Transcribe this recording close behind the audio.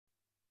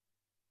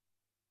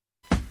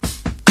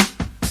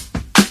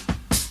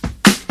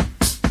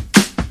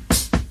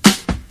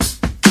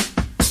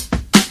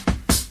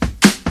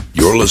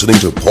You're listening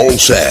to Paul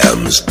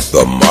Sam's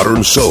The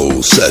Modern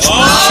Soul Sessions.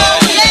 Oh,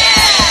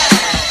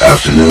 yeah!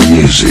 Afternoon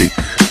music.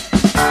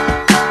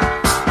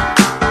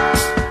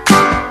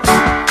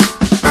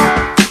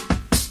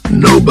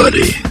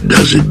 Nobody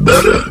does it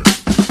better.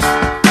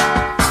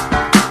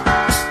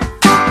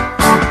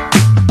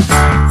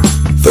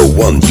 The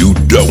one you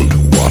don't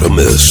want to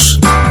miss.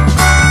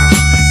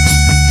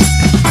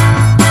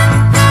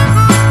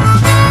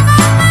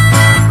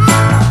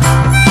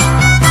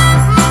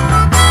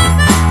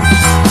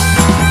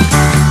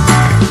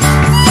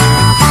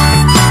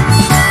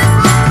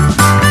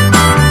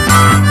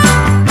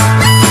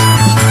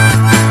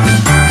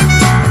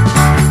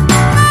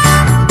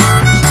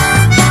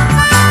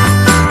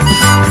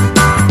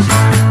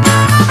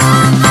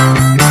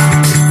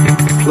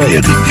 Play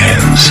it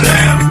again,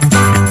 Sam.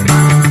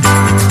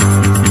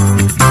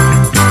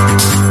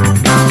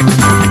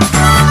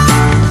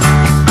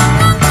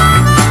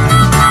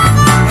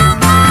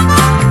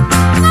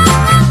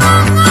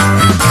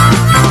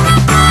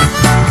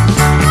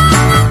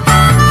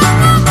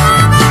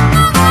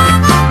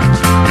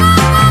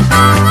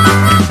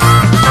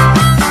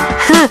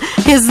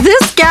 Is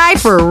this guy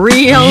for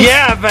real?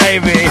 Yeah,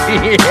 baby.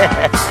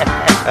 Yeah.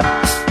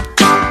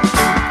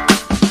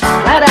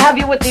 Glad to have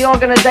you with the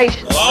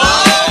organization.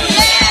 Oh,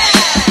 yeah!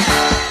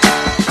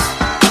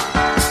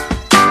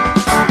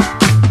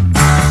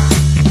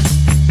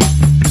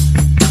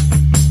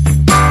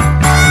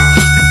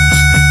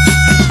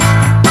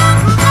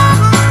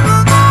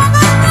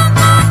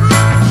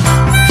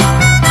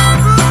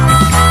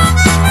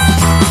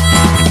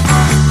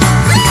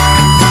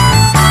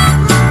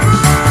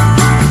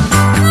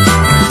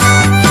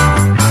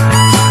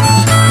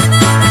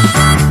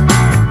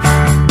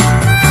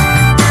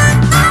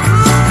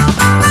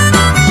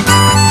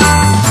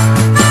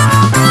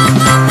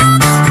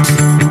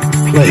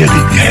 Play it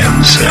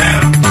again,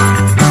 Sam.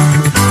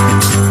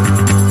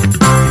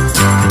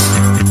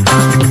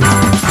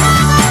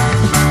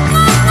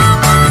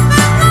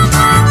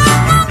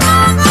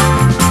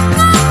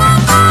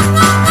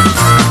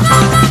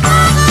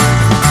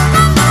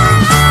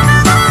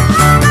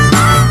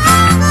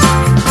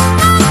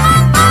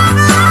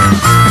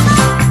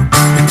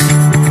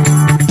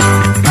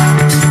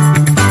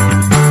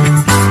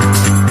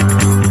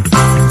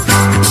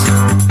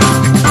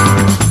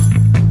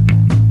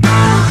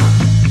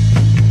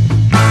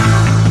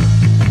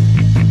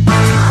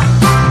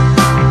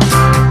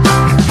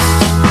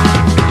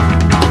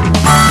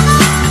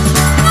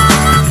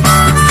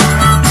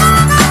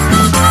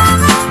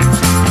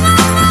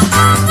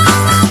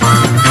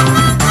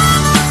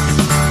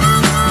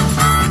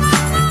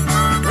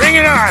 Bring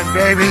it on,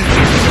 baby.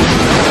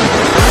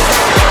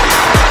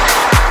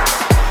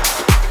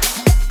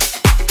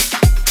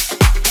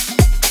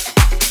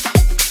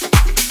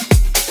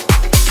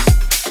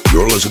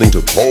 You're listening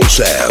to Paul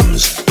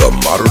Sam's The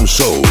Modern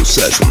Soul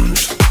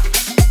Sessions.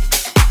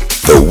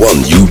 The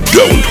one you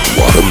don't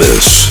want to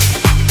miss.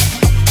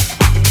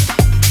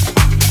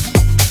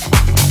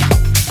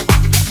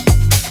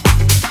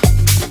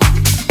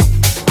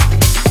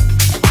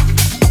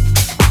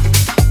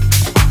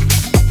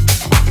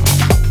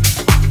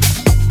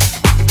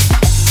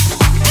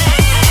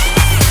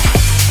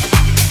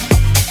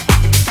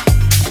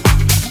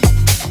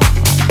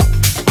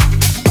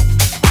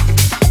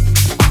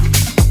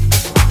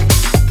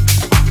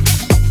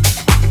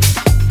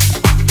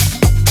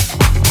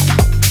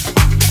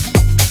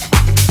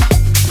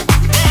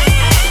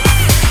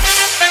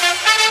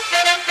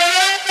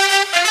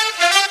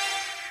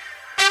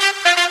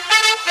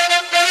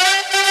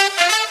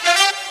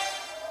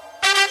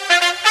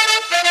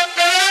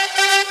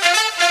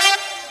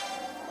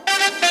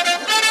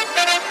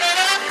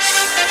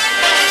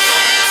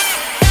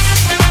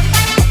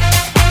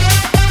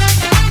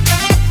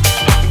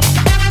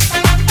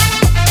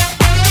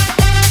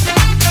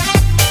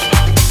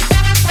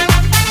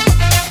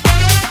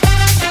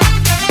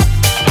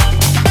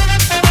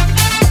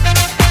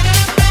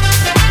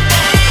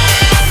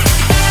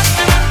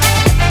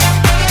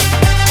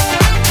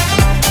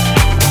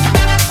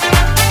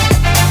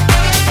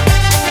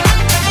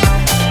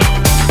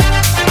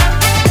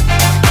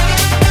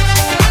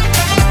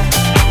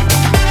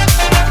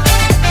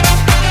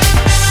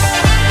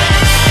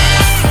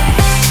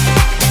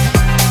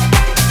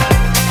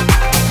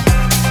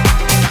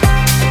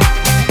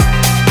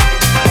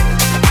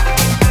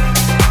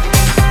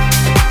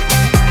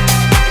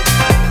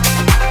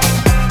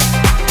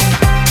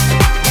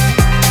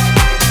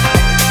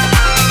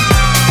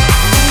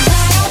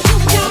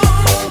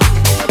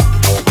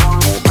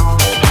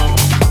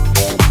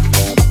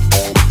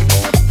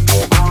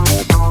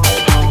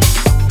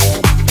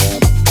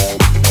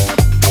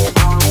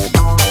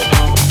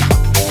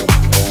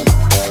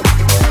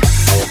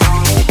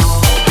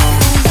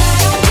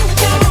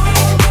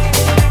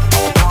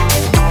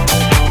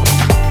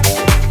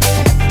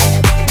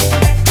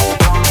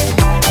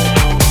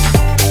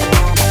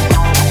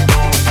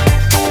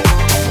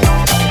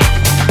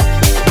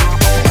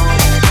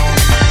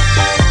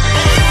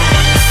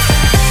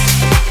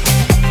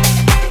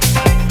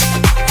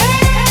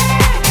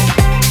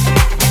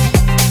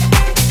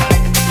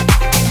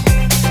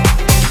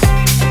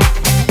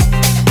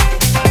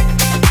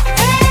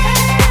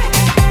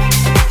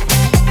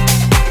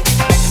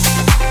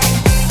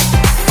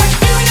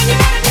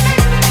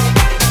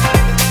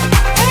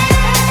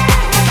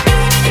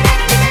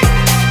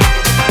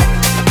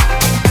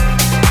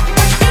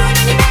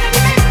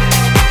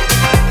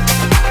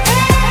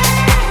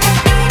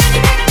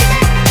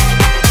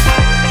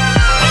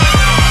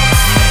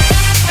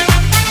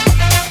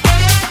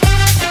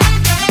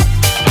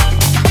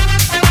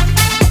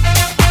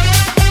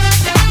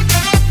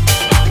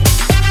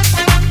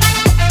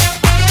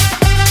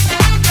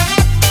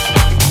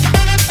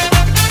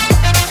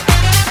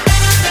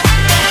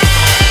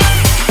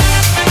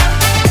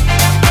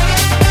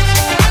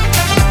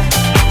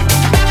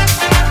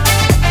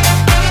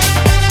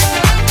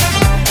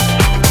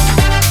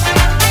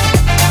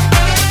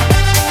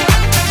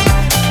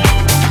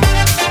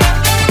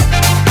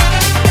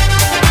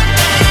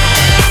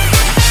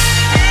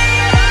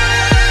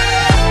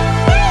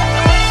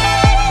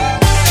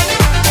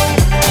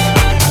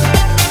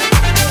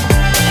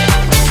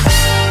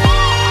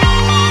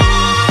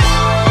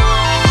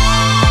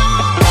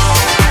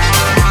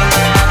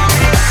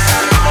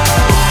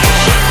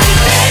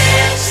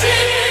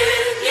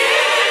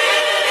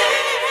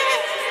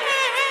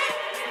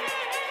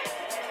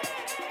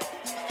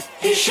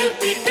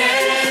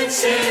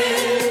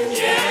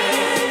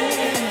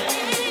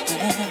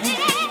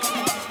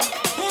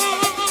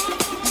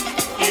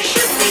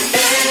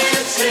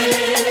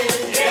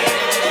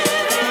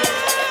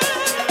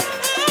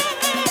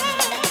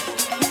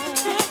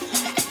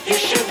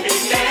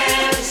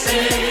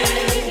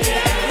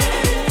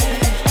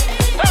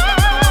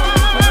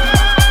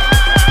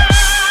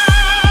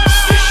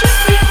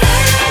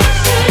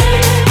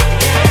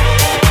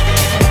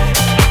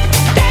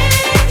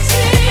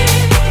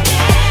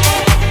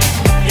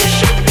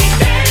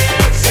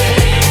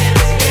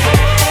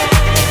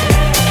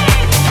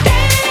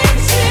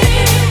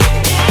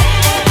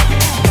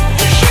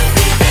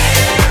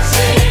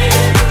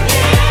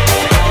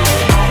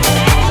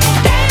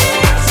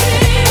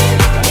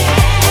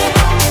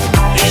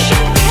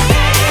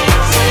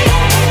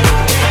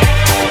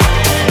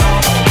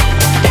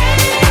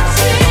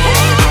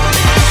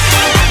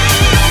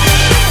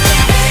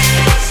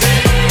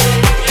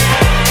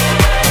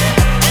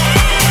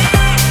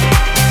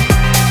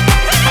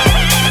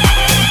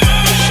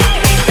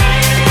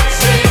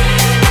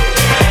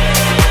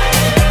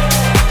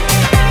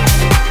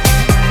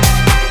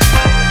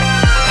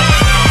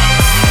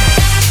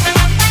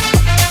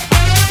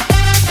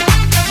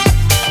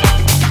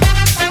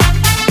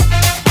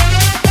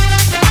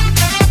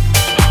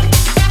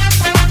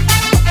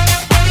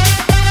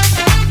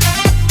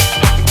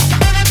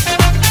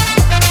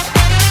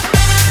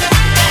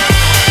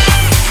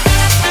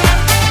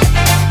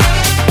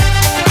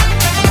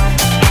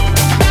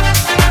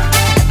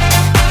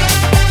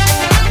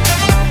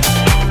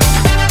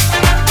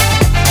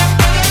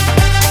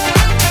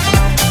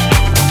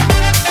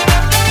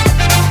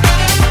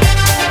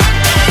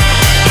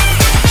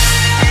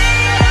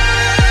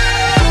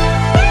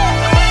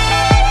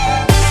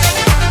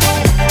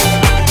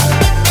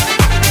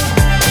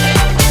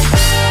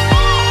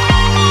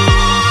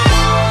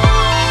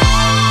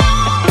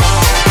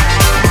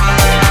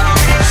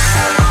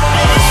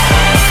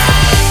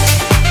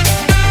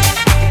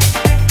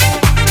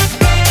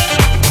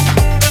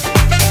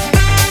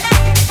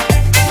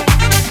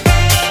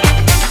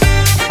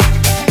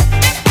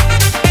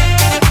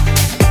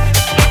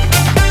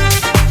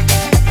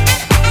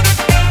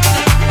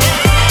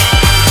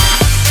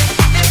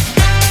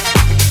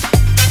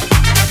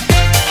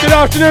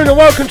 Afternoon and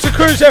welcome to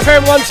Cruise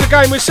FM once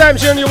again with Sammy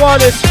on your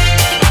wireless.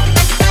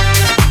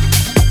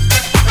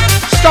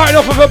 Starting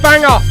off with a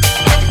banger.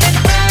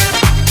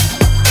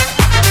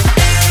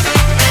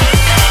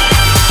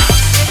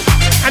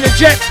 And a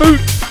Jet Boot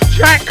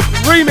Jack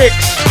remix.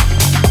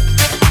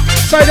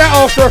 Say that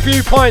after a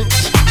few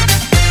pints.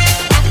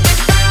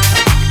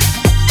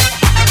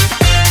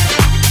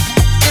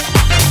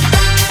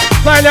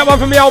 Playing that one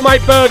from the old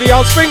mate Birdie. I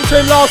was speaking to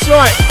him last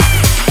night.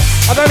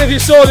 I don't know if you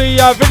saw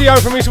the video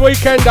from his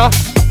weekender.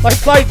 They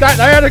played that,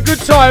 they had a good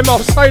time, I'll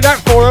say that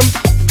for them.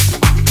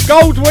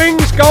 Gold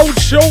wings, gold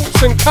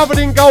shorts and covered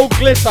in gold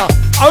glitter.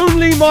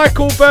 Only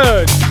Michael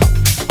Bird.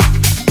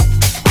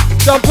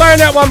 So I'm playing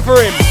that one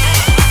for him.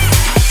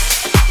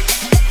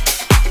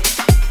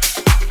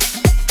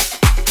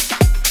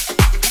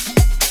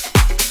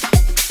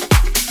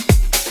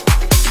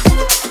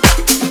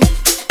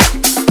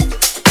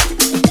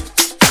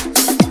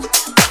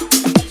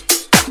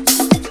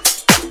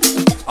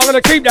 I'm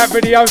going to keep that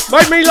video.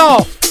 Made me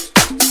laugh.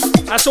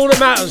 That's all that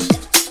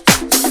matters.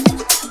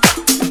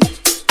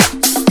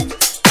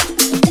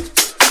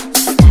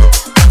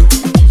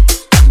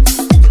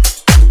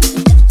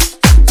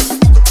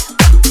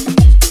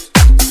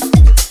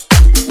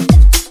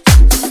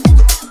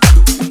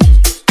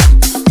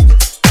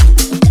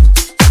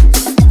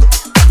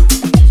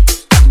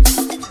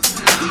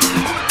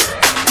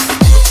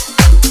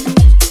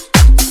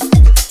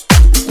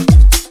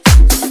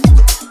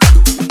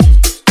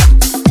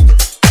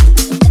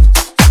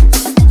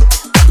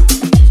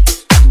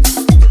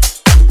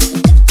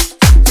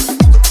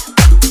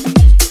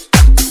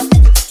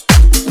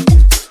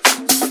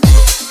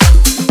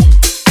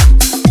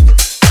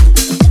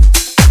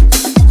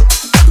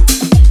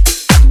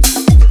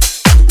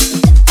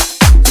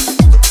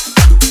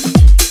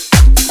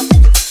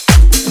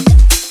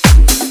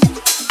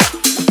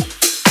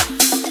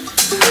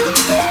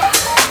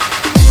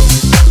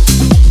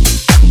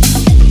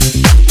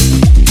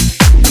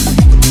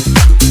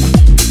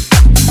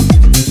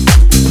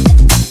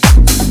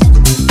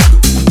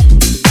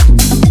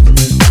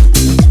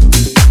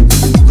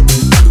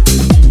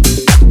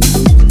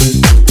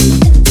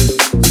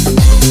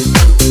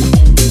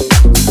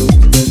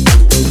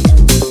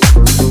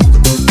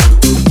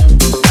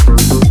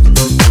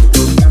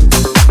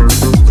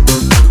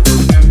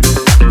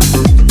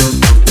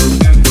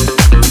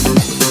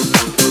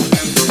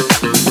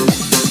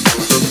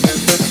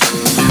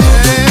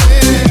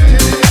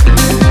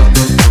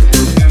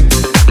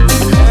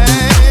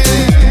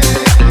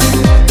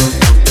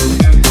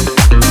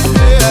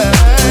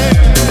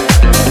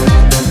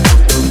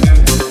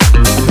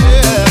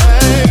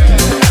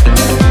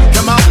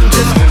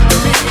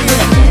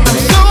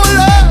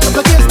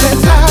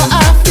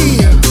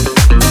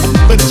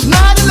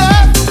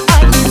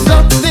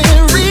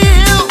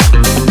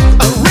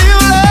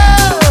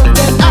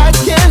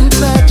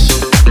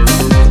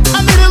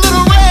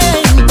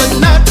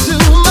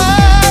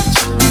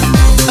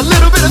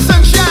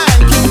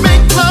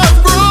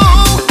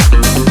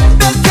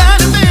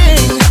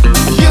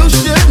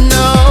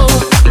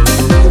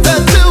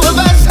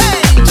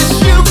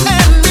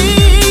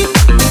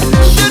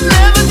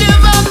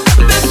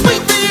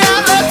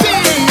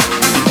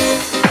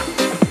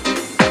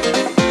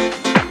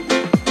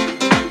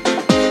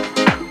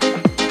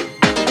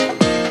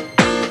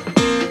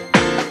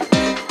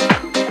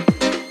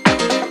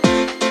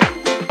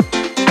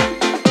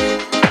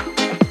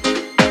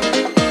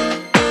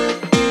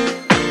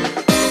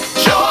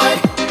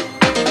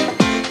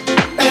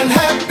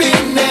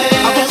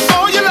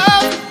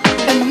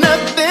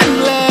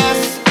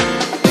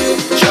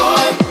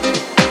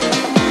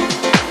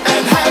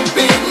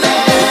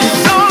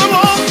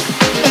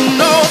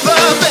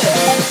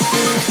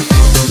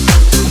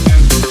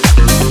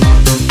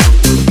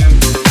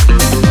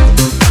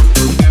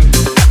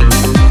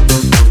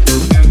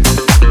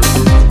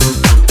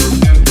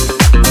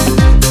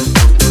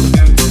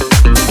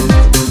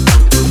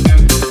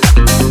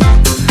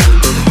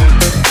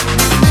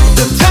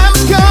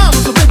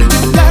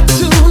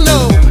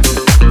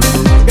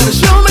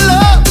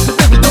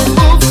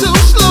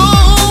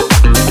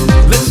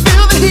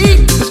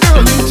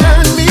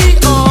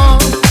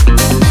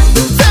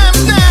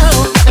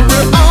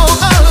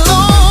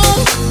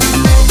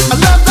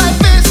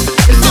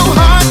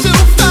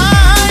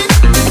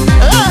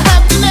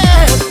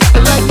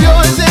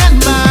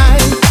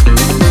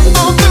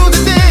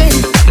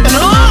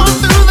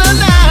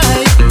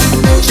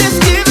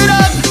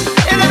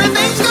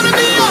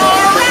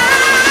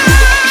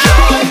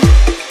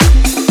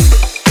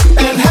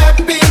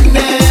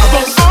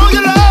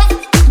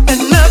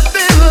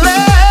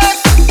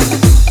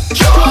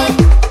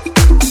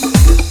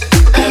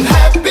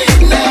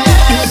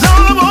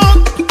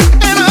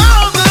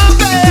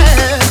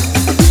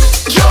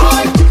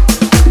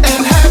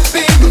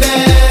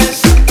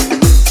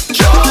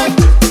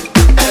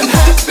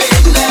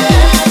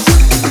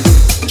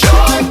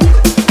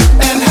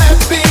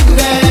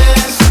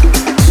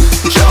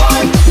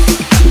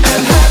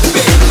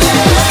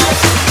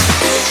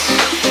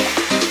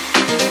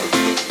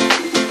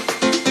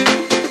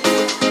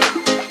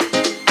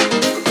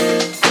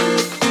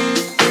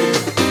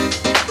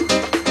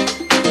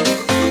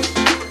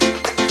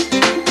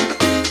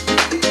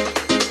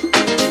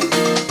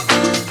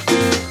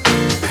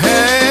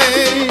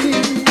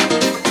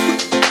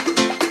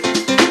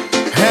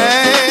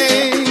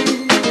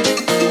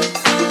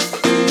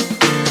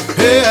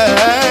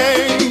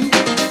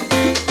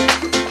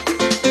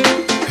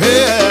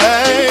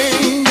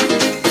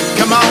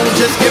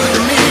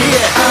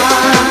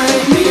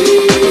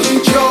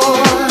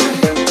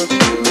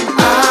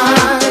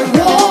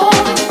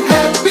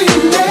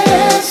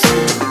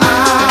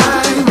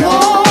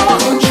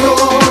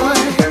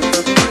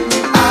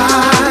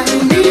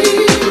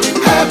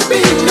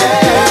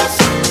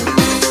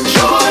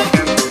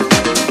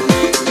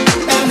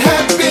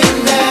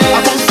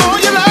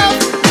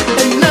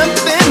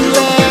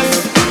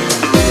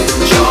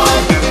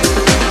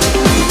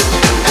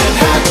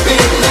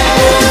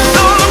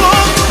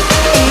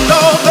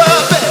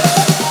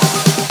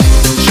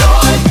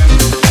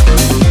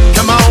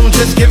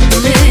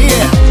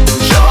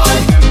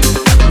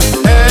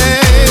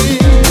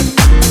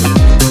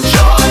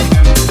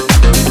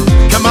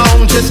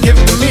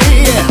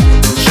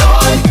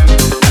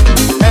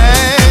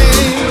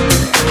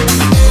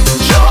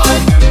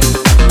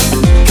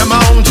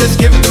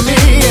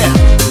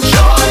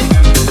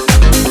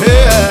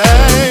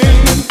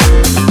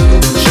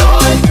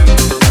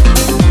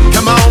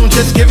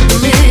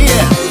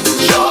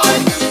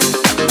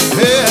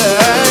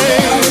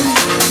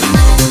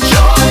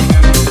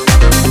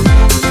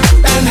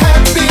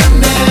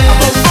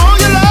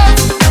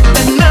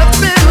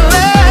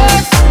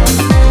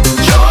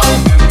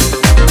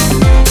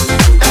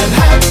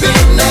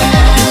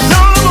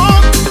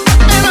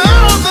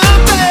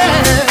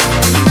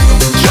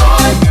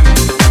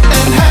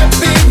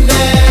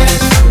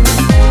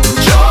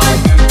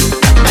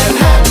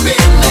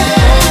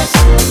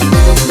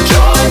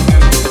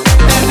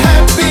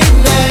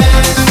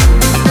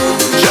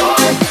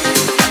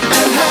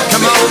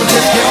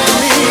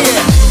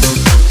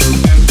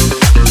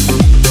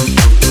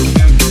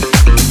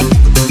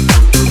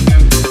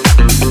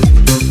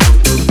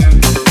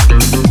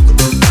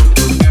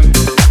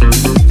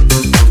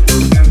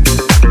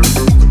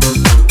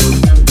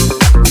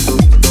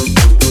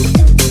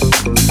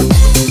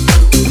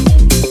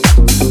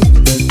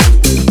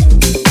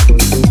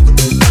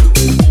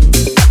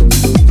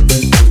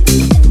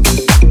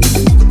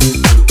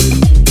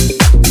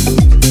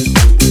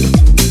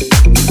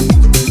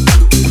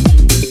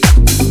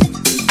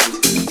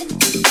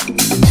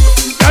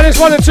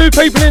 two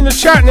people in the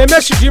chat and they're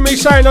messaging me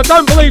saying, I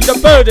don't believe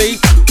that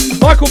Birdie,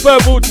 Michael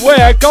Bird, would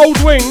wear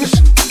gold wings,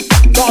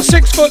 like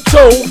 6 foot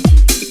tall,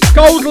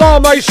 gold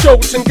lame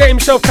shorts and get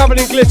himself covered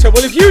in glitter.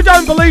 Well, if you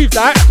don't believe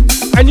that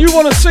and you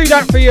want to see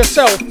that for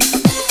yourself,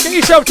 get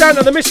yourself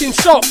down to the missing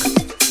sock.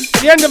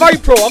 At the end of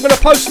April, I'm going to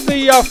post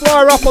the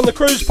flyer up on the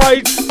cruise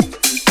page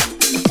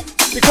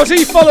because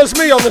he follows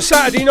me on the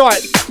Saturday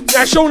night.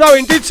 Now, Shawn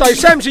Owen did say,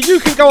 Samsy, you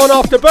can go on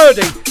after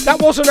Birdie.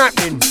 That wasn't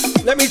happening.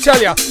 Let me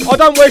tell you, I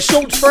don't wear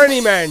shorts for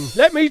any man.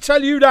 Let me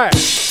tell you that.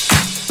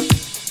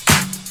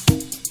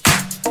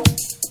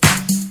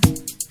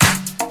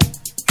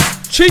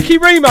 Cheeky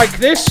remake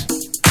this.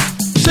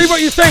 See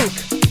what you think.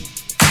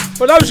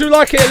 For those who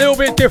like it a little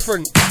bit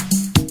different.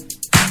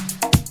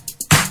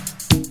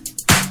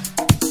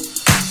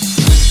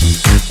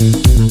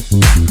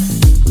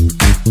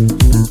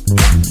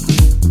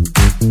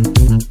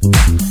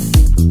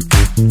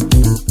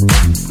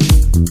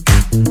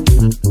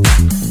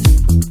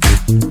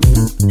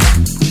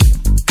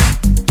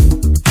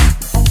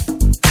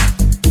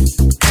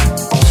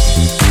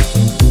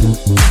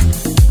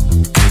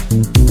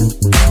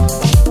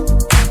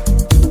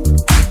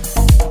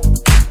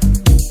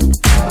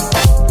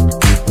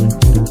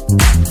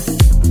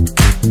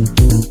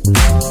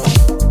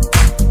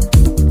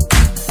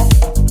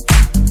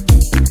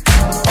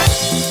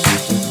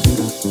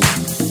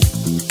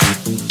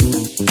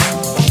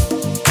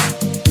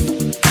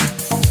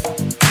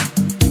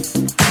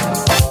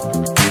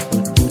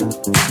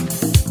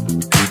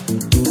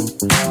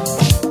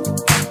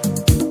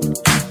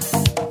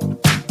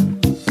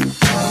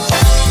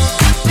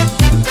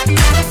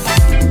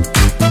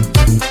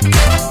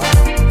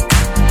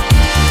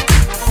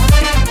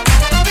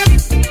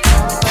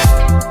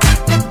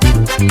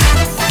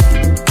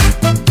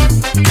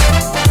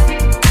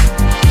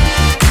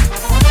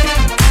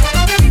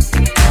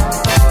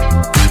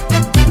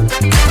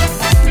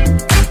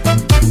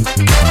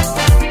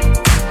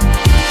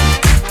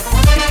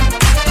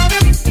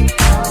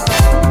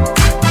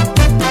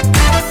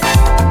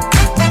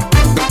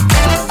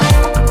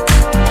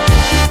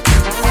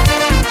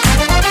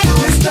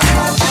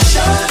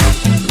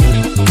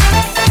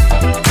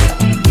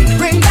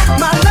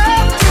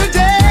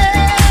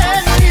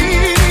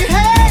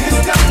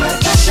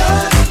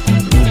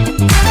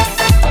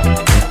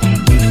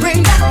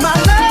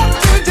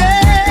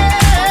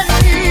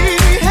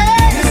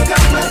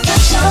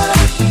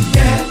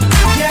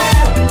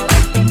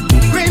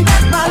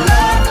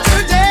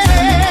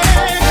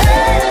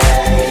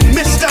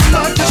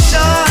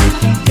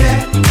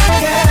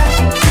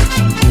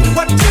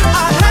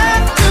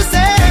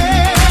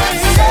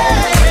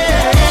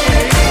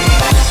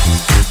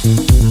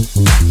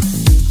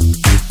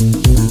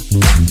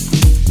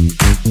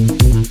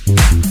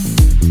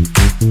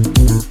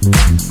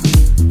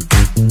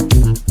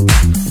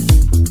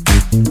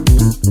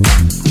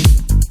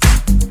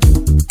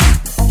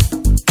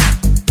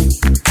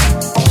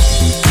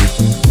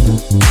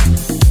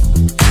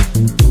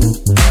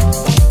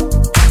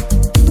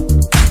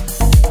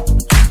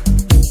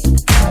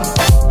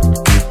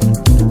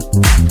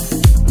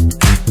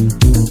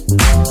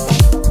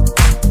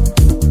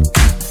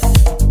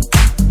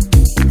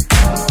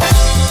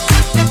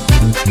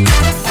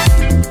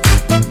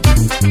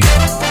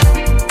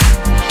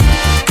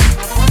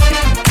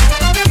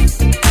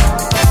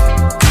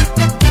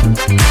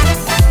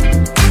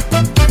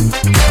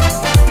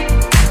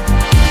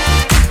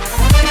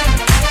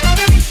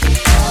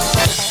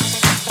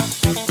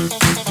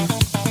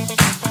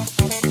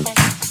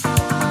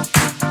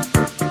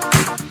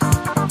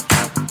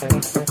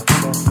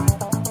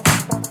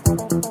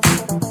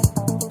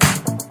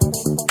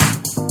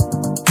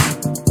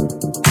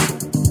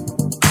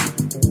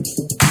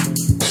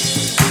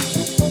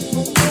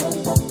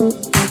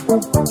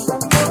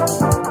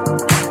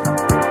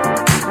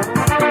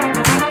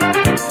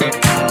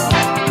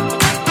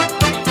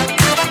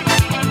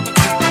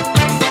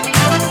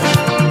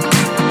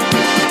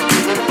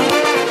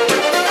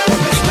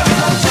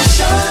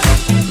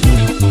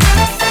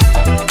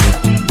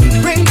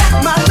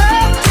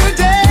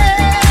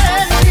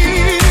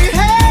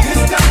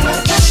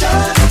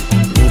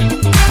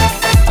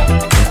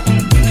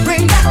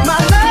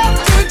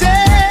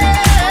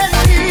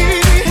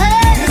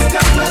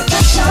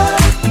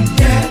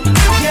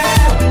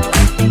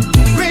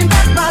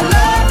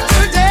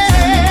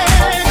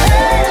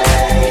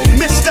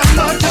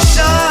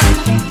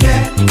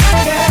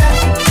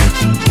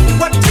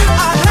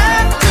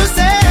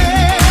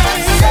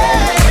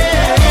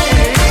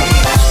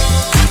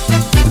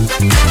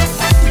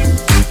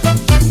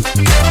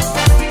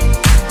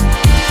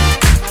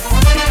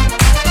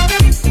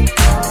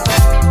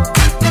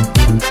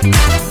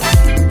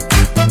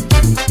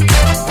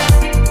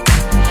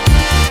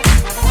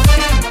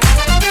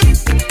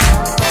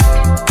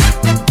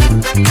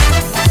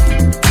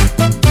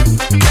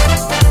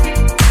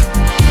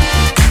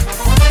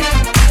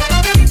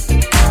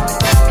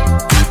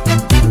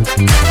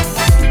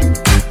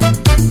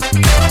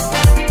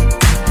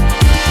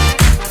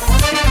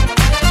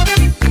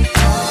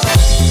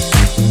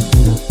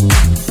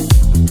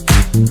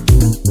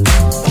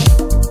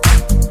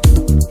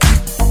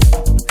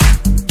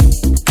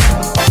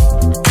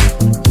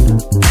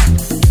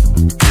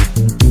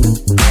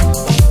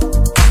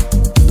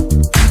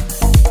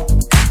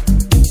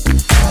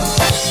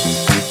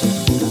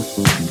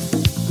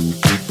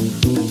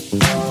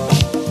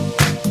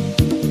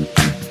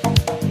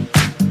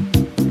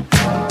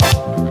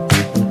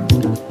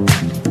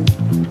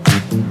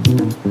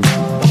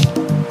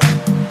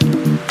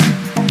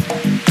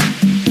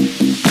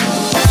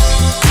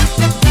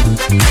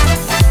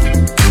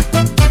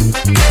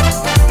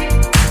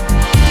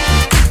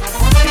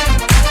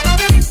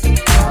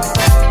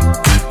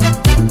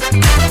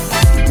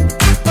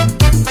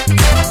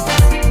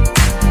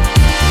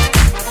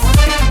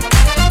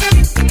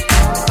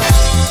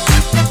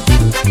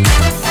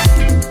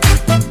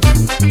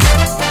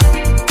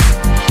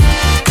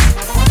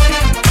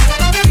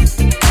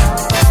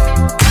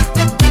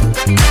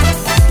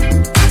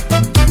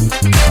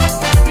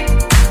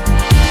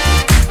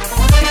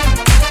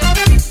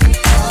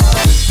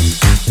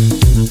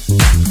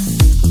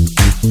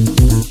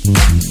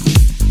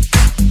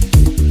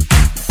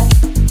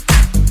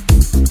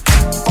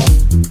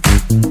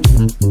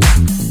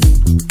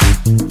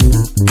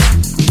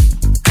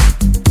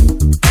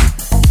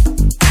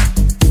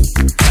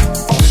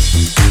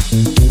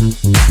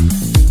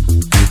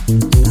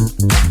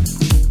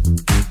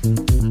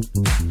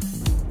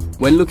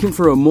 When looking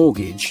for a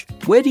mortgage,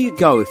 where do you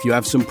go if you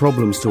have some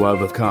problems to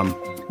overcome?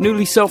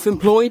 Newly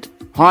self-employed?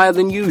 Higher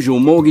than usual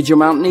mortgage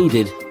amount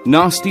needed?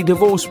 Nasty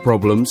divorce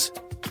problems?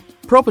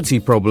 Property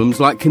problems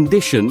like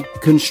condition,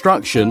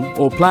 construction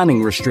or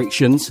planning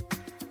restrictions?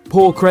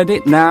 Poor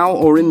credit now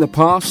or in the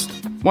past?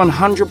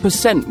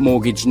 100%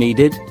 mortgage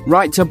needed?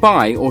 Right to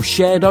buy or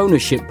shared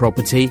ownership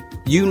property?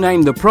 You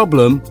name the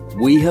problem,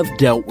 we have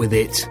dealt with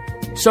it.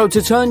 So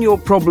to turn your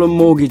problem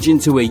mortgage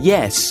into a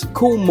yes,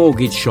 call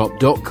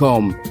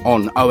mortgageshop.com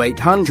on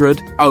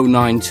 0800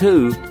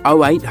 092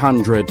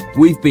 0800.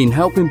 We've been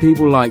helping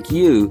people like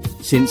you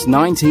since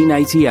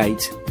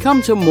 1988.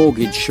 Come to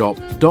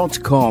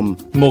mortgageshop.com.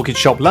 Mortgage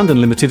Shop London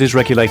Limited is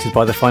regulated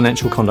by the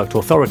Financial Conduct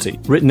Authority.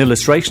 Written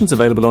illustrations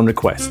available on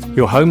request.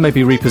 Your home may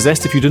be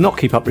repossessed if you do not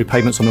keep up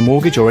repayments on a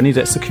mortgage or any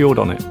debt secured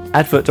on it.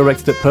 Advert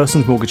directed at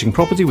persons mortgaging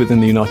property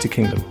within the United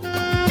Kingdom.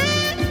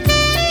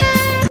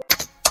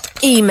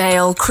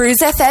 Email Cruise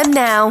FM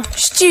now,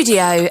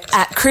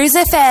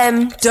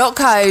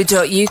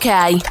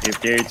 studio@cruisefm.co.uk.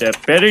 If there's a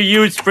better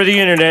use for the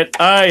internet,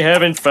 I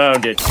haven't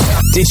found it.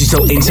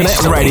 Digital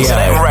Internet Radio.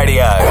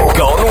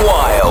 Gone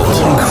wild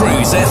on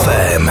Cruise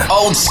FM.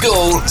 Old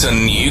school to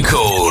new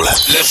cool.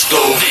 Let's go.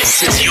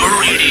 This is your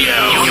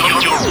radio.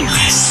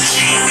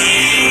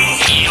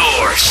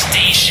 Your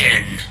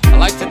station. I'd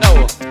like to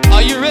know,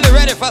 are you really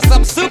ready for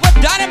some super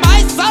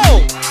dynamite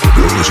soul?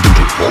 You're listening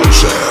to Paul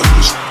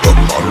Sam's The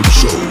Modern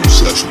Soul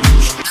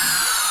Sessions.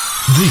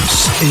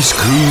 This is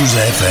Cruise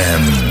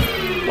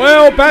FM.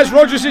 Well, Baz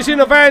Rogers is in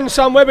a van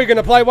somewhere. We're going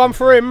to play one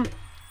for him.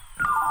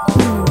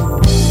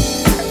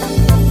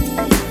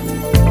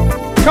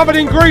 Covered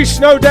in grease,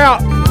 no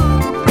doubt.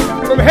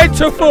 From head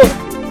to foot.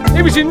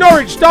 He was in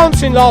Norwich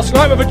dancing last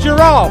night with a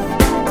giraffe.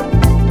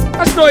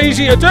 That's not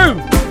easy to do.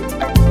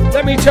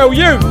 Let me tell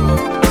you.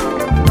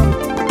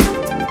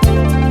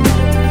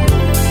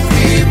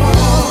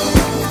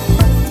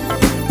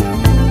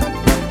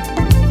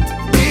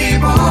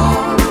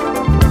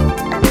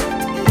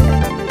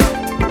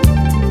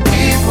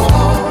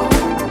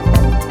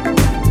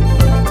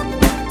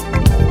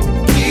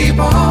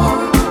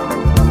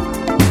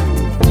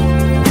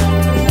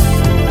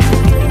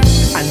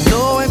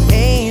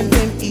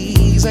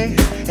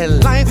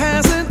 And life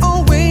hasn't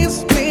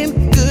always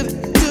been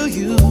good to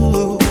you.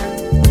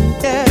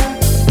 Yeah,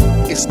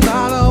 it's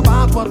not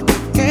about what we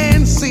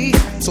can see,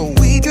 so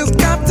we just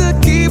got to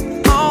keep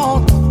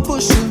on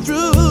pushing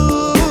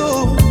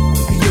through.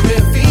 You may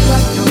feel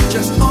like you're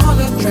just on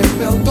a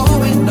treadmill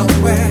going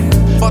nowhere,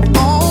 but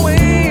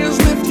always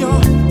lift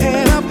your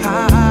head up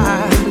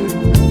high.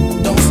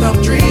 Don't stop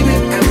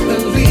dreaming and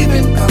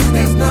believing, 'cause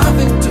there's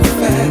nothing to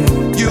fear.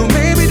 You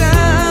may be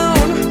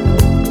down,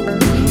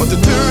 but to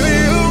turn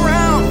it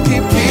around,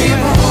 keep on.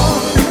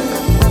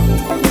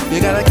 You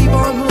gotta keep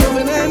on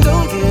moving and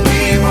don't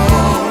give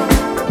up.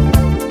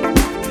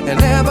 And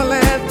never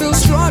let the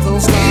struggle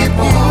stop you.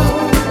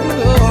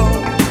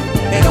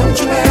 And don't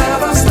you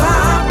ever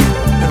stop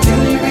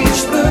until you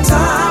reach the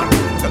top.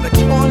 Gotta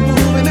keep on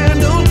moving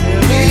and don't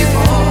give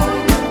up.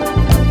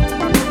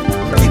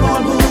 Keep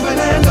on moving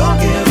and don't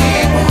give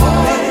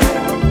up.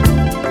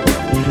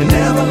 And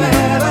never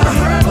let a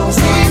hurdle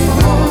stop you.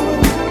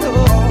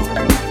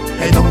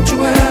 And don't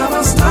you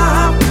ever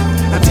stop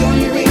until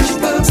you reach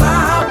the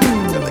top.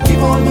 Gotta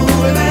keep on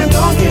moving and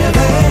don't give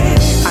in.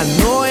 I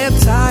know you're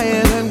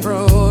tired and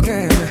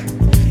broken,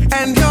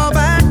 and your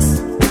back's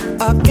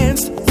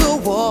against the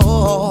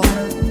wall.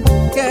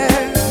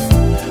 Yeah,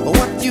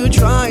 what you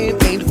trying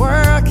ain't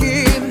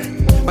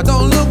working, but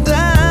don't look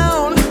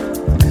down,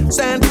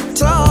 stand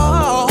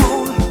tall.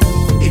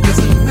 It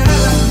doesn't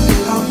matter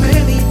how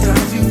many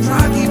times you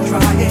try, keep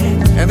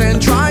trying, and then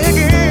try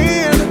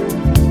again.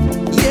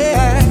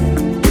 Yeah.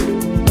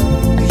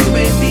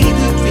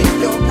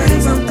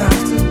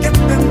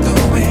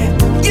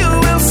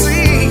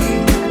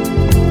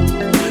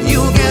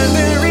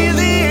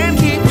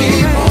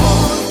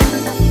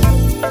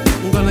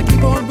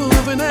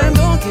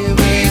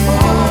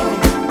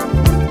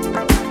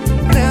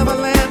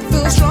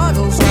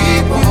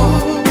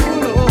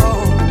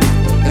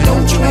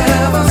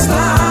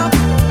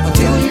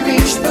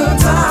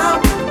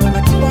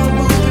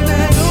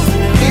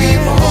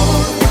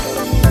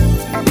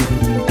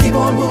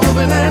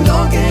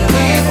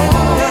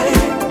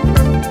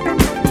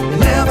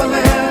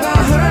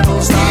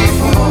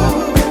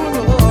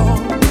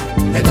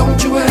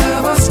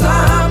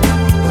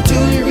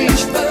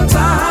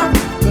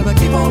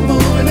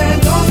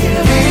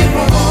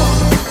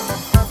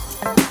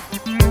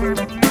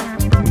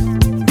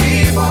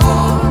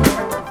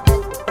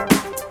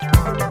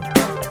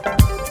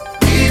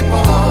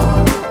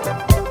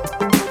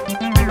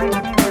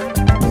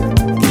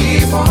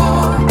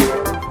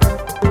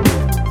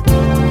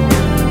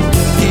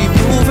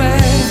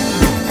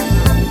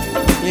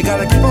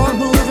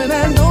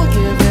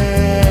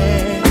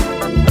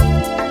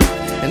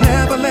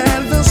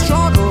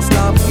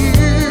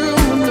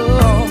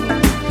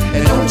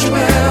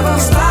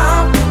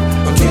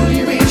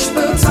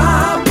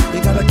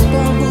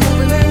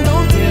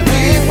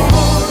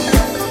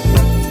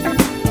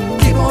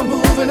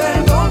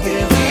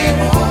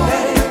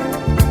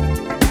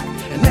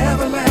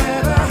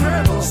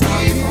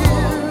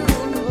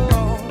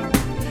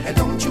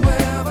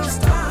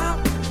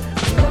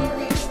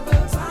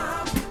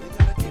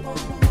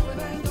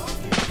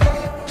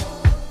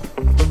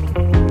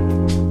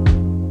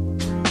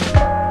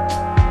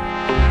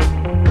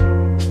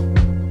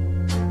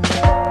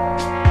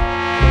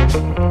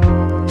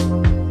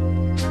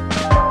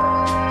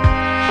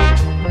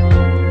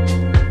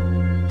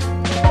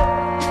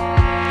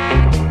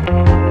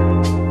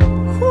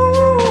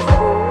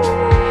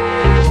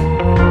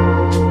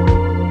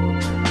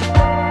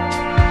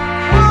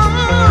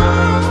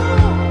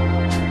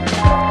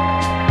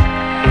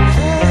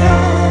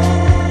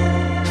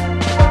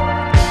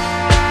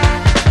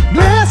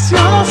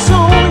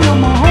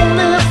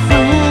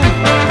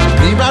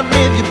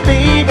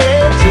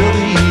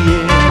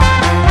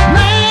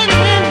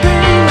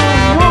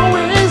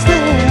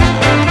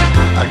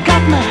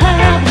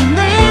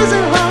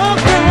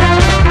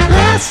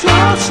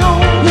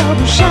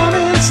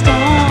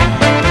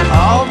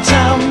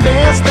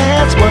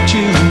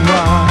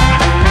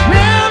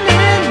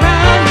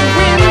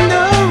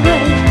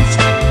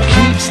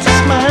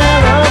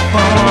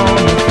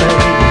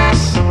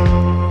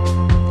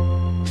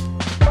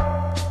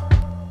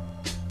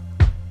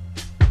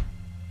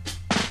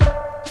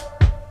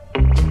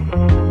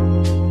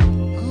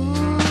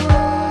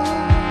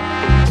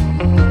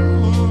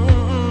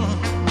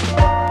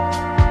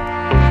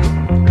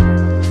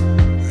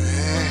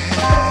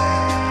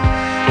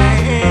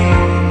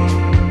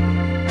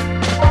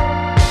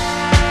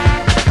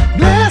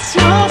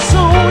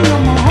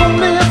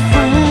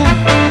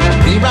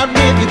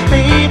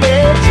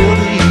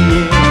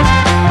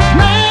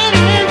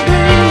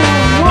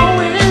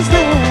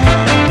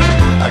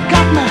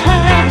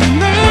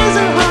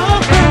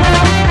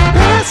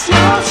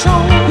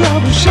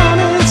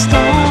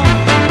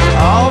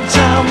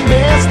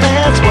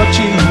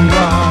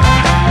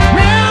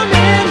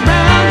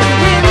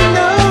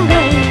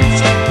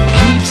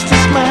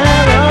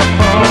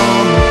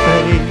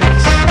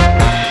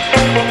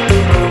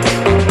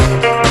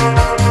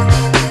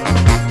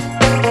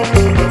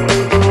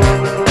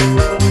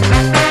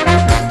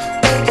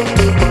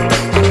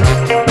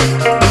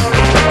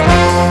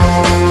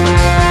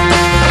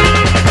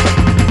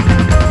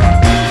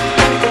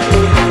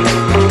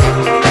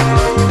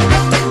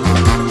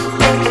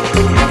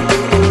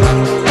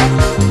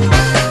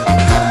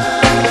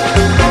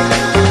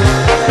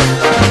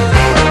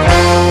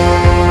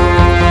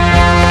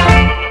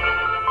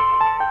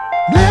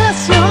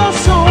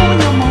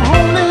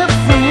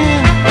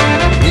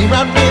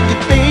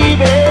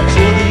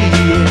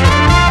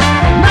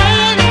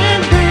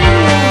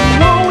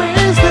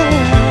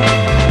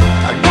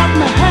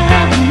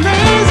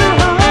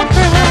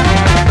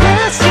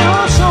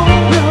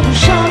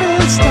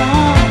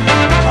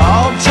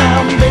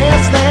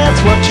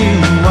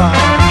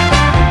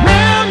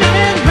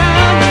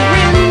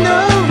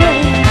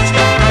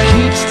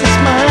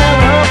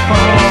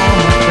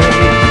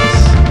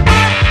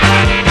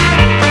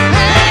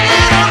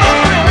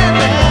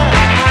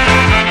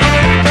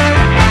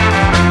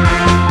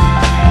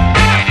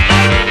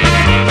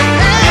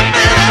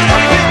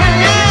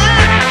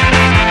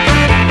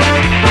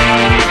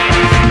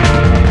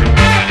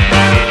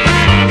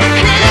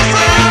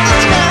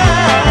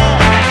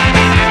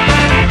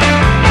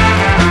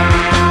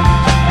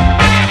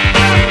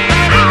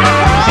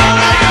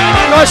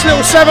 Nice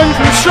little 7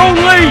 from Shawn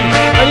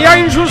and the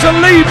Angels of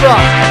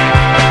Libra.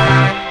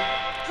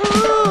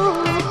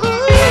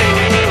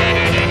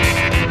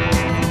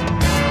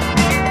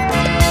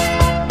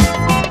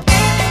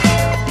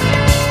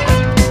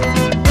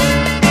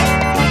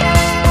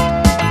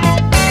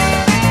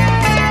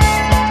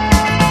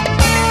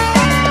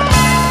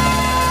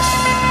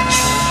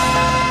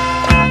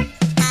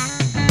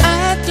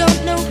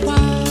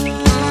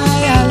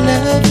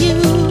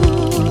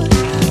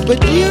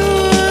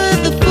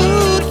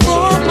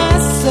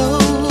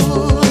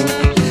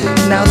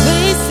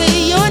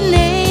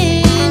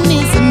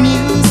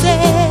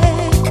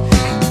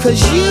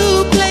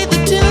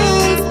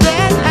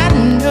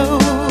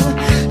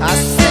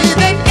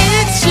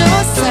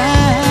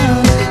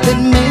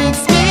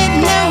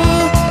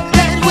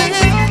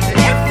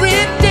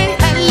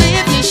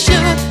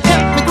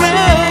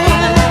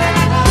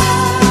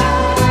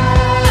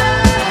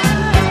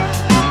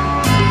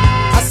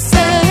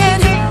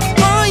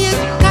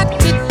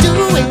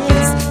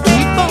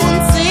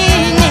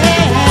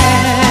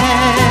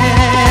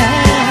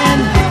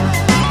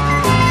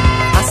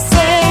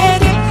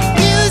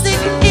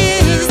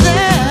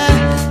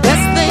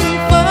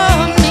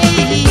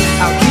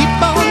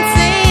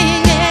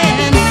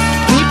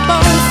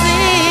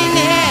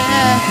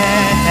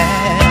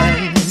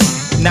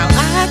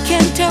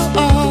 tell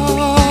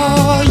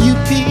all you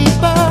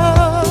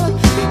people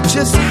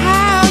just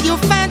how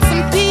you'll find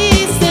some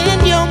peace in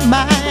your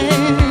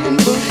mind.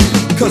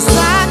 'Cause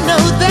I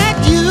know that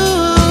you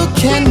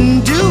can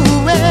do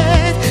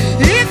it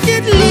if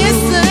you'd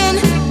listen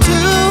to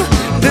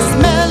this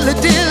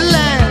melody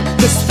line.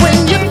 'Cause when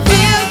you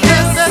feel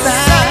the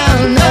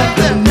sound of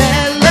the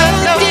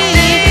melody,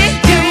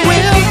 you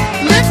will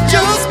lift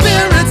your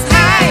spirits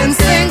high and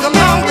sing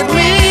along with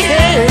me.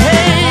 Hey,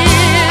 hey,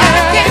 I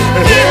can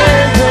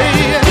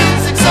feel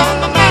music's on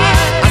my mind.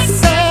 I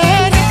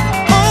said,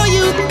 all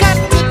you got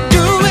to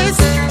do is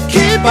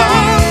keep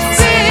on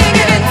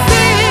singing,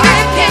 singing. I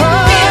can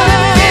feel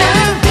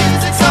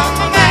music's on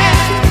my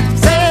mind.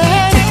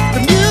 Said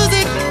the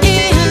music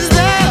is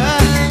the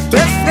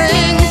best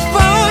thing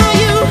for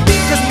you.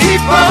 Just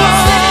keep on,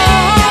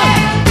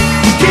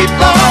 keep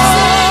on.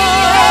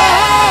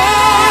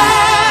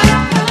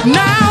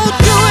 Now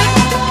do it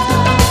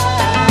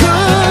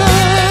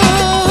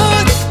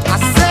good. I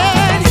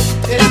said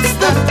it's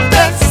the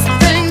best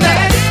thing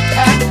that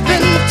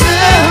happened to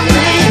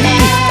me.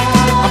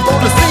 I'm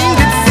gonna sing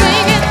it,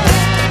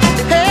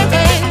 hey,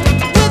 hey,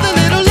 with a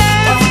little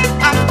laugh.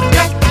 I've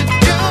got to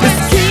do is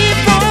keep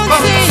on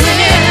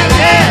singing.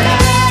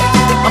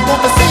 Yeah. I'm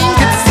gonna sing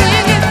it,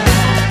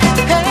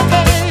 hey,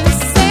 hey.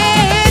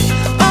 Said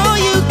all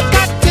you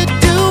got to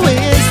do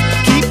is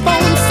keep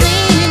on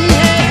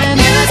singing.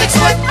 Music's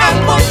what I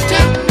want to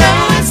know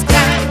as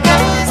time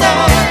goes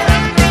on.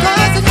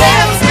 'Cause it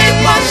helps me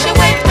wash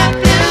away my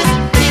blues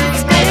and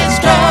keeps me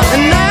strong.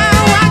 And now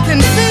I can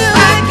feel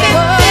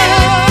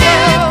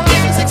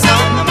music's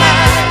on my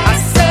mind. I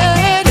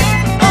said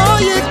all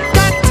you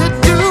got to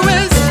do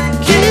is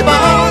keep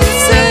on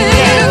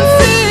singing,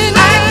 singing. I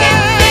can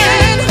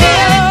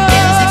feel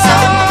music's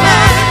on my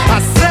mind. I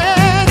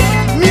said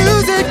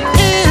music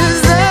is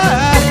the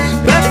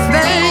best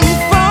thing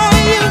for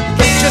you.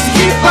 Just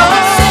keep on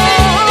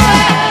singing,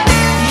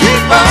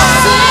 keep on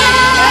singing.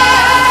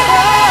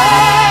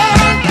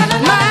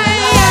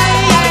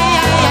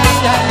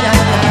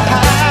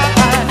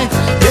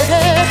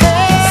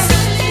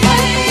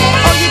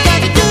 All you got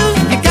to do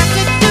is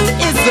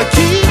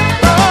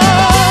keep on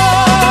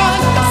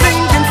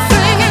singing,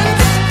 singing.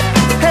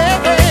 Hey,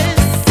 hey,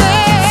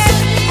 say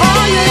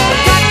all you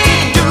got to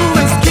do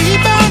is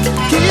keep on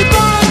singing.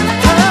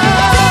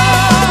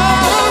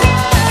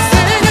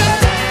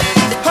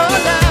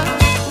 Hold up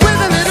with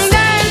a little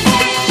light.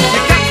 You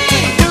got to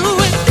do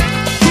it.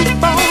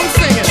 Keep on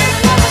singing.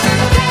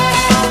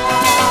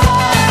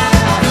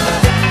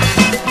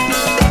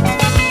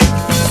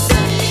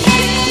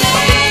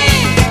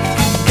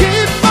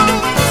 Keep on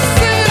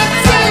singing,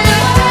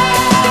 singing.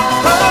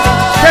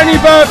 Kenny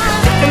Burke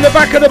from the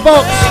back of the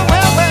box.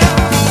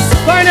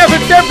 Playing out for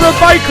Deborah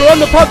Baker on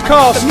the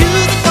podcast.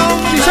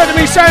 She said to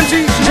me,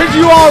 Sandy, she said,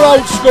 you are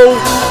old school.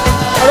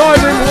 And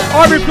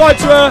I replied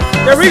to her,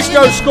 there is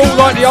no school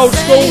like the old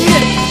school.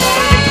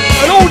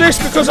 And all this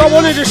because I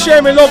wanted to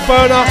share my log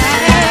burner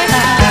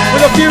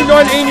with a few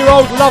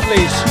 19-year-old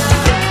lovelies.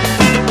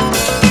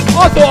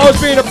 I thought I was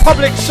being a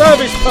public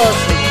service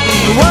person,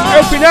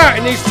 helping out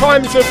in these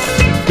times of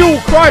dual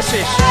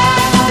crisis.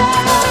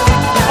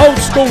 Old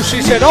school,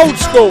 she said, old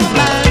school.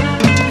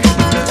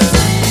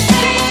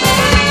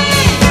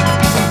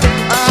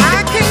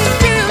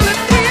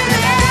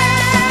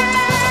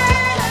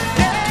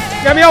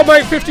 Yeah, my old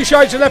mate 50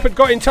 Shades of Leopard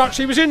got in touch.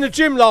 He was in the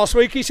gym last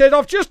week. He said,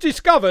 I've just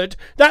discovered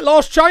that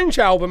Last Change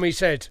album, he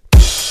said. I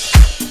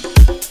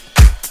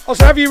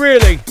said, have you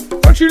really?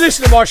 Don't you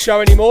listen to my show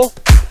anymore?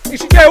 He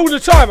said, yeah, all the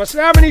time. I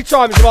said, how many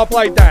times have I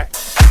played that?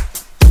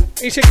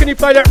 He said, can you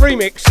play that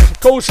remix? I said, of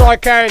course I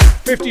can.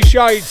 50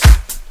 Shades.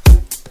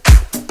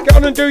 Get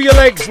on and do your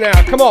legs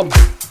now. Come on.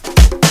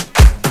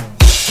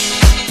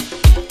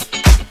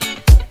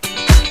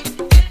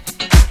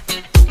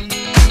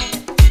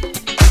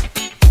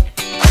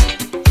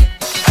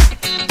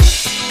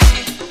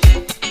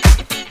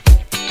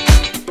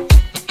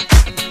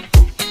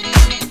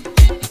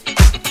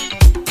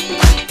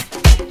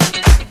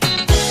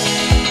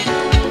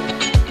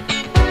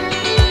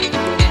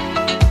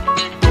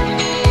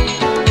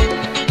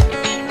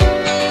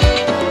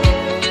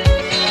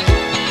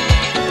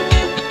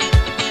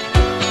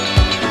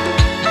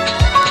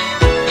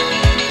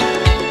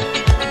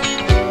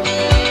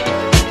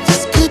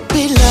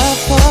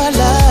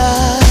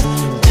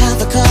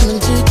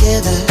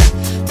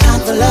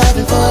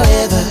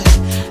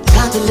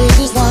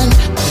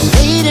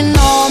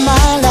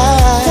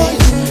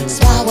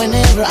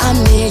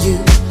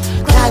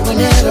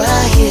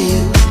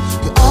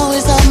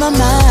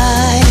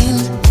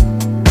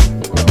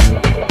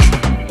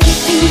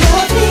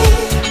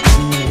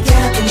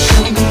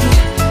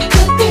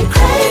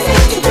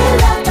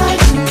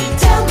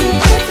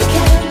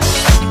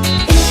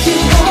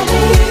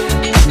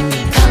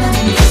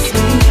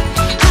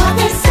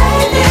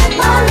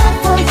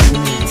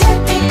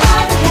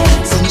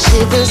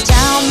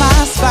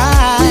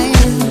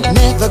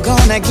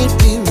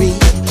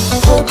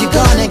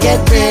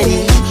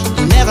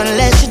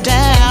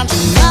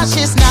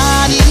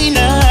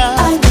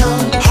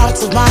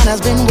 Has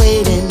been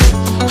waiting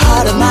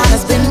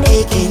has been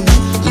aching.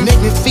 You make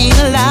me feel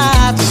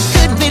alive. This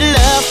could be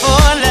love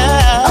for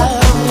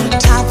love.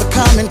 Time for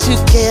coming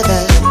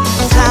together.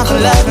 Time for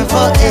loving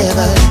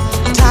forever.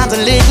 Time to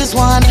live as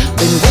one.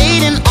 Been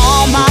waiting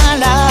all my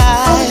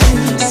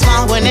life.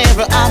 Smile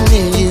whenever I'm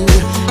near you.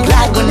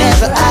 Glad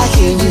whenever I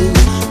hear you.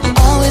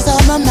 Always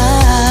on my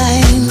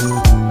mind.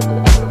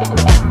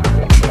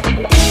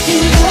 If you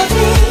love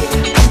me,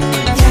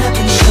 get up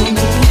and show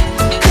me.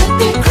 Could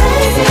be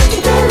crazy to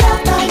be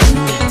loved by you.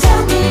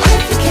 Tell me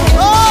if you can.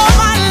 Oh,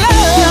 my love.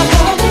 If you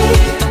love me,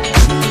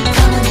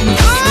 come on and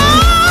kiss me.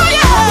 Oh,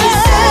 yeah. I'll be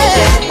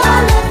saving my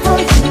love for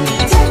you.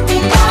 Take me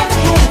by the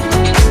hand.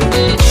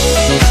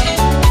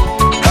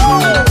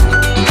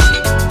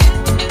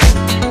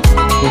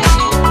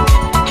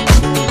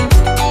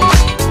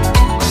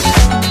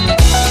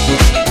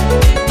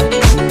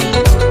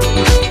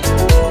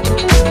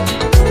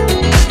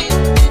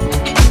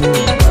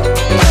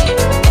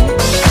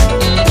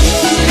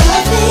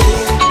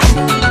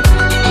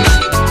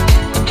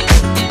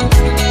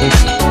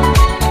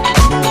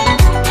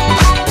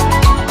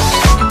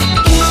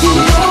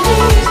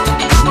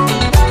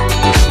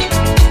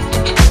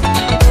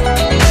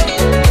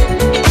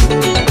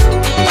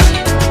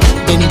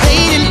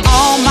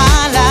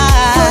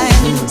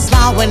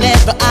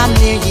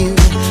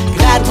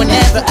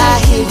 Whenever I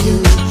hear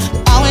you,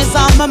 always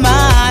on my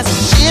mind,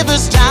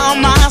 shivers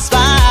down my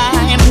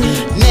spine.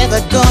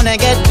 Never gonna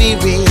get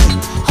weary,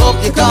 hope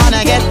you're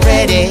gonna get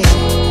ready.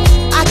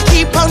 I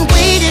keep on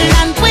waiting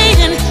and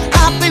waiting,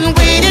 I've been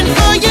waiting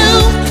for you.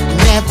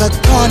 Never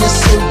gonna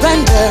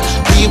surrender,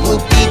 we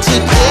will be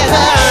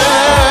together.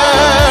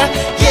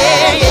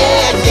 Yeah,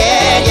 yeah,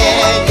 yeah, yeah,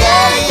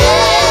 yeah,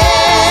 yeah.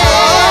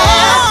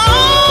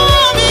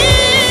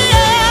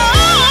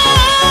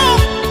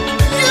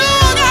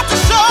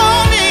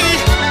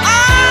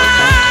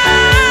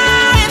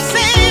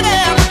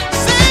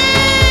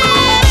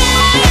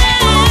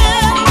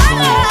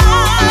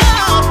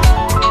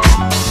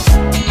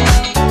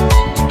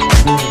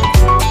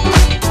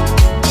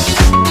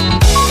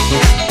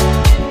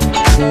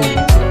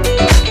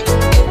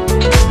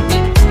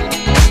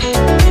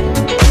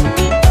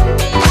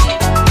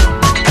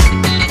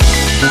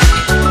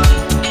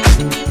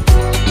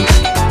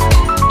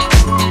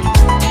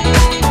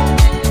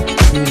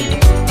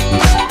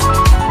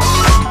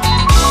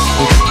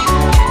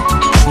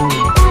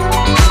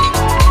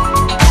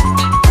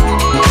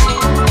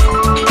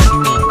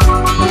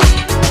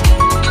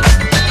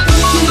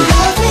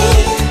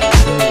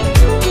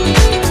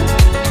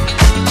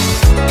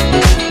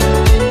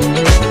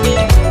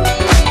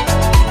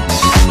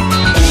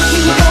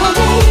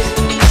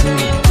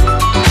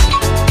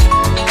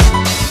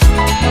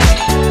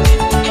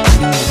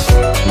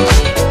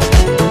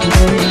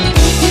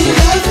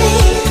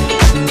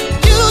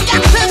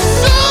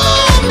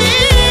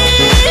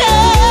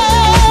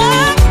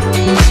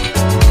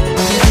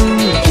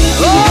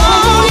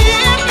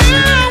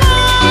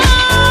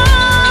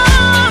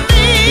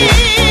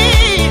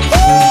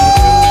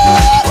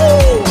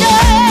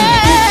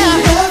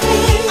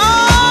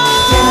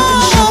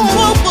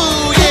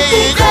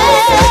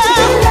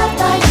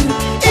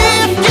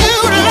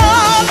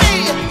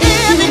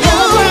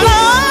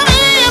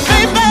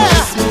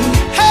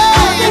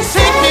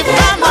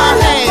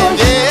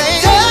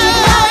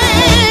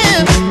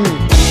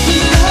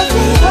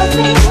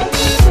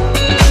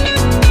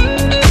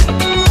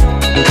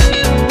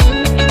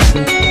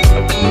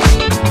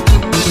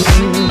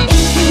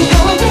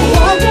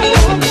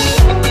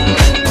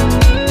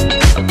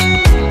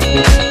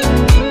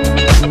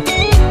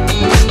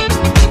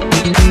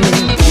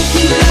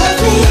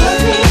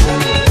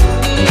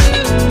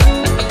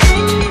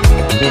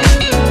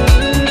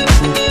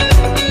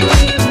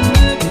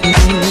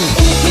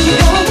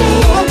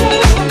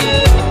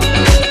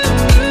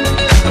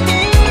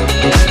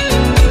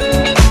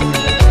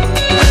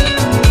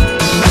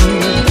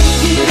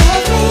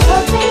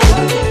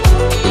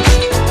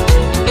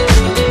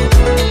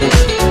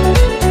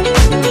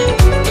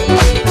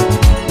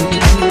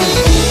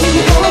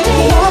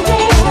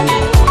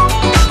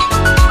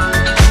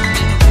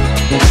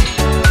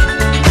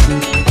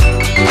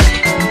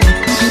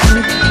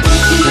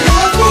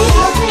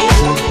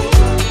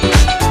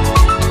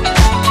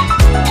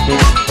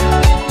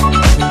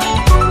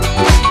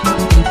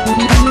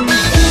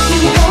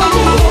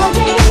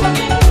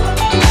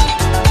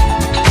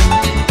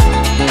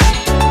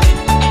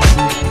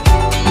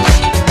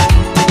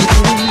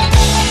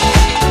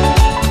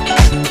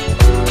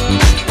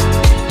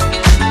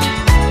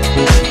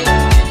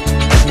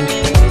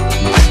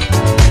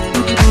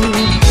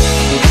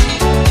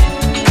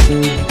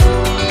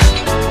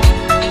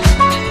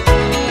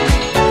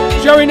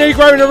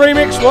 Negro in a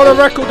remix. What a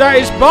record that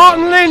is. Bart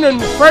and Lynn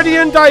and Freddie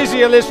and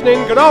Daisy are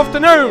listening. Good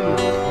afternoon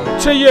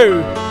to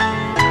you.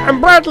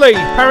 And Bradley,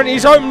 apparently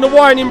he's opened the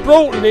wine in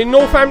Broughton in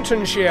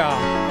Northamptonshire.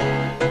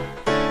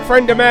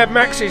 Friend of Mad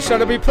Max's, so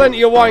there'll be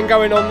plenty of wine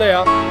going on there.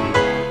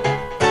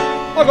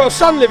 I've got a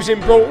son lives in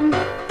Broughton.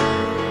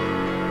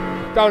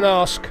 Don't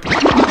ask.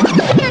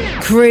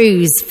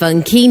 Cruise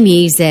funky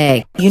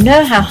music. You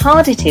know how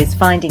hard it is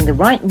finding the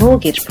right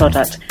mortgage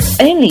product,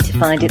 only to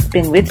find it's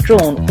been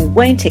withdrawn or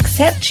won't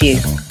accept you?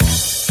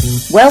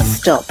 Well,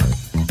 stop.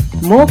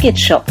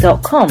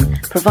 MortgageShop.com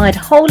provide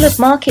whole of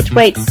market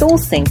rate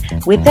sourcing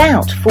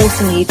without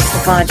forcing you to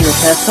provide your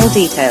personal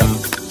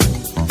details.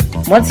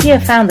 Once you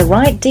have found the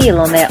right deal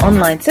on their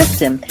online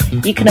system,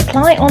 you can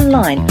apply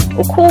online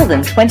or call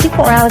them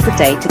 24 hours a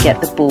day to get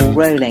the ball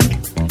rolling.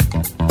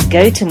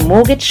 Go to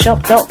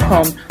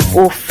MortgageShop.com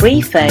or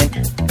free phone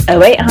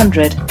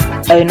 0800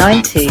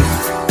 092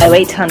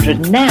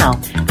 0800 now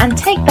and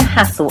take the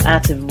hassle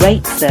out of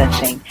rate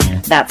searching.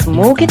 That's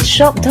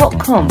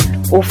MortgageShop.com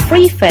or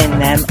free phone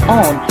them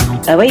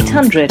on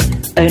 0800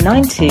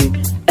 092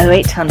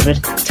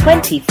 0800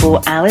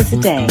 24 hours a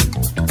day.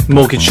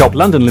 Mortgage Shop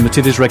London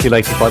Limited is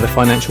regulated by the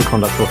Financial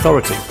Conduct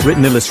Authority.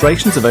 Written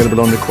illustrations available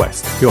on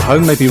request. Your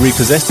home may be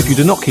repossessed if you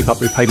do not keep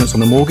up repayments on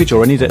the mortgage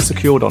or any debt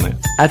secured on it.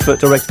 Advert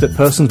directed at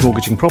persons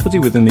mortgaging property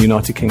within the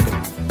United Kingdom.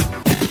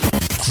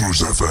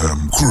 Cruise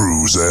FM,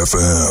 Cruise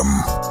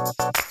FM.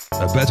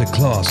 A better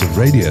class of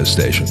radio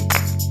station.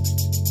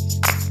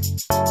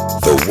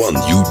 The one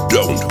you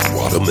don't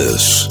want to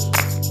miss.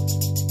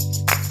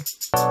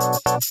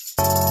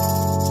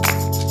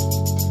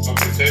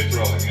 Okay, tape's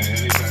rolling.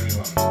 Anytime you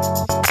want.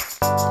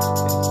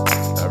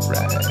 All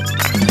right.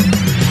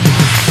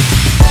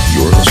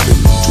 You're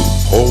listening to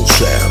Paul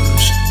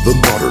Sam's The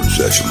Modern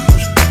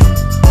Sessions.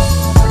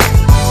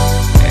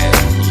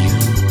 And you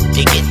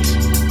dig it.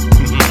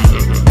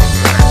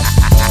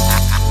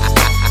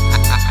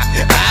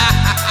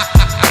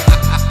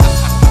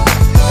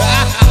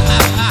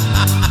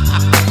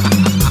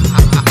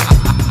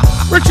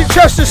 Richard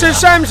Chester says,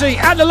 Samsy,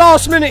 at the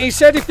last minute he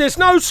said, if there's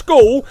no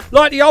school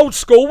like the old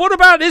school, what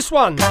about this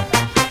one?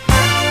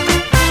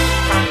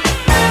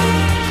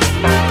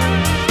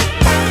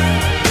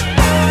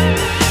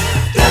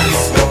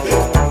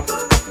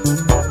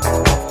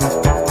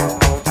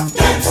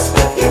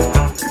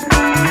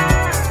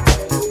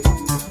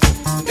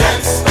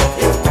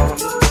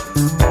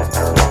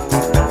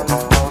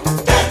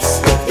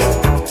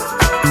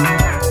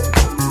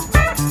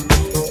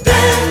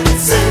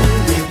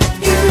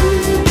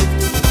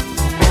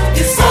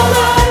 It's all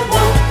I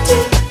want to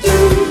do.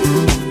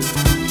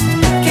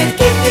 Can't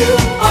give you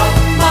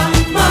up.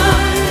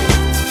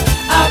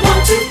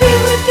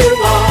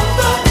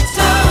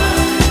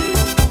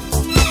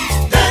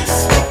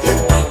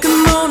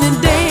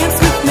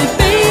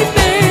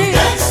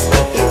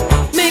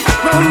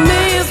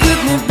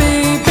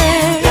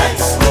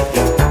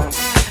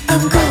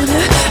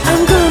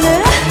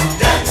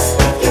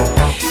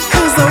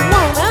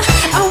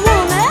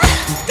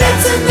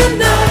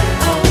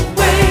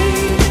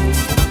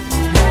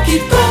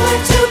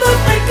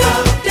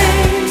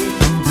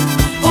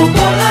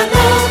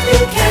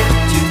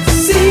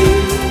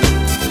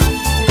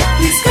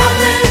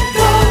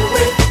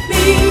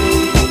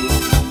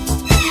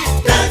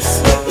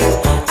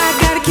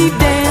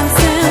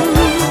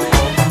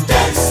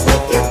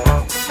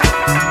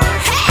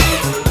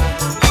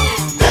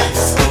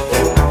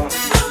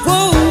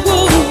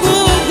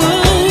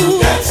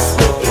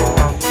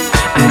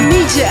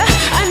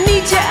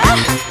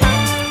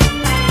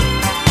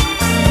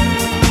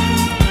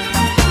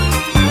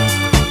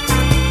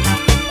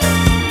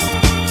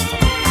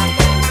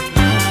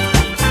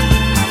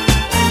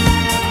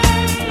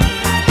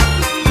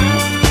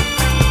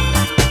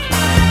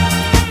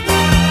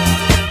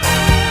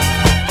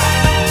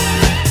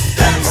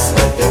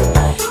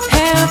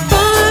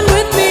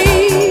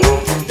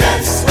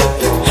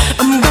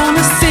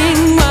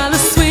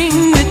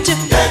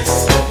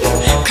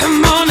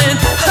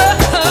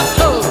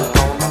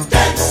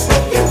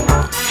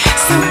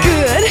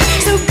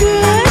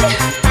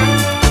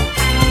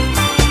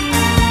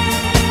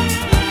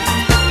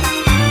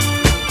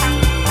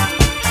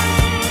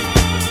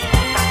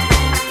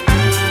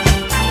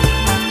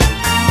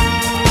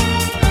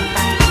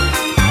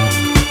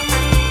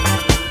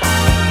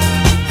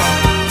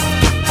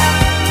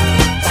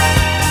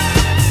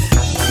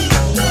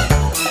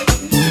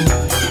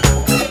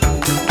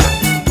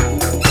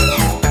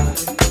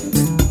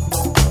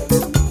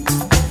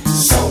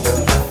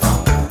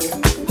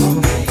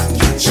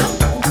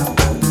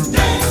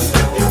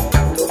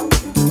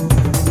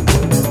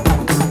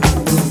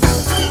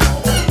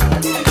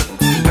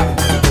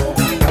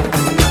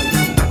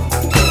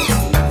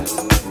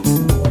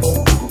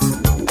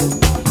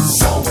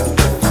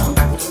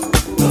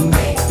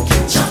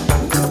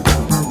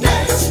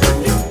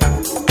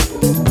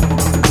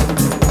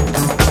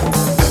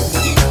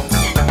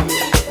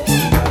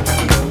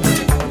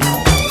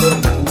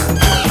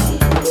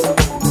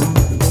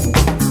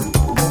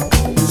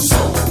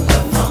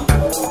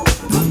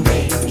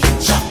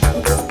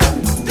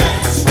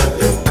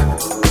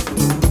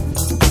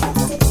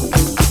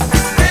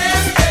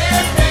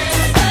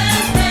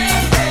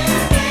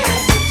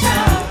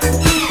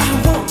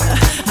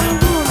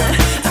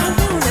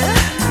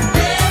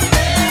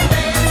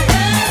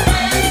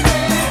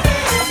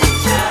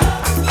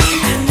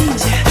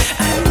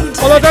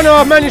 don't know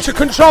how I've managed to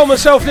control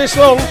myself this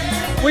long.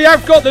 We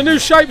have got the new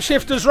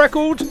Shapeshifters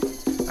record,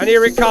 and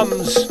here it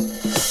comes.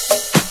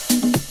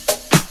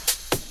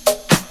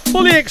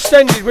 Fully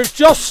extended with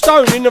Josh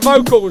Stone in the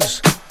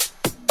vocals.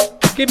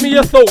 Give me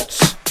your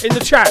thoughts in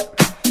the chat.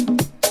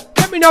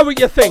 Let me know what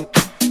you think.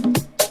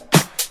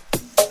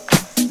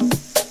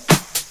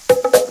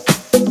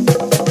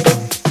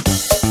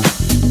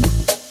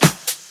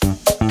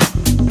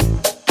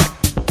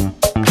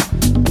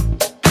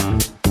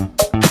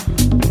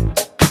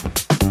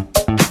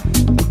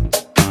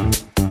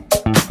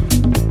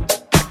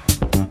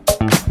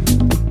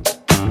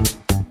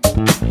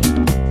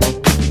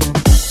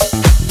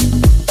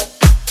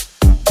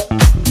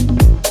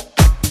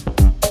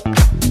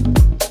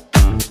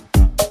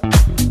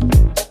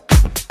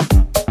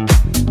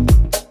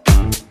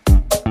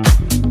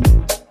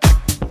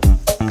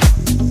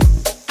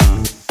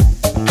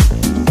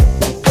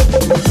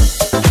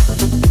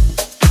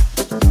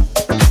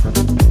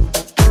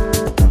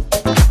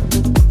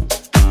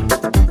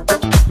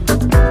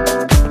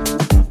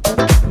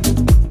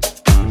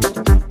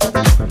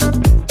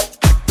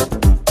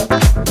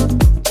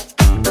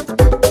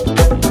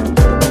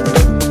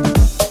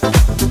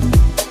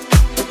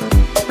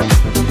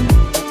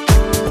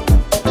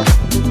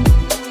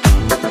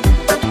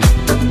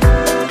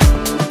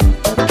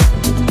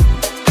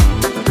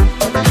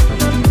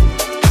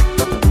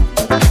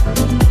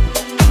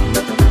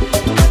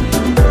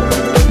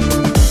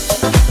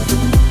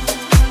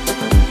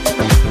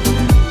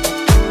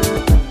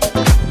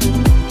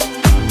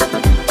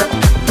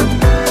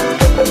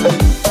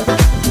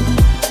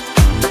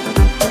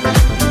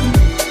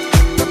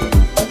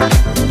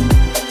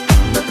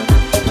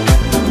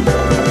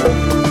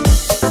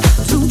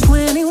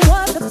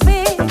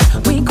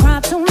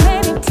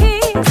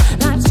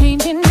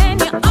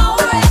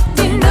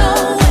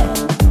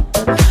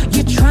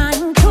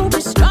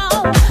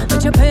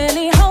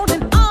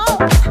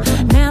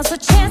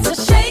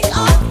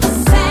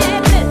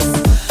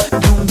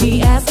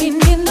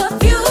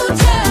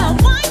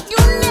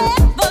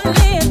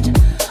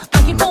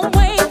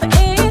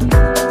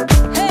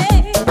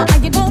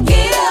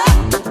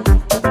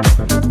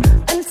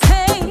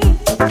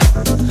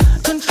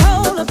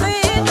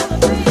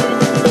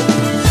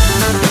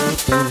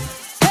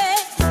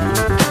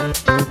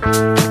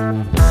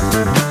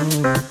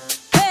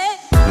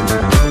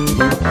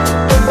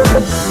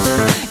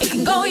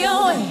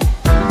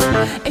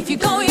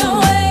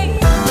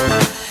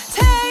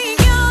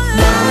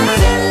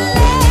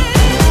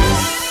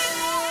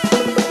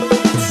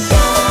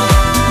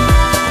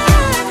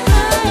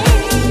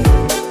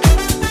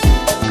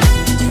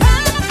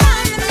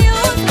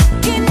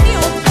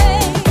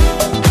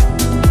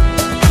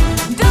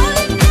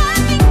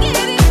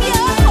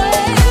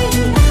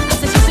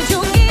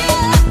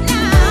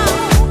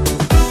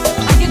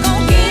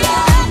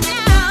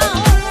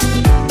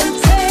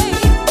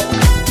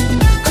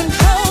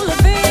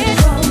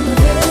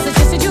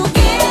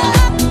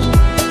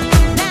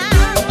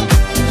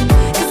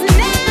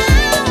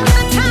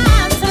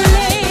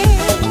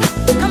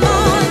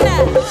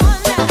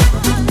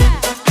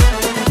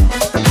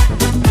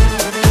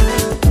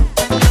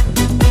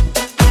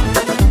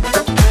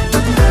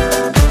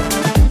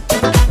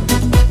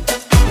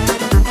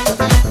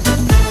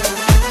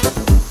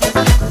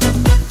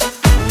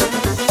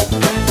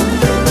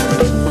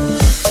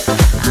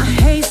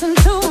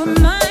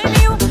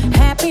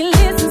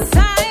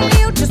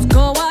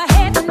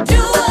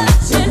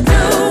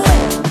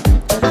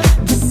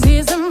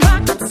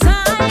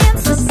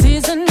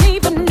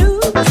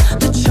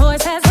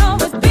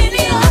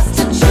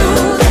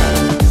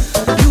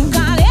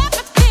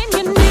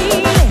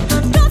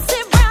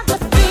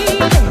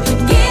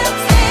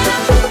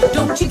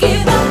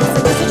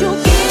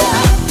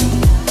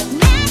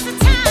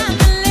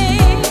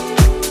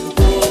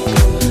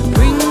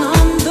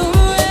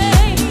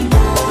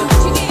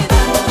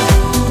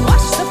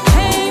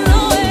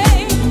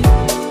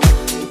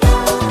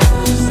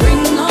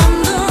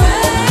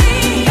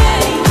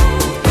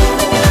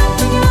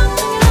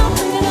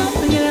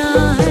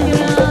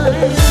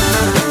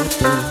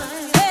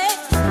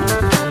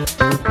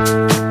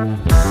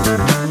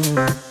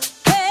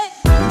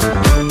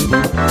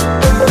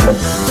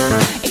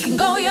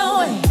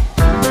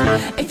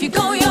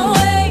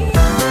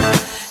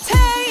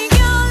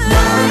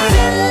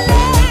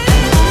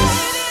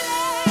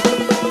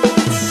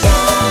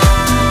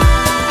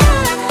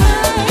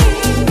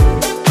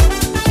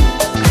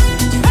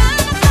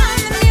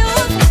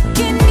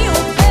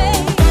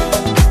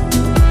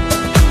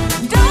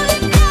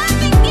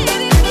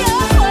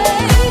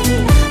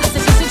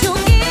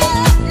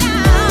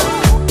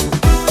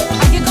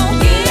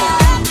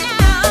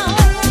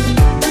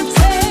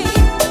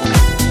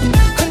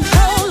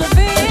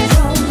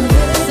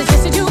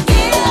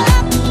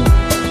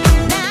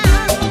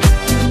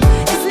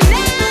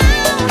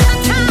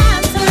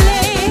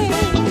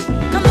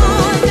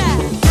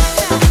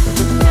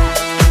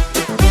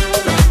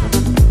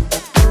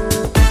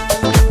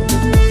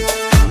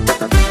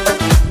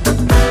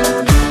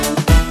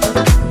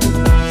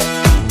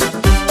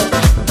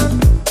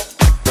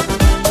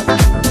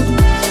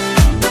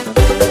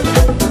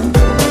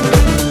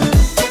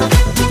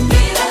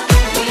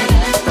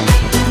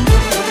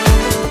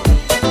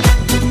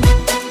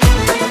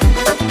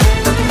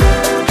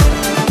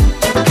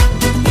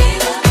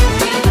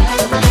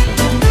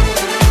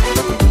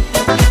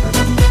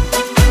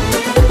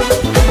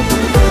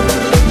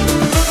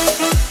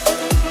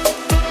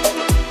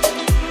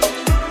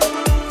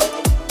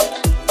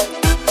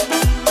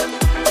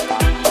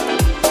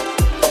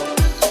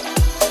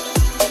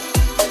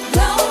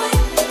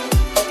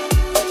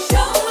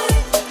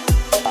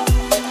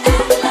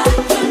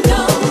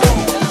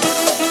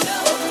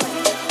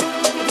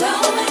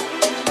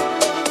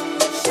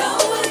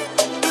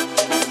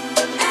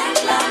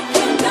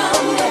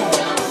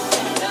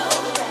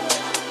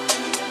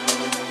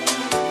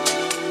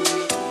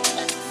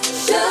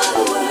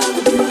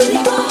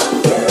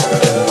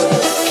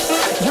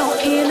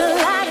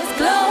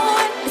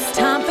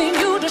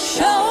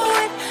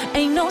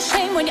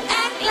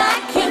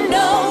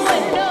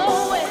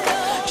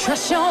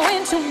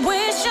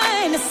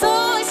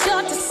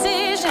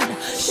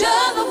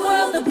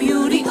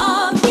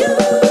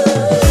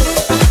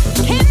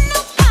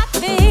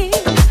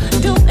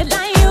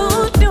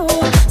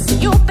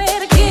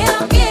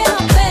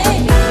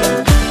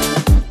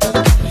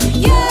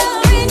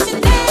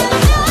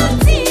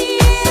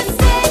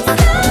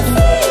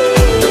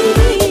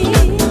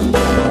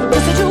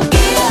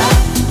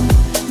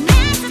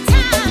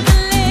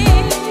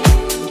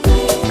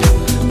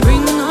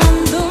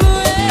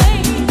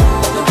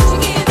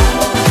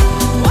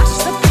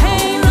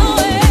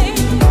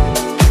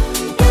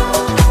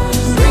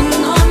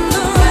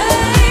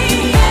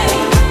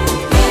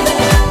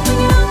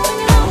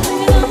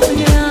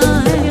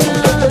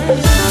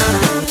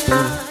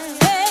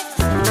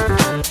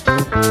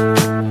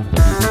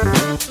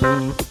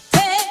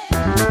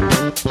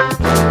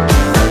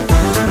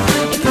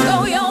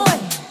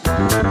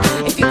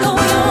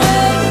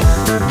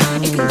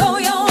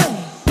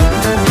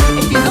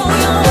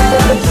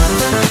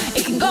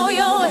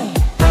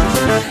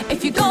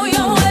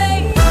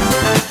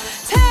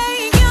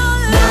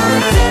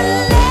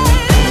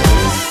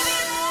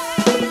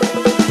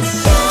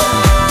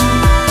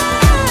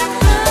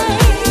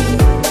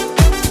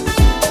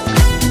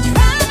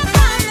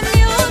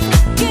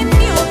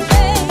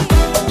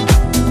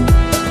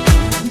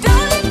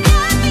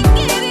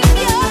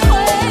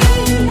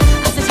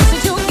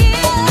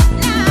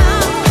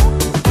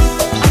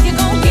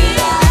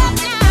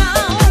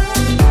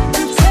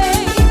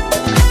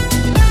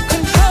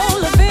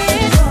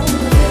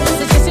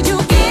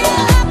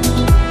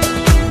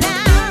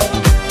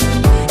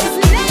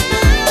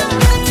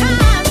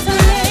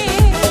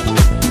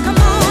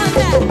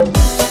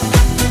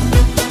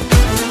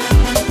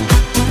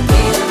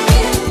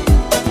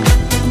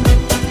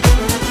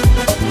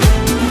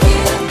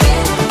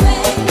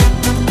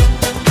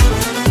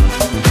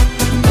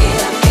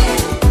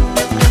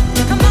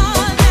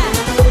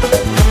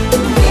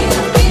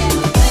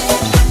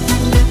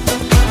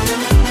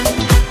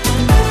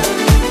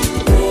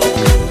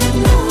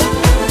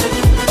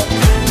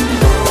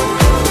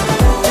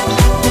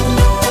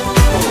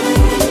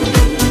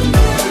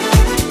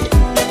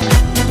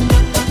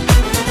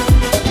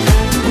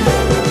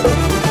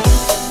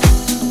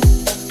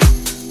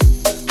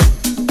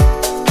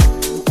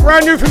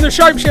 brand new from the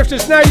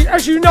Shapeshifters. Now,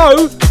 as you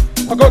know,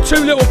 I've got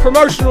 2 little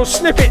promotional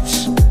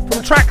snippets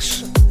from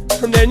tracks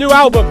from their new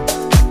album.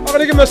 I'm going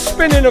to give them a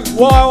spin in a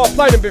while. I've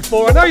played them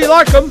before. I know you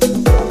like them, so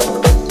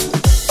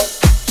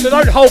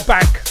don't hold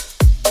back.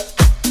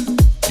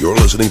 You're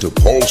listening to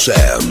Paul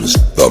Sam's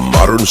The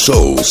Modern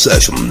Soul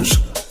Sessions.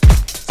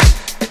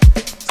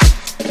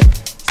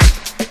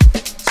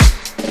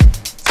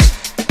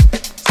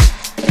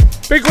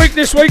 Big week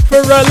this week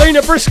for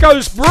Lena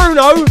Briscoe's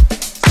Bruno.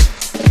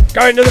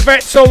 Going to the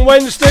vets on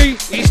Wednesday.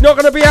 He's not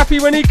going to be happy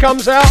when he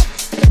comes out.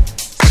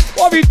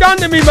 What have you done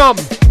to me, Mum?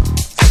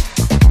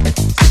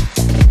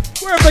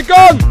 Where have they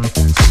gone?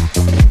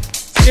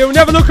 He'll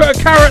never look at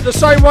a carrot the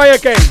same way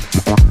again.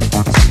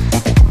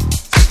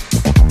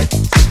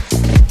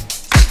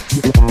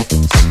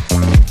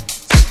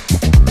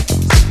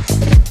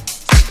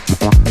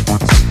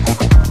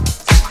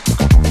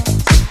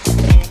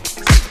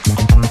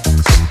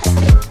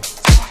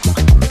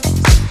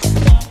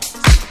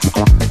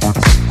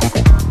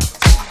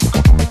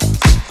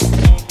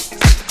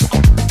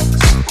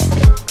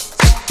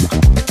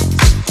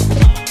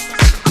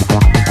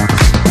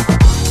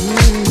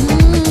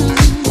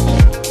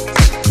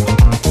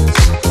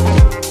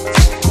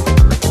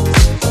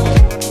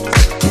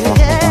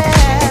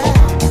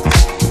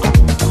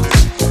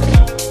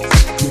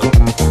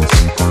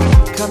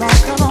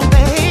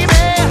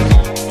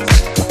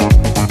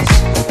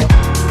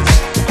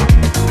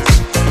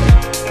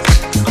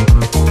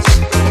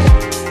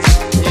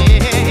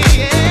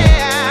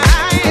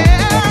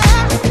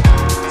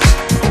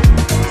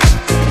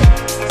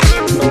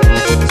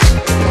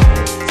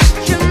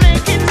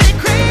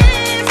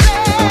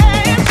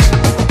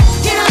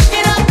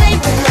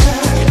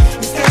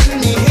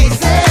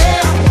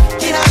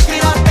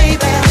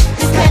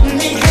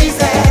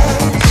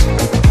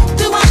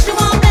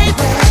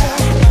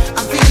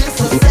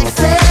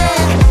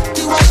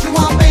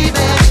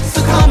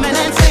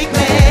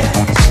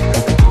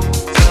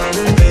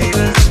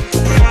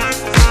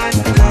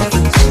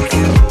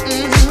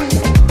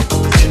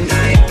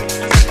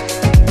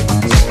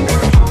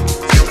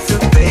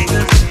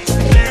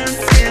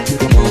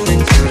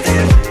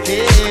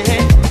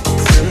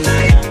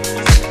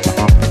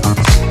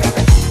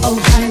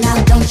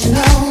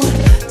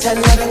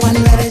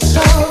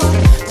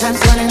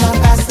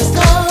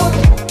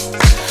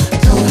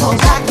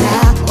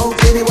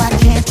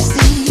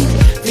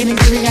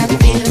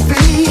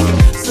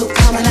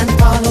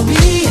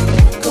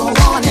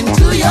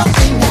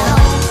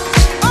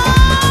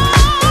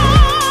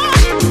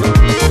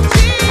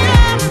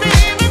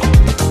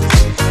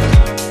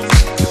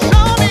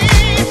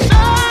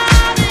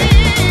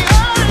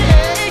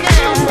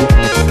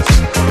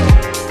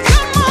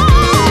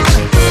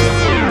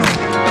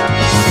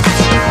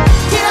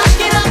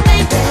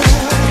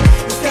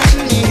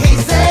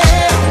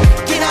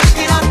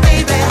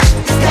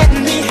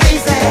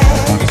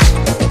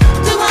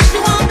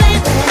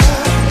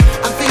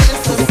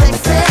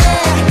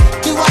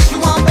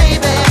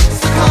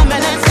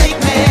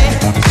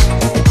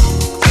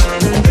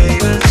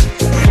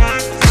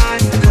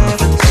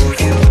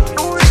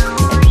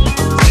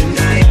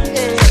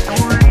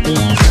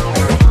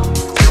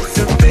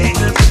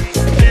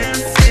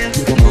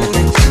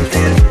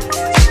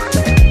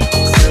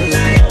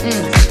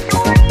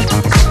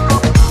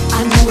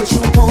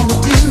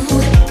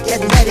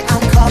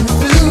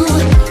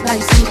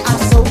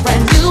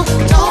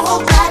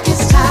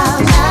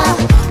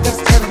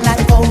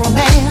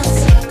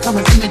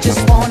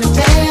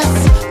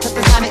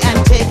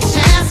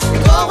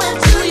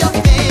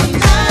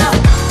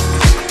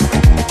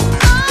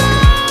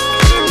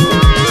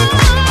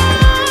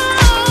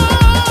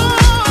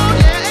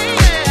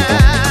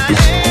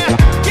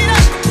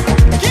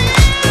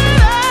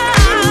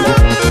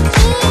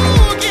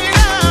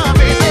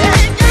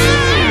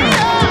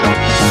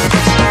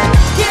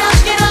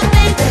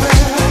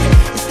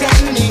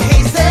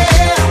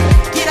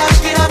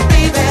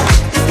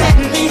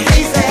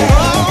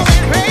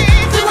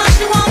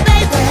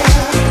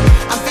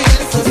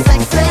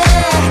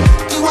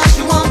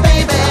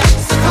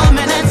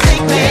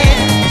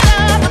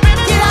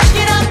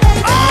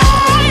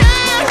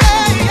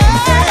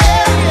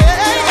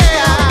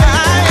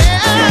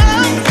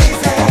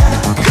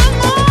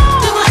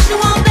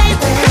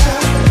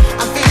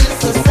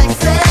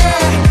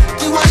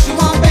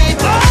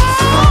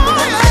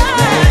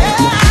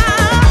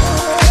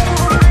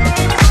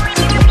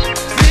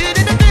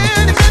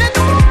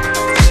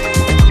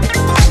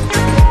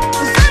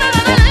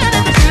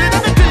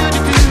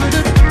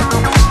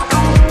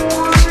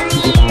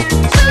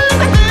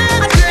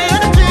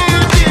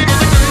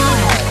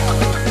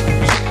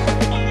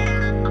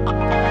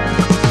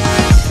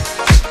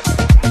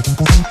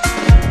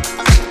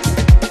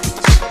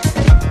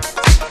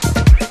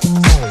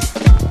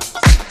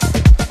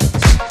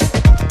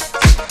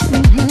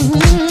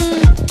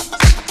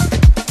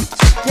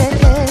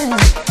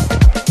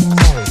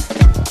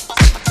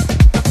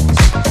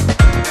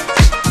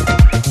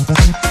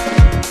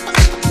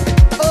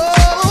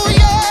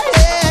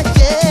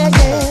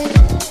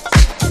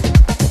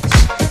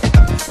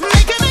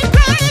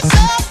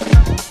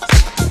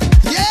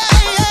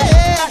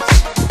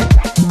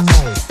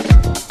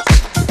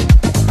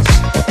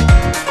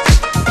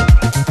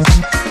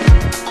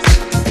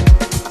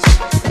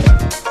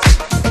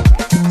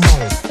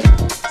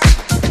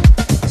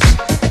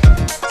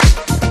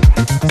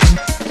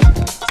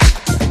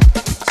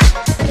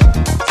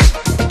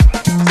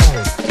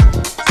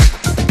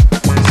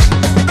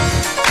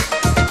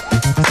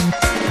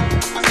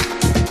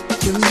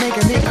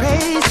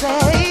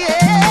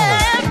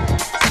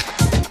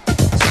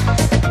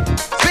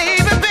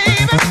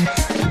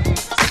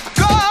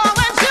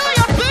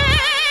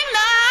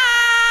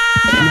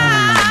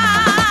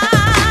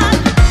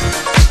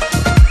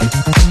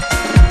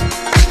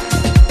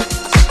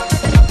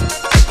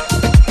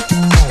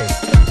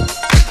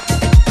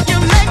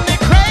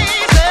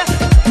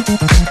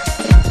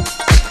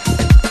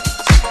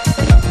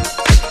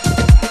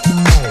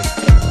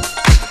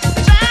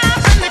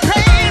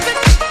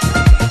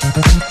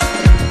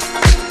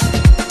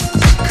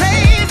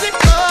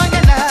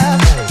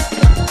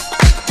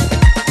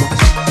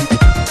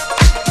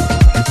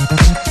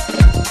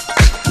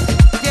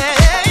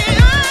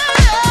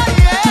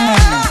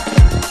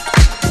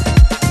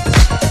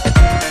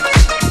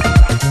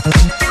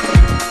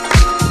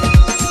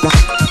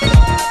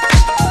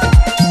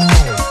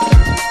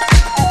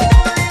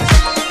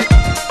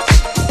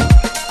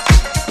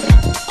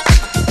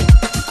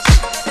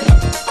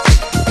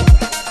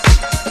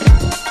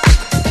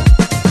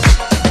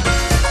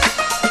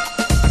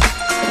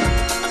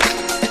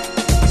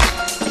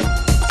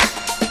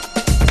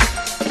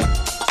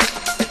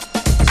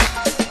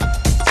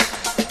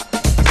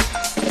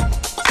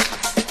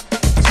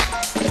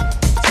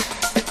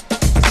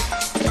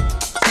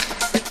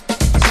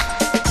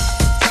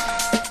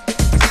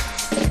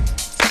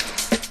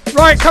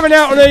 Coming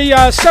out on a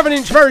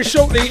 7-inch very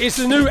shortly is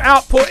the new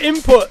Output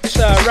Input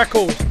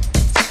record.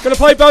 Gonna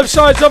play both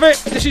sides of it.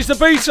 This is the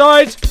B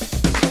side.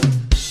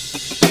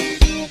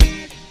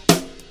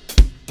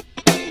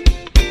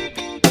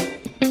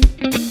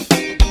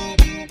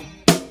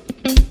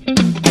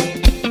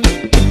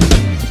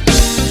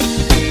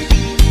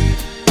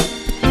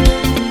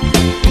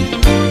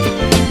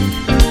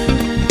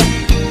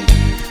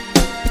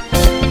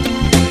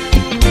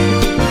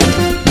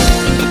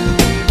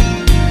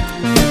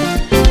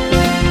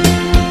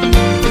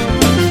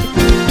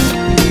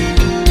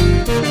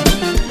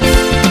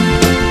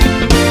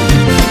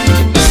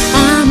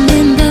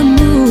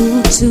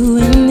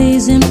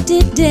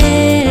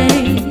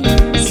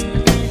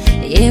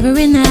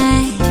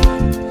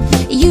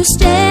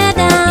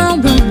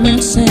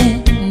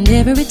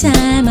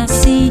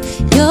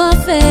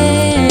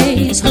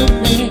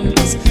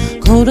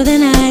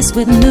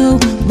 With no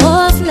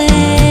more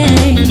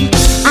flame,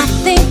 I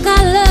think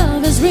our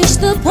love has reached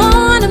the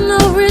point of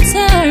no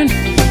return.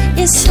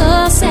 It's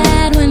so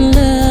sad when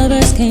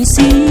lovers can't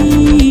see.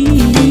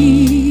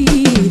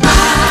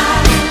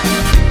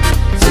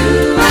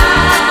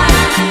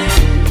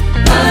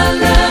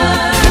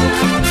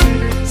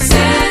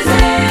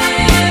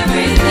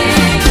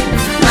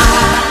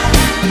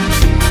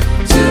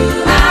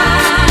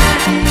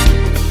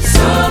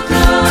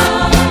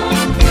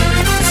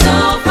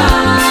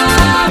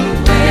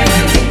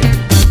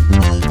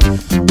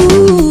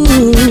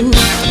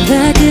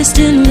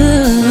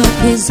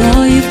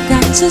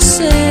 To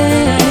say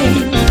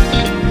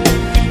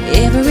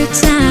every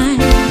time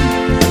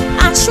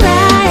I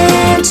try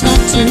and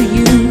talk to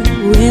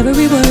you,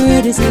 every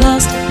word is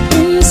lost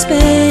in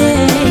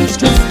space,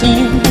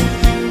 drifting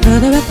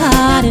further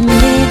apart in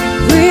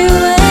every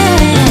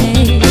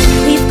way.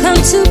 We've come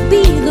to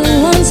be the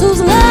ones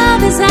whose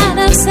love is out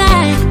of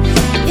sight.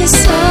 It's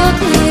so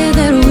clear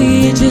that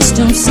we just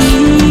don't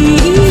see.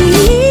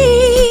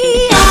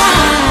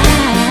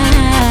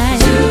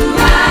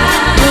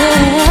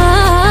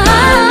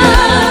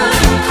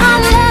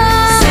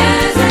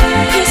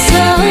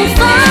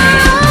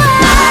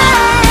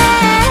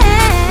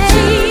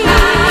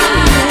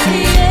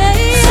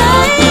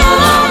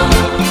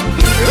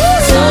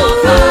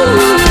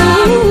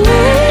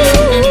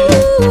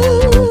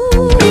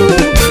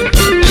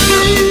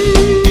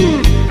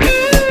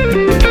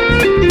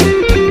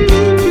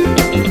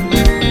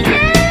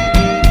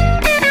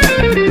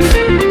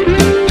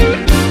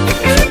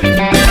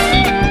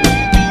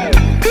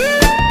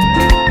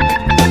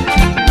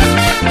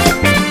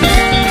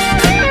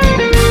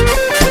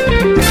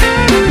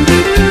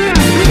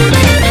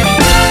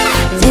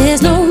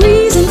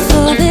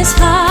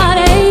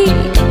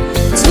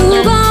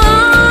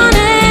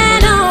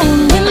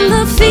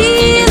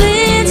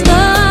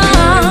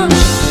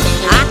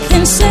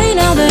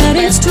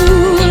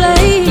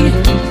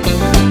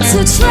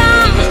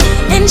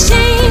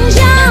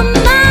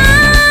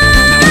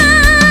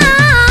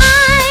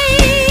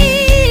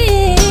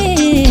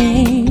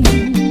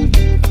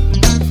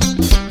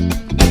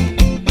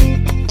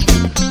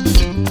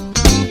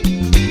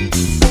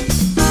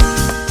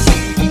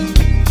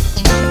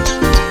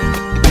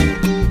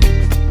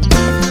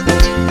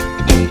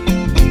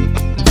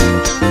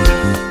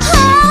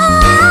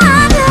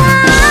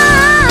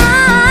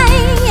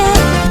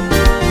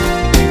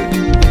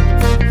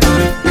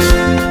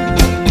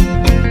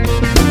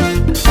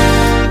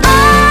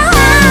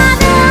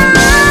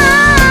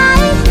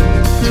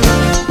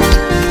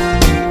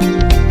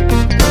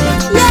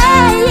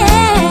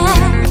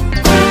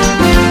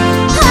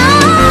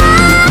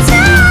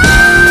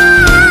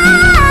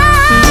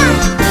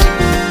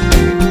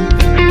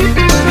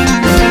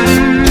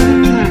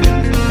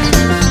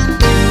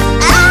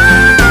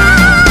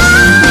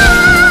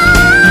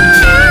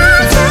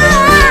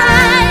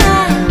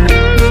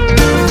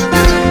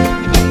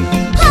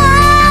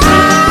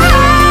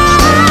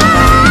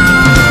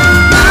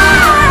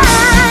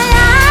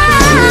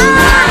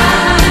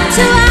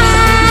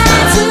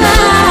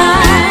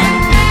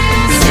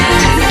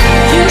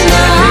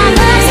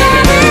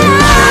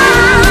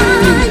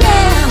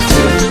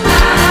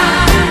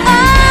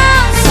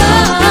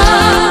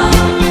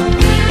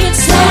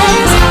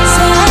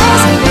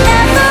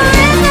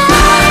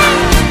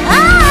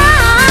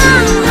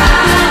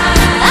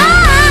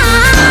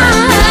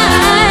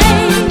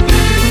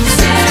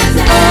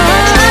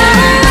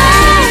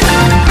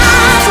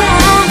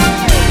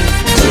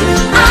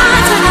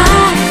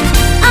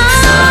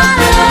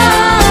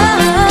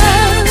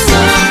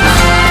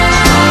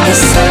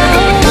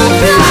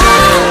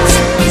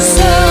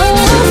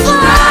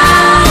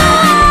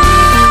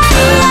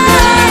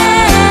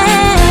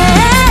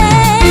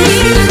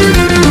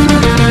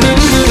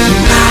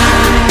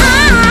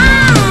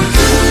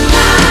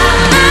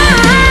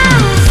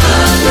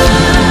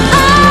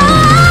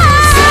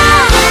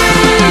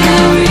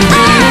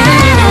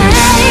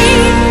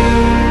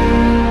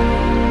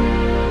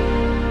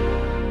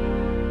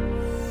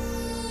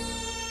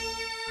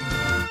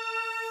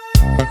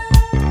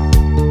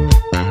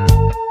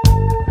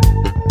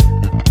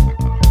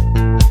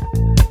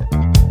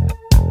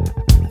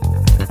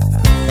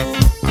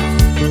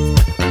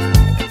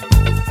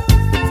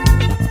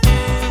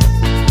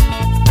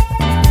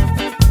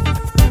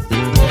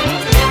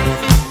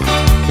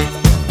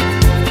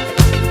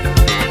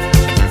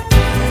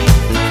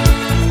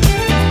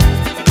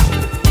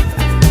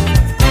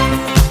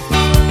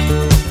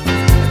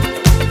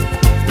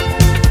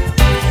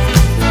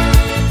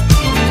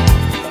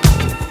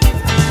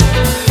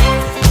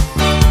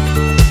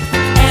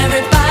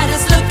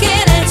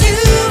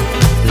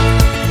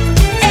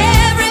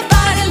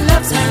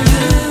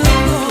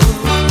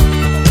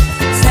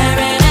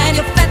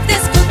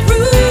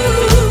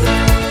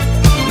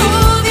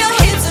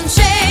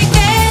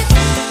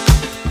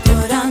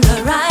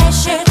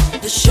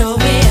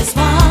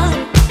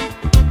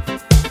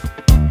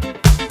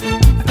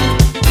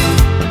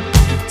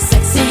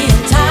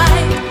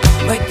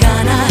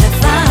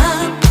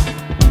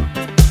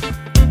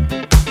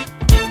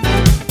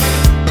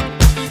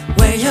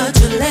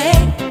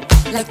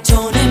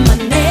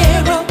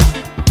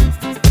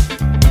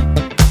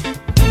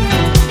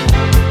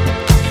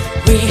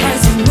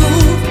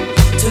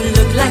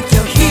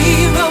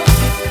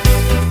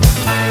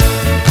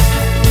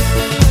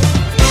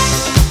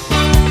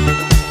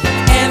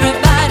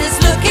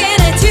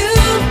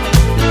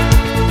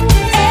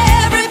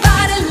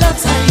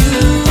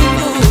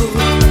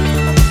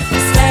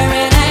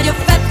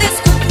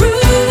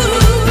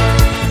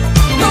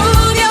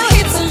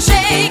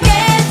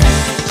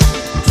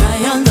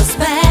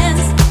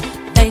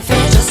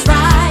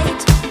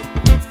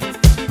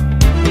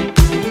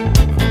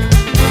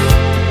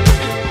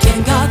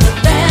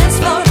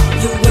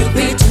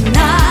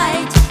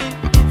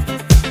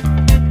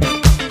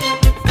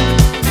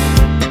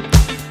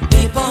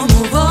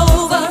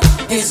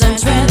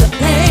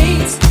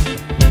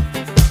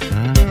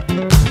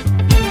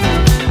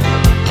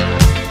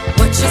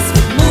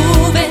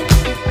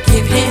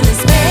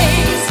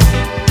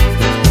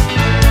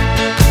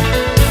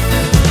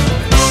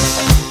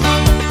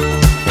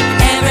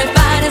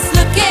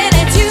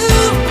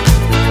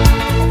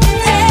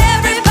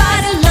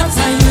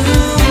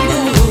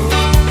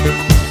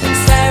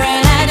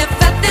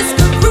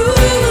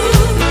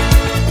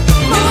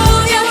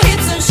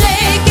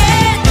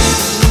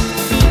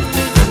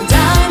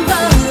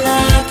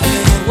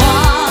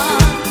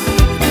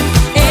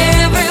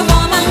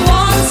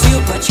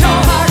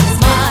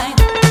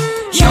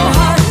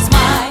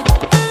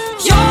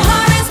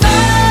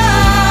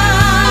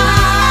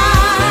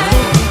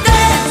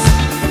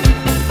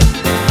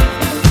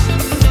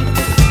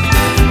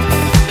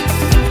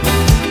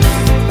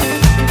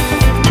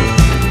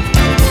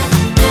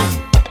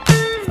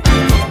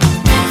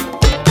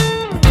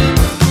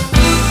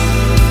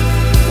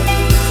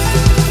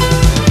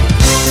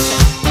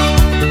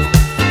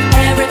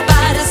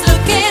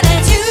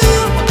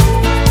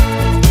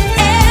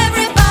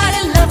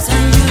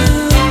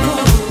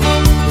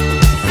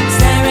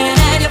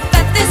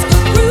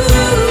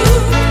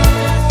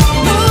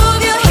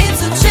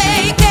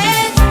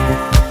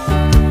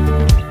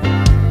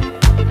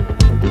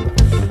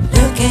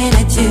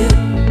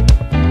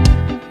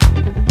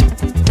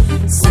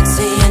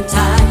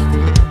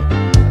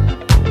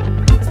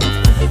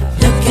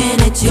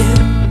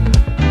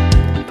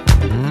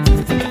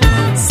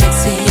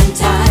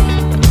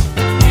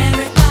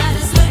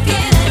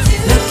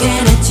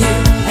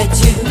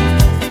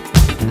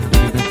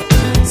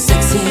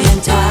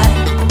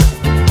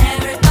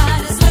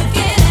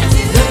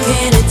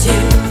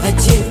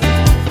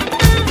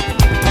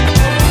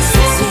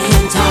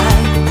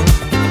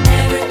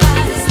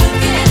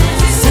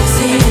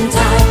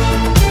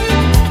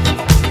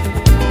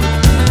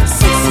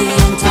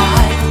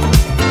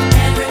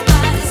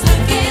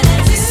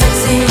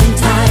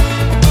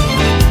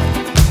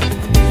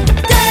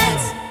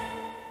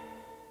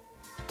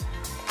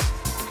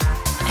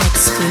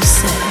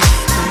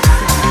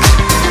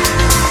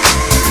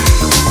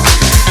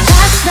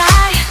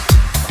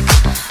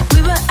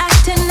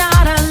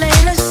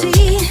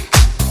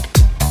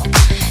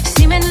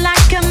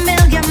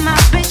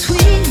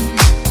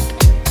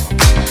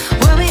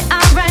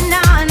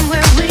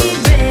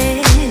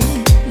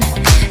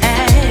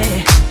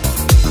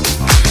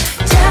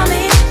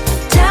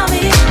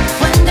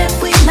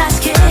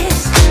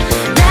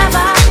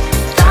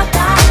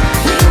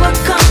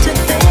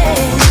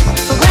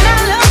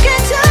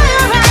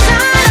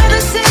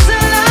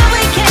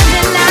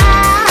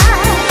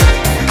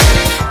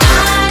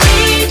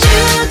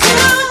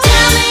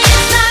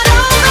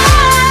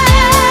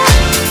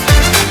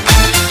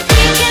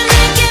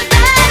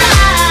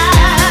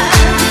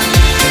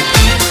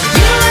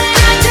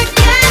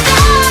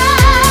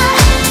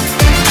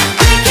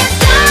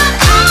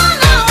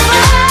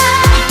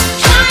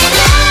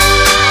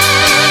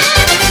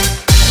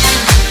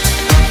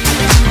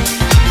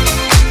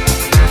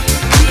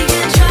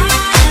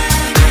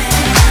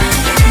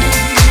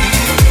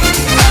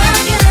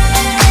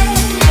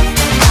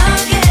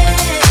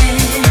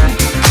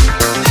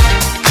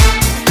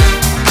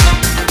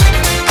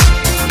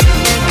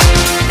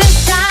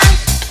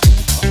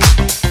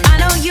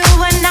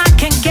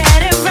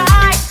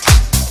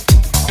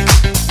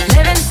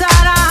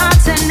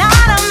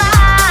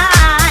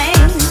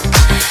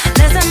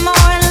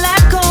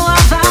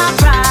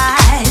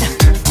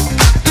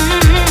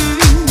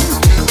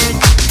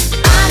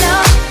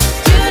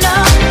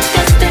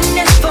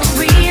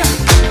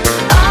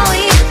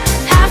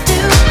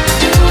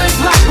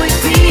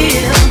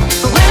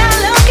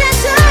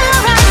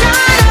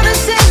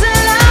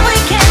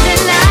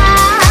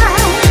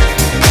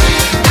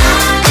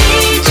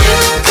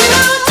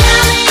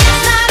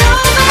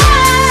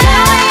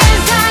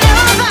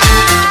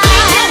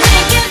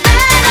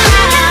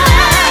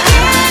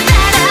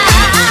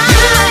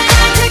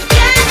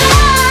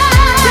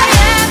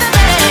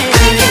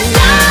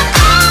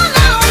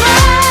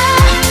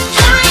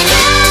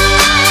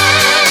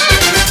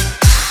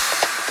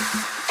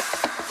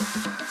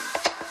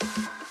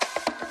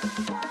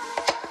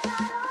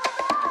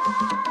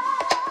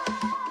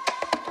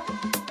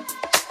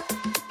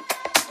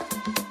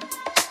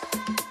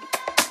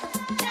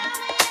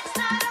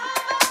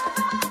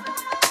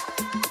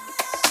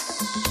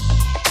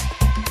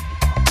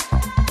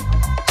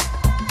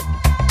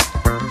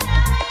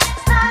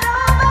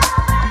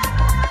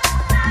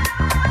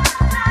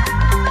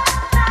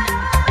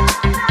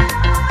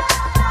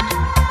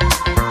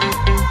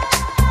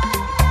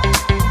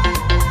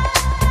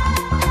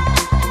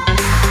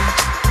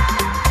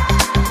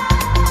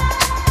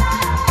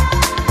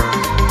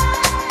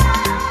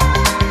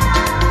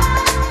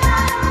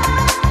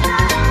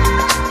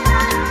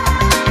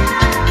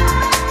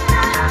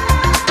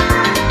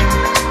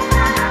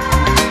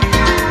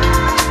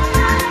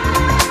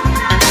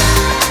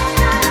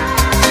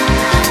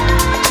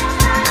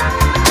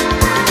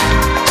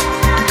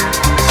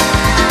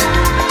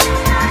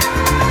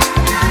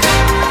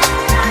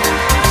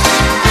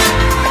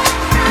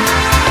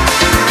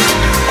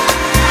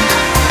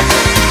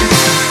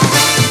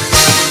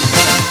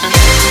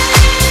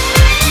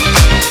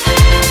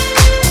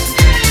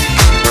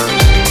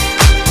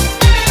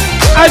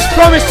 As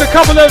promised, a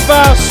couple of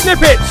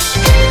snippets,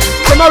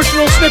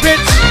 promotional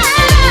snippets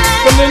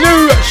from the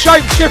new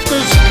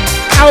Shapeshifters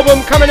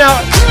album coming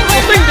out,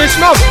 I think this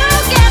month.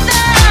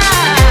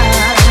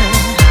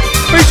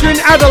 Featuring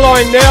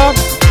Adeline now.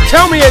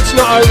 Tell me it's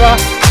not over.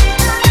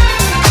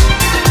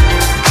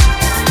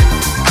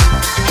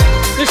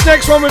 This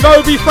next one with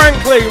Obi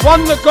Frankly,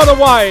 One That Got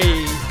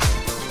Away.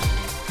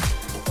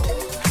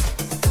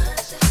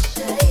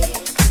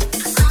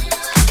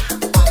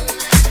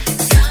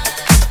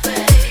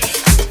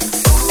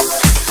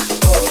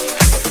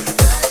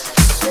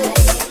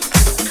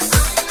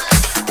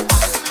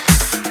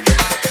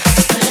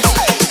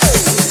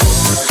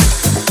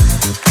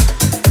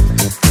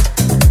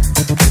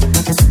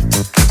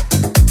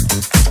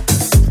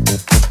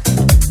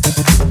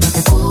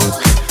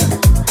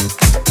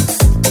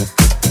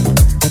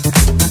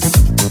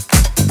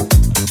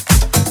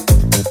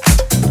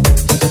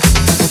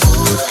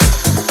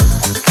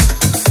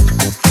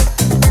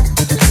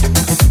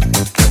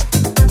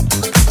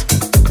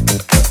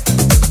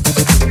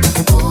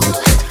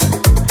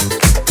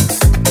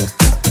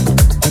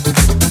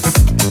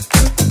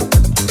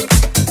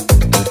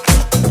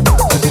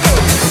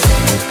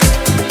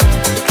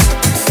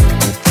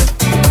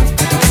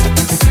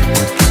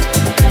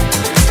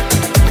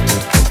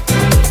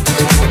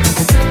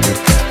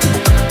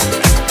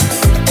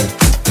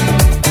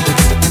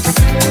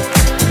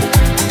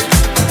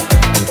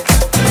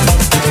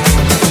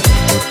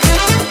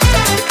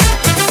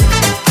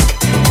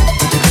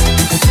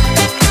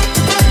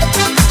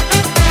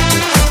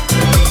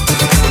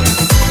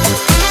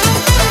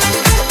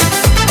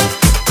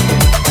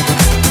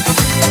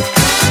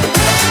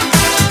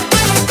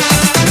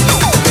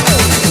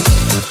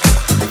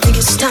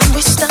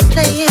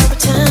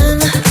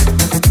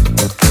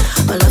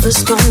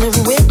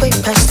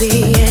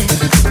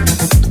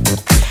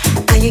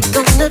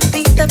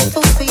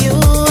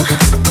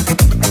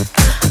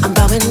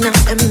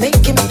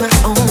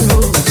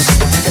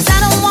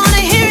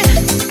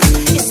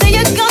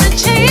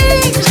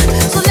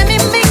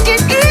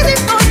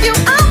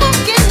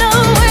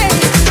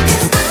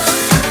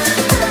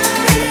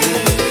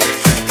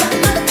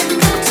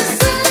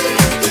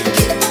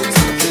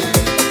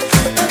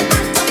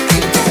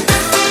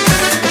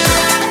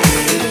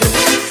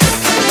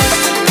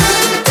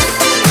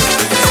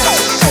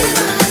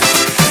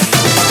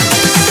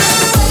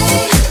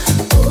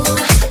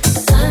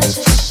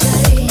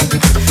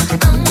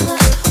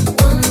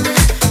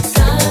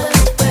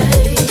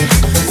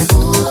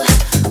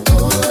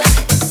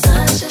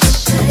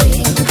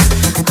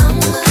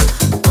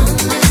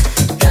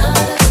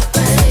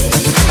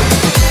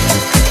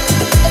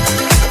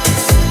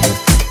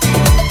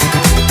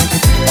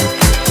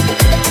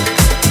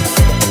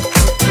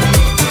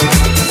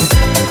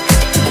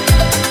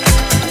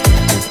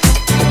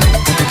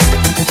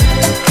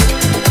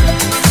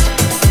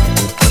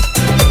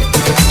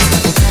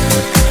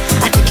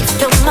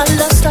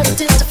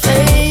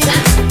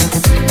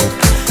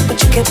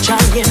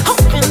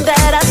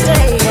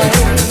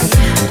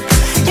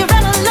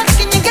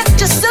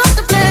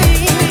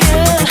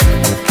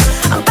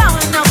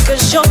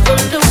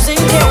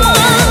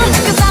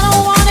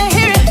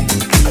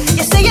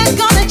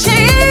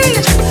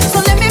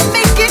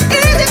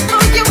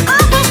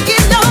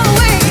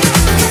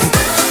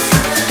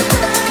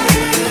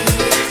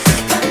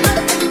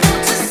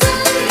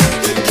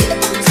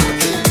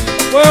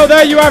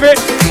 There you have it.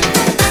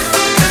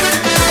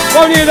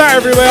 Won't hear that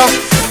everywhere. I'm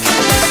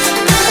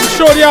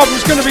sure the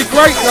album's going to be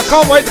great and I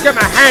can't wait to get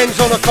my hands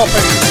on a copy.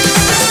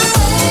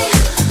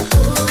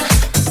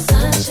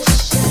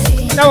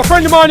 Now a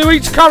friend of mine who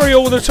eats curry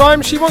all the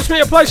time, she wants me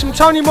to play some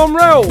Tony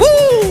Momrelle.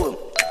 Woo!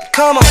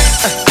 Come on.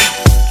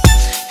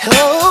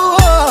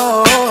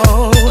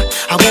 Oh,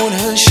 I want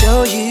to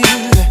show you.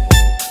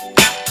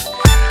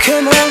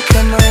 Come on,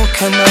 come on,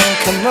 come on,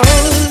 come on.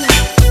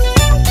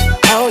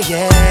 Oh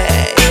yeah.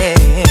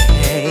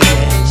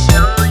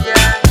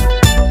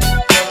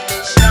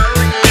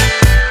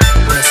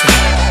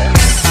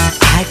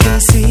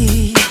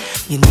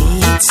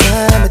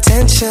 Some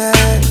attention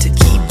to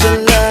keep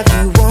the love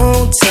you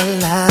want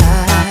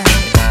alive.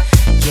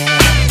 Yeah,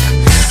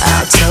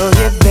 I'll tell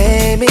you,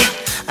 baby,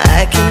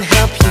 I can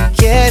help you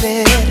get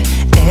it.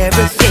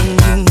 Everything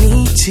you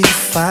need to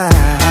find.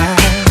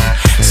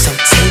 So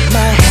take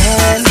my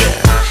hand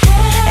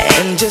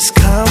and just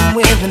come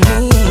with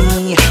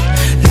me,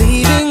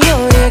 leaving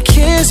your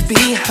kiss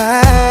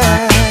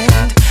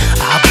behind.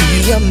 I'll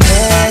be your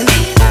man,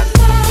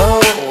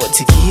 oh,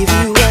 to give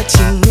you what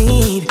you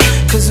need.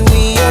 'Cause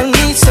we all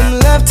need some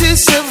love to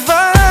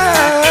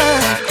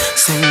survive.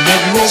 So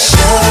let me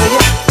show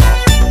you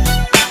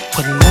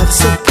what love's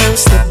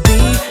supposed to be.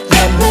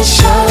 Let me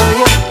show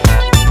you.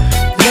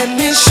 Let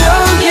me show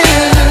you.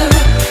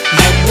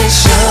 Let me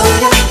show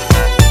you.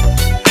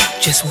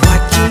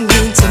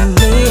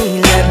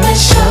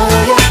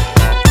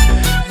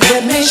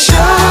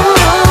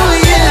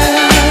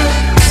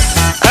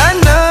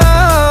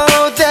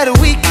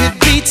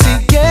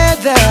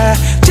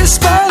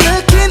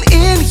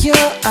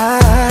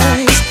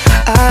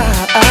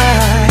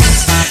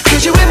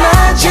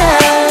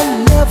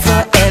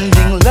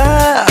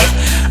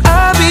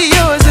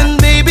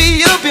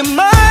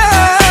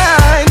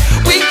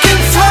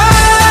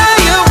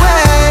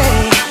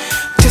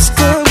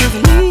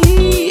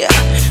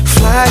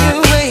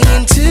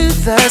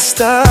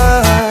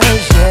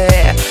 stars,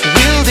 yeah,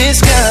 we'll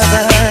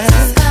discover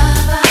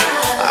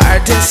our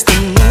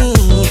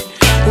destiny.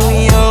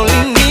 We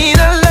only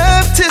need a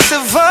love to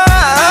survive.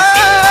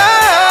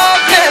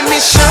 Let me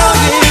show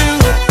you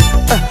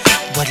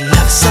what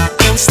love's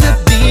supposed to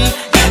be.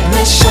 Let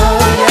me show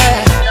you.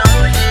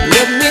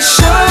 Let me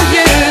show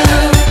you.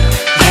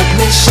 Let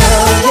me show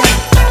you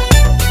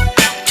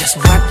just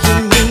what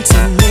you mean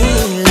to me.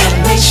 Let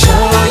me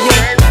show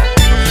you.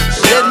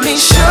 Let me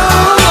show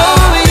you.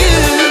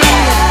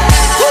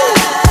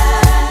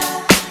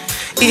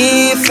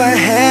 If I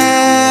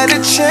had a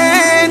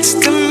chance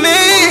to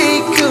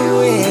make a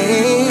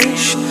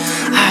wish,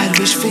 I'd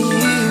wish for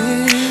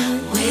you.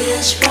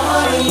 Wish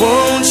for you.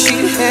 Won't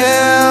you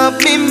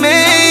help me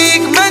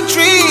make my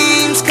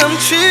dreams come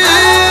true?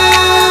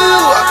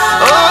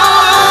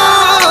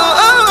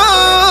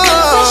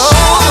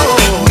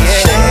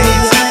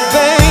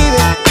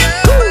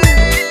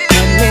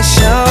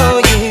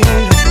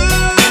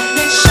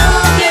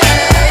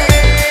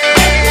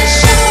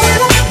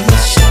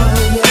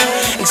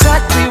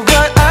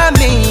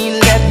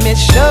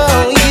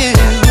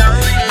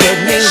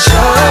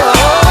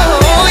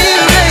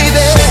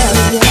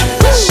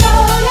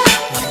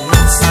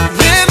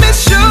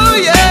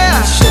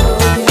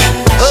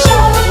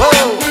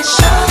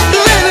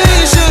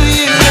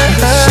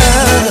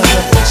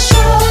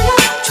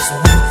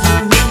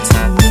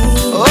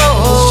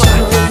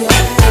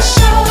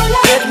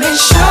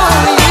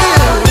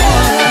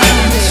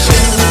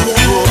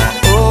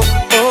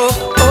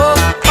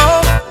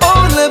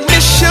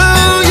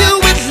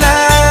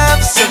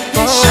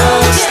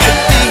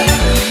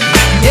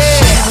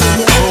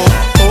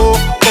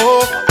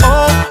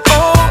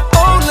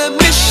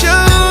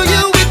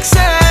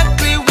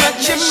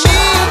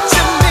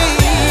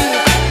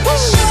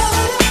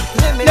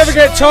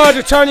 Tired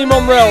of Tony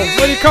Momrelle?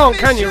 Well, you can't,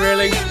 can you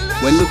really?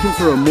 When looking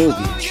for a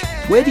mortgage,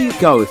 where do you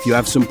go if you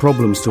have some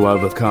problems to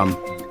overcome?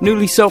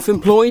 Newly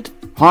self-employed?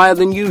 Higher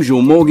than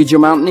usual mortgage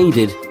amount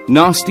needed?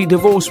 Nasty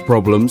divorce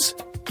problems?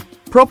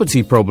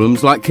 Property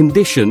problems like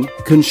condition,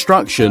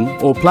 construction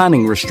or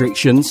planning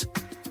restrictions?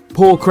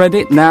 Poor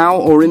credit now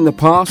or in the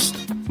past?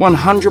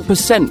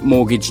 100%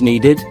 mortgage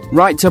needed?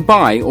 Right to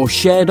buy or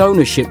shared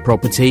ownership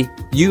property?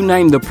 You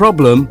name the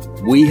problem,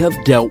 we have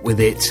dealt with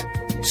it.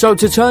 So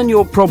to turn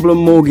your problem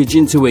mortgage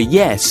into a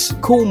yes,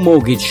 call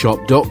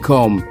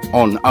mortgageshop.com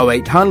on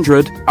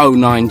 0800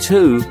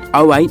 092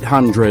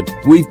 0800.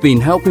 We've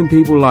been helping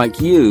people like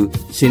you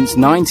since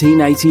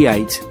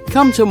 1988.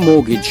 Come to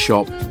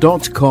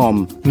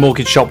mortgageshop.com.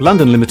 Mortgage Shop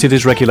London Limited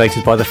is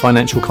regulated by the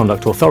Financial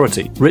Conduct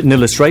Authority. Written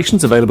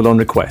illustrations available on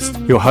request.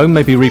 Your home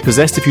may be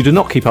repossessed if you do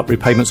not keep up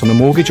repayments on a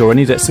mortgage or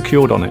any debt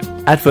secured on it.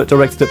 Advert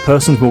directed at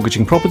persons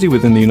mortgaging property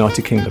within the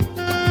United Kingdom.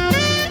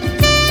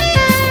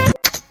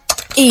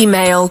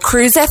 Email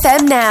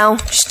cruisefm now,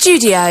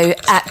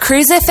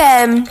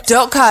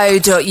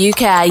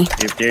 studio@cruisefm.co.uk.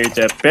 If there's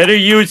a better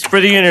use for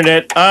the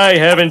internet, I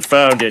haven't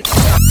found it.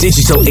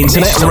 Digital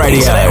Internet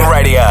Radio.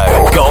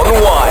 Gone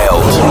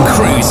wild.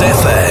 Cruise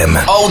FM.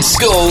 Old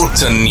school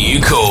to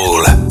new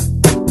cool.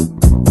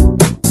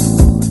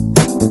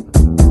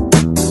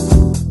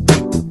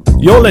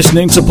 You're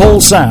listening to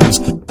Paul Sams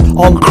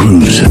on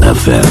Cruise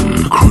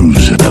FM.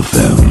 Cruise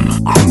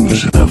FM.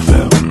 Cruise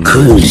FM.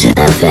 Cruise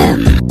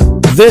FM.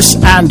 This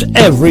and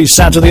every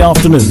Saturday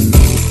afternoon.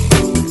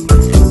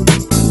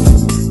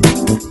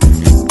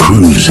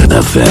 Cruise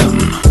FM.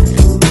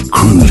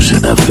 Cruise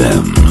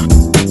FM.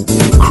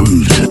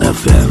 Cruise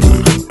FM.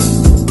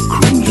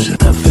 Cruise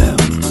FM.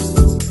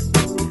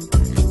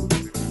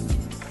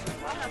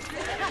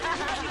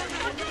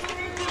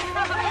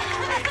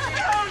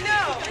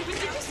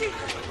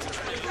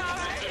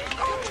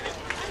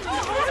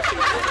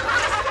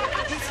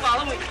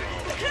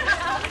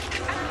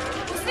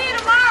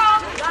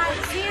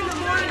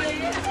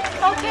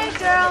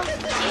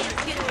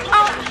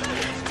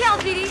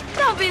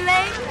 Don't be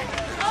late.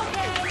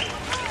 Okay.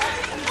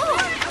 Oh,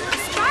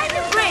 it's trying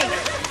to break.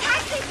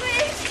 Taxi,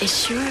 please. It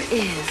sure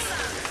is.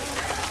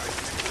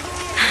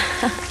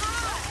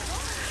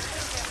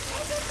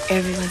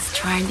 Everyone's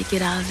trying to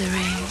get out of the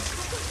rain.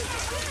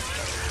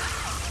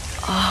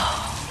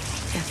 Oh,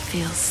 it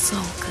feels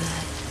so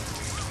good.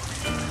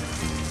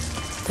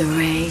 The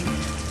rain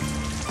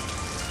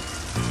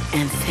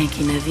and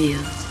thinking of you.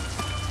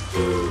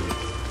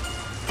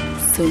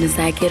 As soon as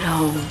I get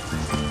home,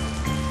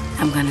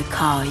 I'm gonna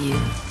call you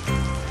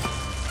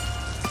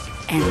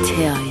and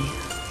tell you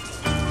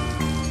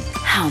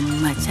how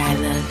much I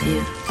love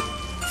you.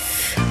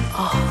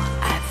 Oh,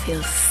 I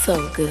feel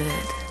so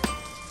good.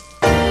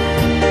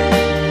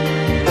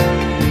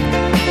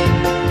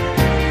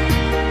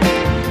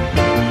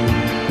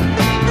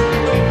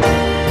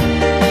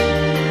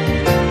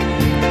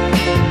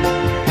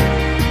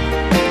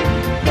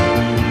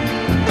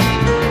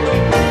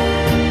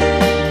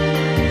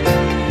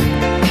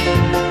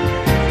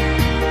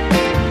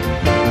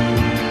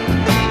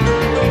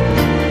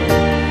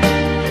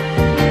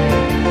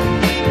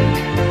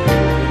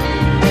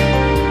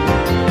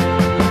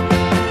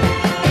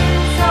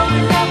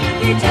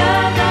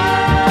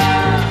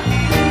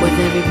 With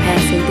every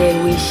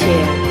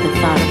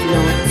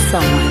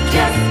someone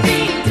just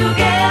being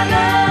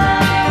together.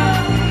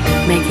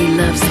 Making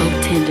love so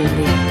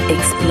tenderly,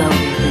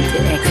 exploding into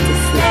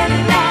ecstasy. Let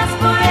it last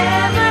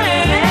forever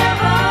and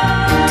ever.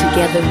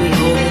 Together we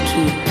hold the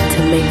key to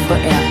make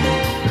forever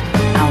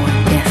our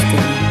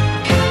destiny.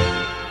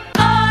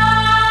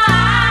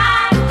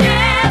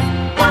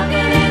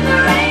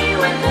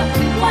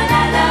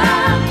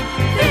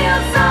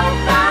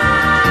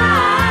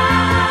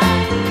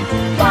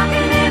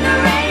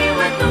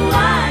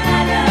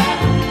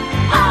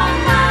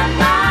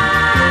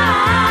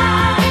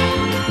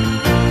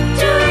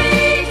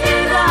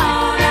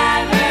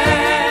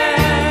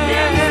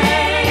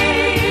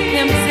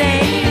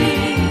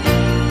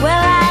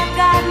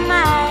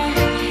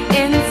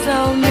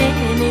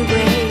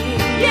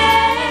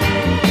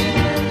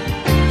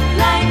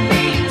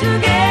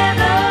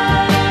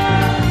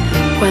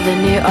 Whether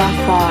near or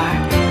far,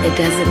 it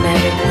doesn't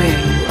matter where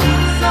you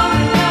are. So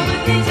in love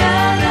with each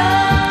other.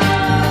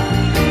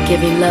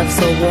 Giving love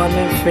so warm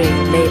and free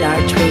made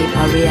our dream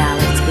a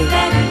reality.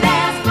 Let it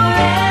last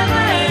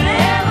forever and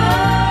ever.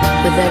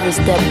 With every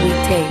step we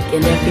take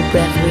and every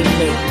breath we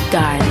make,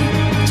 darling,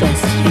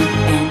 just you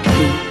and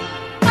me.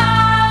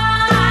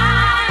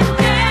 I'm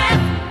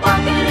just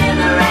walking in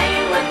the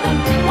rain with the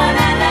one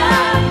I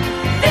love.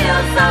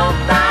 Feels so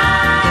fine.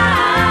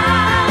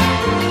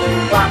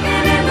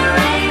 Walking in the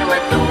rain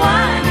with the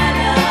one I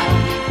love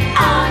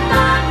on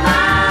my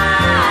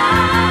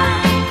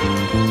mind.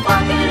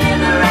 Walking in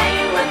the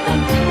rain with the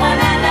one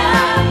I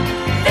love.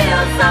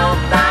 Feels so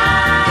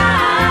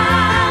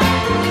fine.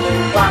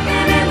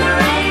 Walking in the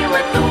rain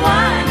with the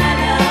one I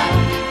love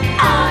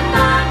on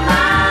my mind.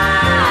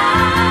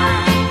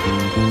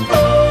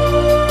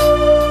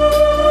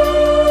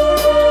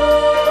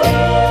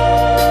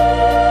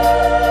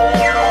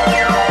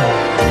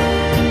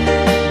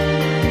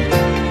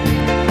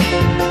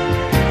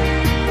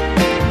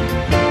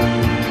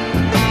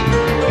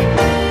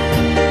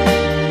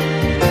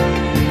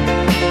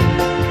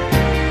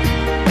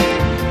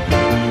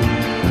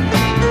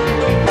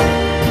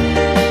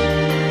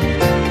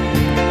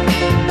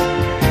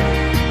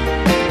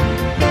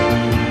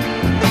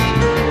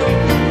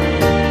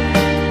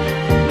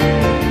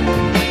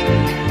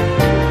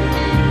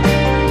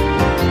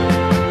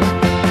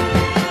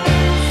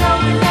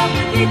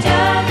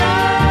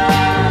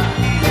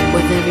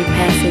 With every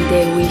passing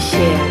day we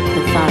share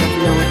the thought of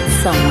knowing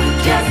someone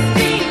Just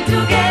being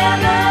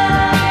together.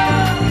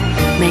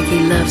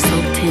 making love so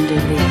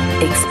tenderly,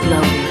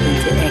 exploding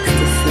into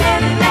ecstasy.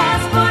 Let it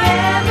last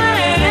forever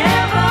and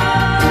ever.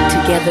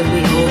 Together we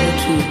hold the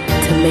key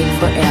to make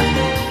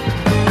forever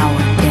our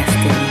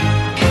destiny.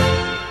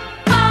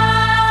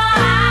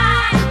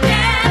 I'm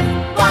just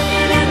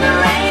walking in the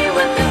rain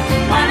with the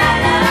one I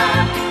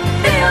love.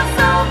 Feels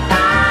so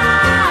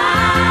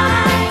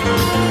fine.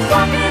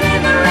 Walking in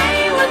the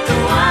rain with the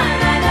one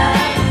I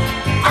love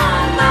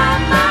on my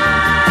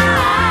mind.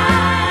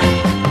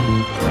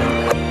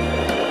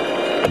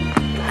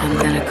 I'm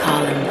gonna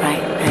call him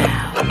right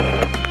now.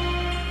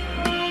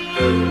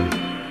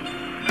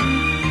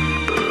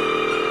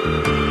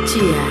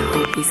 Gee, I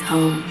hope he's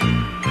home.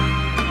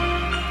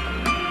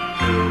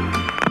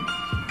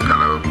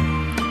 Hello?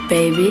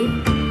 Baby,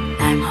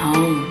 I'm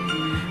home.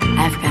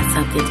 I've got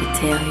something to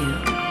tell you.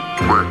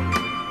 What?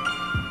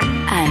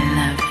 I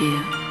love you.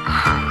 I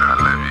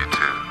love you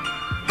too.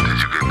 Did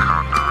you get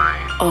caught in the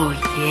rain? Oh,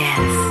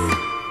 yes.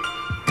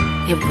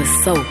 It was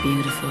so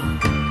beautiful.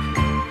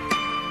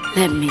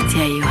 Let me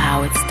tell you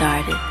how it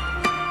started.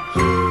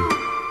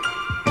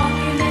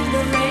 Walking in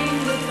the rain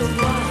with the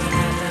one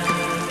I love.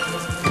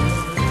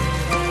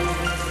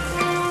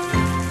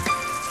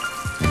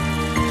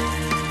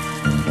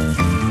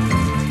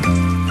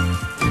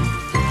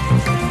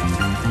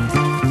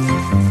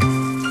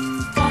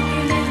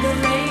 Walking in the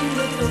rain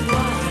with the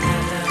one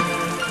I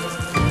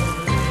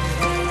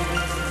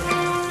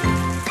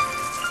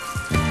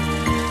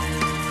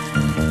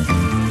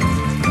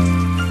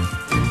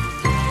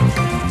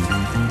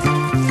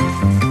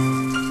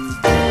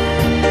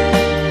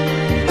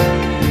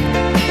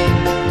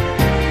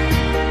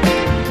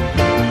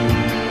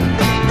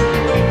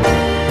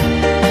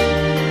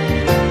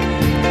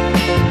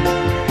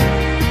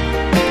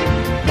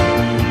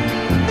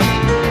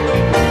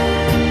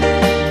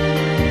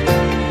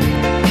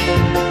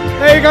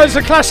There goes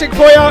the classic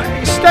for you,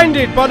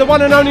 extended by the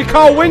one and only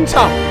Carl Winter.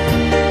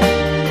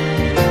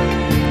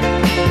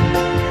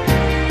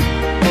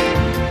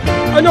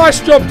 A nice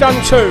job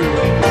done too.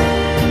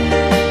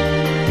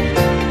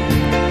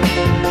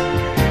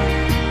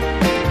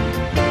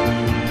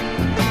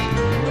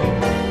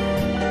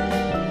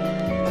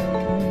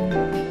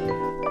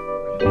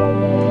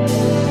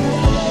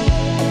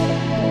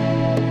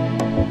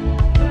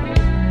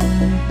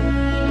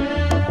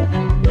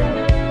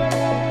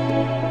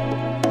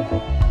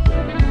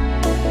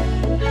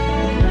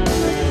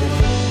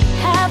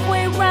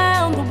 Halfway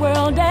round the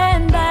world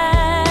and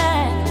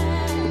back,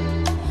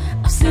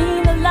 I've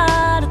seen a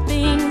lot of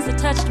things that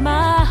touched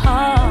my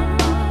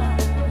heart,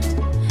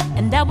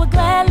 and I would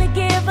gladly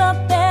give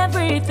up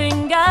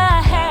everything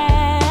I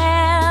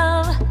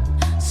have,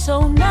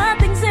 so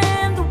nothing's in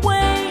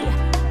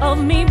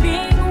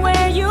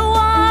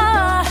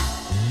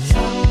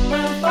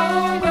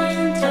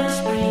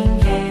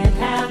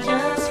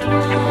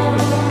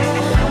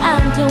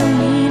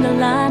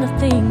finer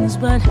things,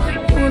 but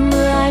you in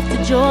my life, the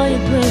joy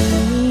it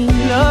brings.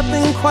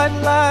 Nothing quite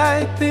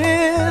like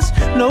this,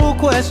 no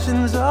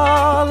questions,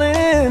 all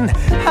in.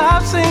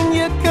 I've seen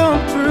you come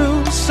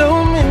through so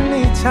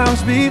many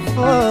times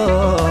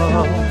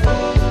before.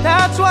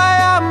 That's why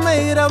I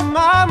made up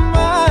my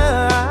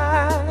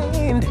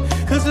mind.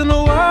 'Cause in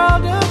a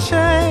world of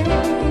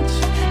change,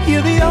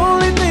 you're the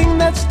only thing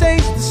that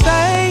stays the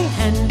same.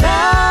 And I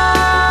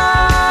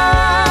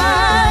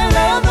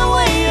love the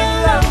way you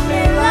love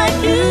me like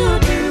you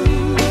do.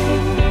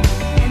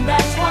 And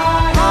that's why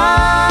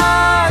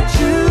I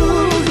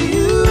choose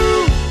you.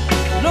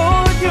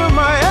 Lord, you're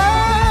my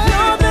everything.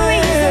 You're the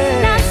reason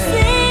I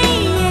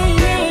sing.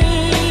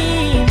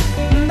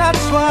 And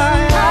that's why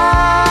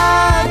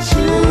I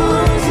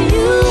choose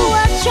you.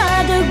 I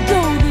tried to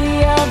go the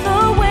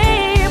other way,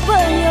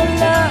 but your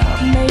love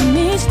made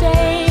me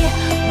stay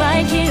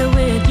right here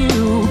with you,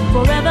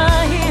 forever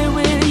here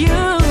with you.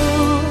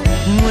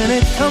 When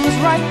it comes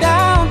right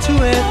down to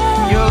it,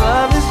 your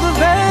love is the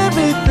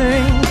very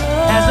thing.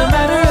 As a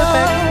matter of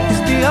fact,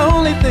 it's the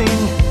only thing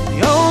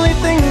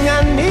I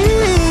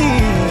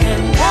need.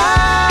 And I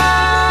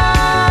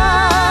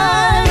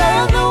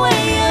love the way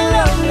you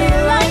love me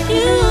like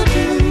you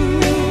do.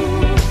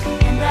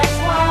 And that's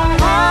why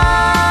I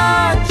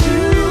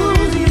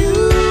choose you.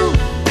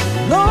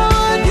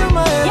 Lord, you're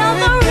my everything. You're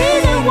the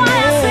reason why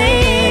I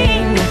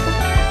sing.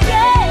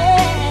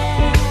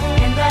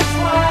 Yeah. And that's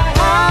why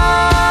I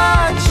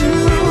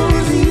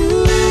choose you.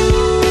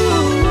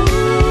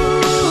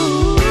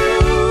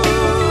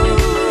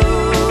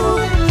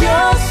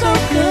 You're so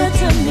good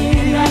to me.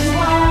 That's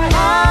why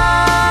I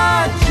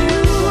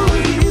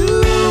choose you.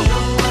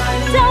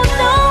 Don't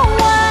know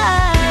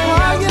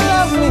why you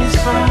love me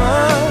so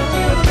much.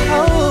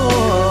 Oh,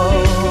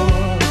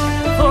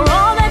 for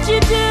all that you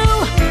do,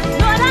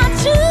 Lord, I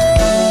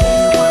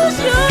choose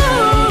you.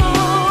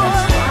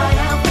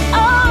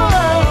 Oh,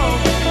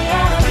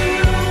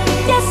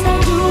 yes I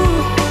do.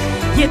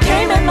 You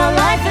came in my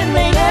life and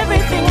made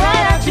everything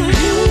right. I choose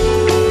you.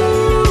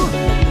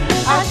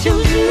 I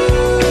choose you.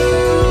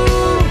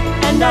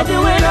 And I do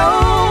it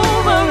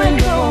over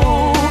and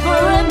over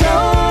and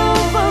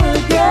over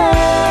again.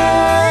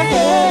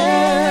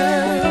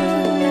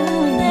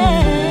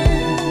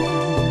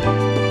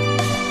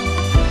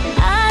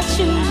 I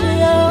choose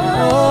you.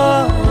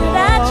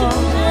 I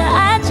choose you.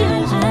 I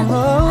choose you.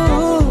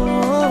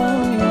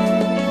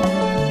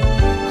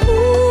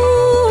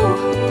 Ooh,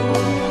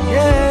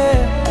 yeah.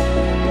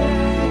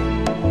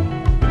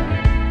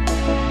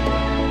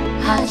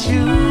 I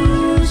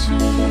choose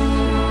you.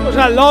 Was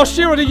that last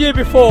year or the year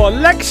before?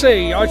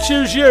 Lexi, I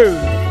Choose You.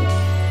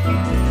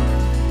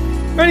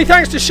 Many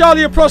thanks to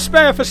Shalia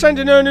Prospere for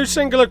sending her new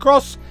single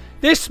across.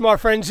 This, my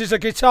friends, is a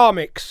guitar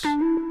mix.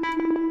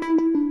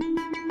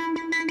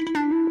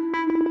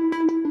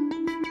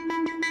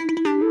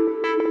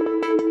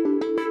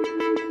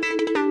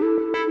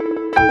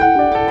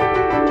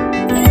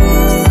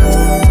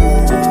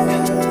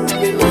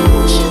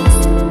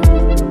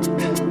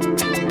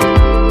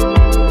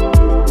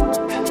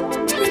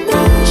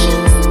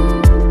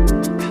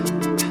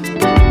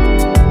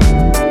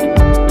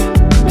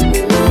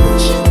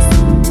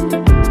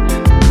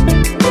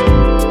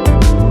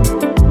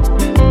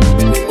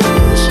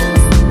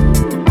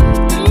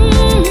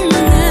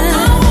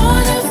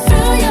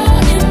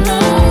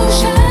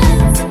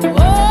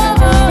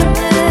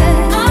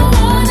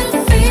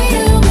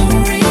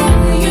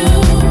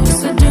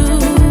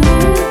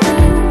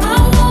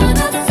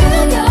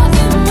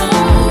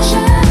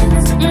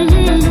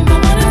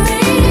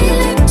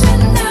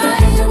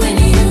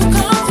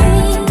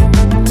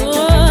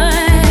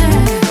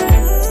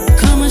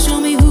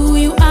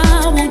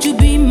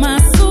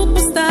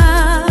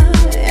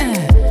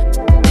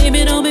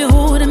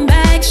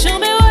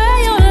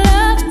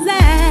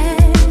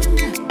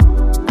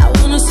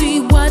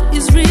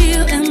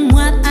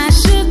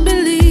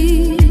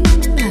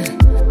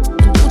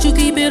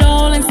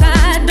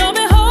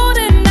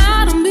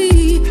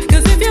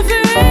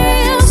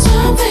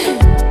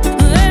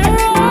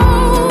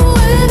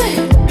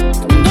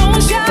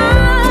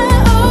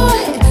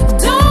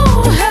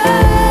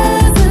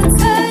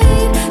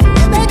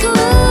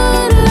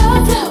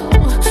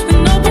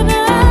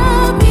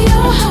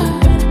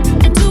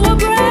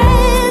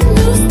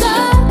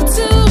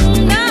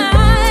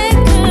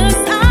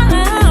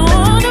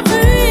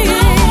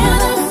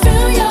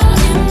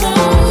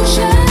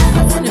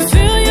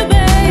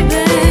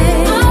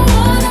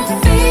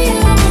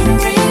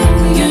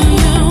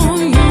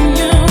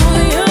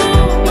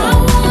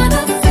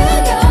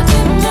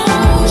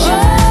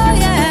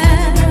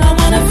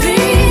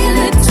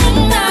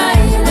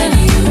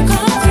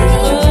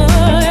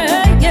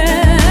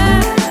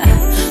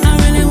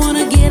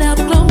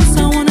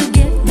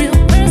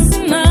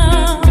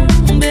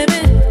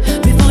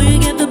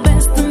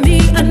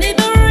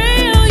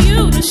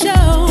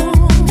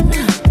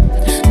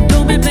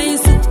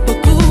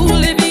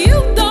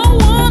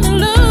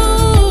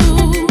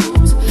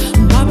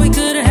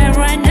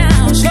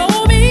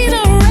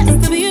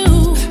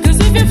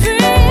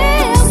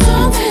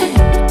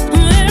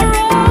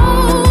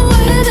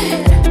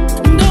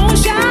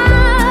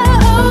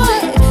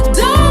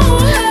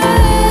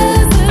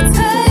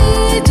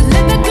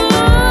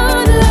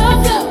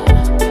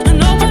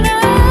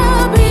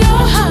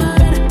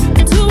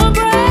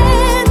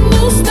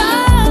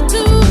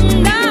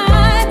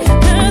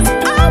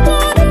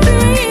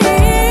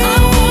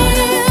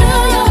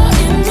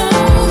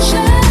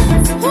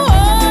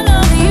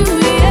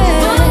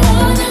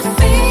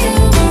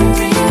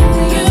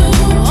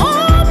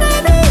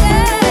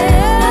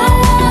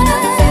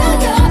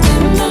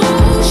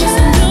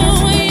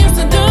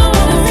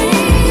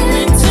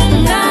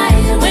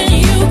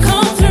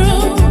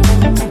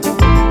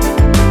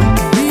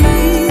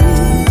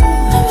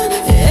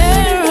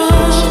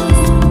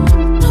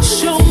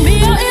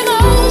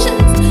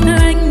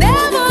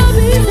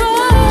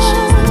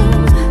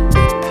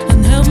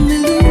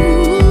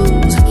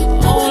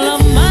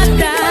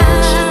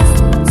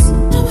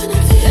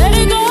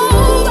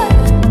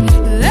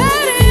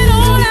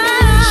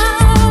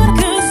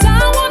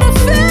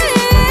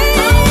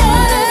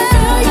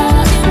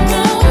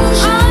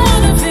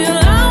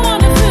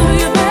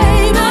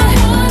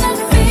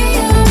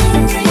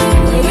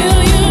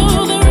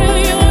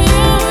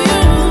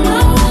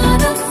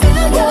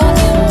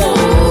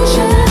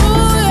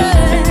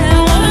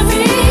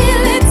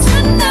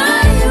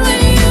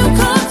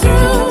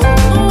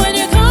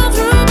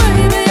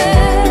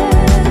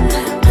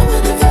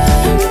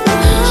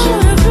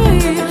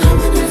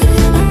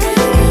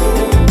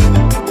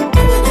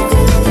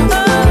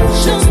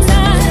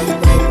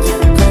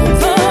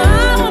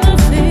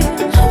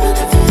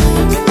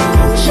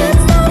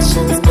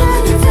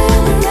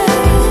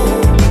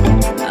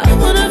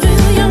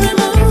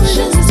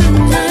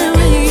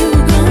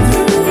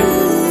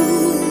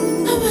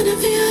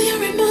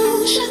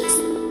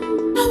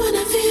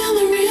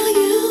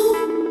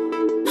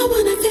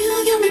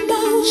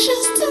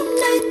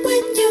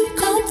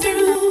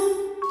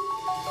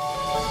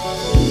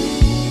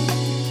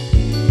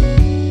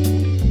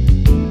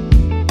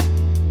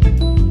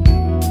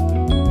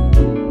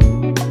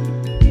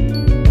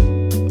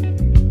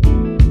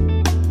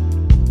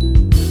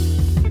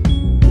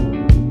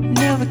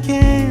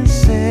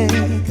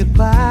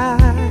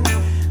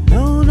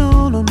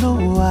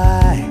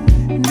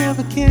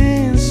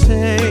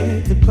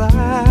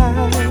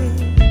 goodbye.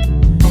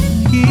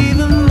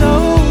 Even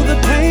though the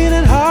pain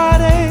and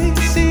heartache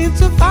seem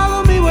to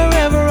follow me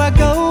wherever I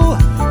go,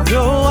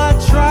 though I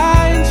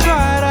try and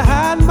try to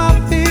hide my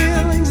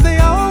feelings, they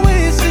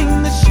always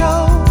seem to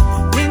show.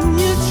 When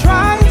you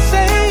try and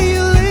say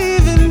you're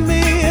leaving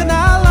me, and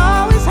I'll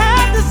always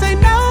have to say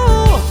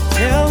no.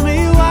 Tell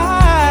me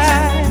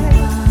why.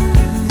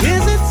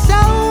 Is it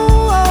so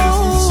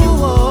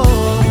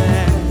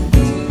that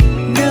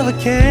never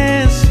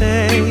can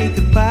say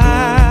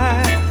goodbye?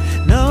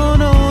 No,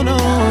 no, no,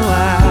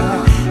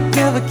 I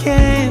never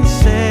can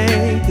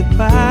say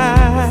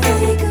goodbye.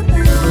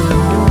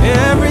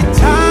 Every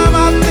time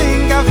I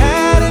think I've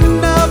had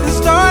enough and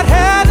start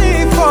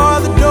heading for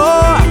the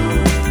door,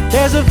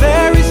 there's a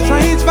very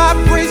strange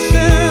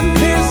vibration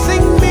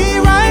piercing me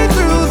right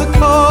through the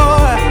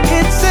core.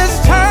 It says,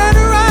 turn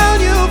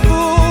around, you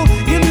fool.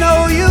 You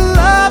know you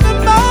love him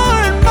more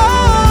and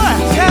more.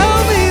 Tell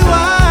me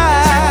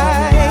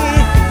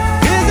why.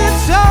 Is it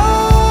so?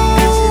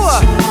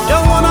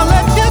 Don't wanna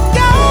let you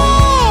go.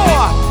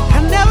 I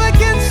never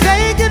can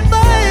say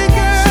goodbye,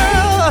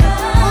 girl.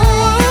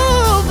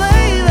 Ooh,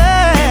 baby,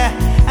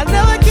 I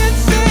never can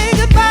say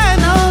goodbye.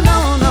 No, no,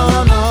 no,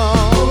 no.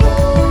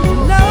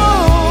 No,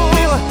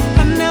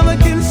 I never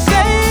can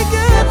say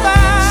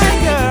goodbye,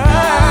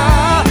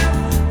 girl.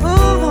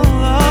 Ooh,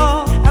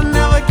 I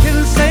never can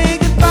say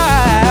goodbye.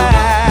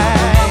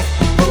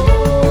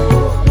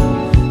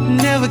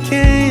 Never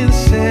can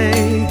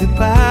say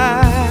goodbye.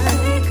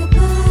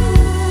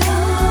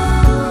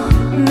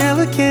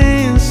 Never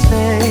can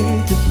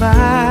say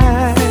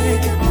goodbye.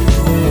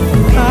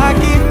 I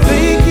keep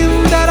thinking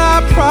that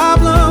our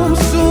problems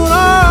soon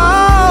are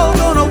all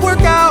gonna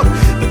work out,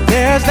 but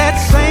there's that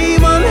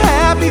same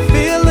unhappy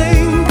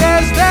feeling,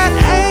 there's that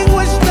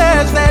anguish,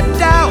 there's that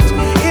doubt.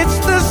 It's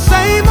the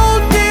same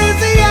old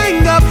dizzy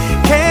hang up,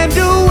 can't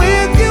do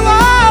with you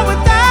or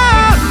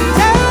without.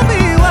 Tell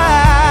me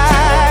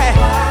why.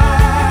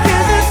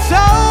 Is it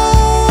so?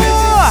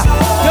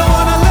 Don't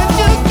wanna let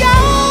you go.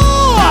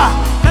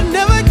 I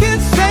never can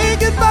say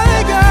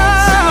goodbye,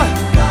 girl.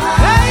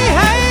 Hey,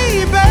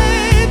 hey,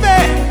 baby,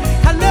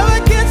 I never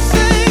can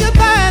say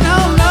goodbye. No,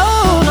 no,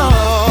 no,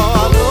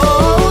 no,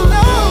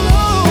 no,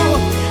 no.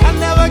 I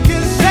never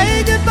can say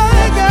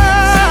goodbye,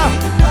 girl.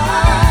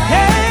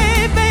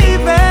 Hey,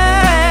 baby,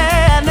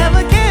 I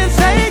never can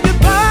say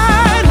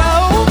goodbye. No.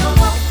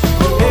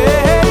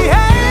 Hey,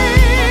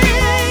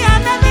 hey, I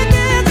never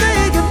can say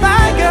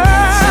goodbye,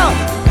 girl.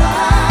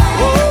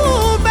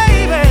 Ooh,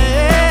 baby,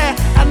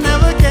 I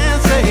never can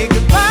say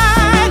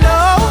goodbye. No,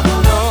 no,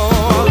 no,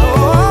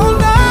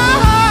 no.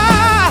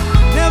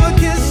 Never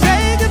can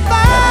say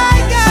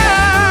goodbye,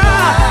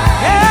 girl.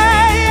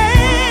 Hey,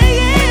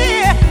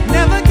 yeah,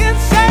 never can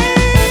say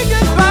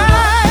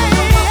goodbye.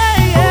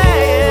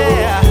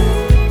 Yeah.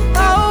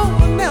 Oh,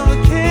 never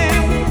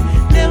can.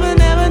 Never,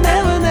 never,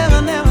 never,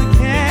 never, never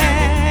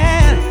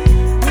can.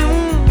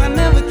 I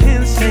never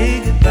can say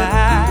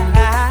goodbye.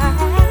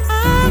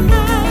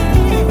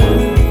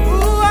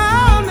 Ooh,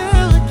 I'll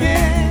never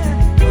can.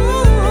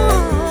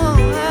 Ooh,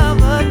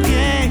 never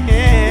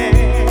can.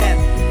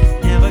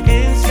 Never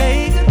can say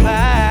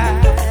goodbye.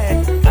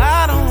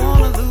 I don't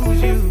wanna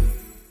lose you.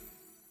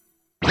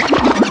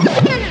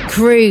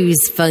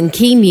 Cruise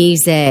funky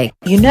music.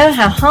 You know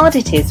how hard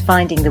it is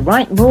finding the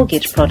right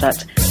mortgage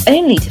product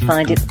only to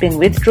find it's been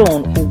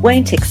withdrawn or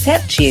won't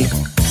accept you?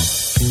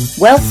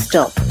 Well,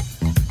 stop.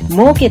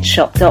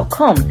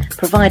 MortgageShop.com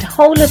provide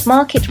whole of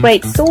market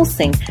rate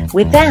sourcing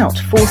without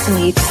forcing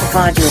you to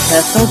provide your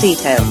personal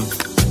details.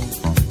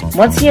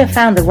 Once you have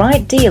found the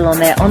right deal on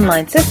their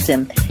online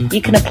system,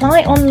 you can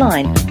apply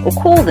online or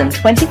call them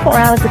 24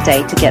 hours a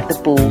day to get the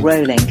ball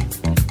rolling.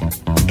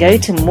 Go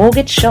to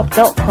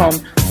mortgageshop.com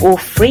or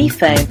free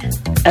phone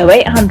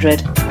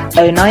 0800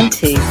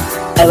 092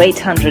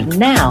 0800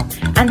 now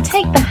and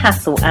take the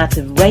hassle out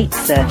of rate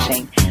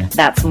searching.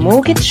 That's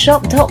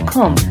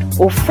mortgageshop.com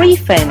or free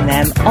phone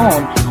them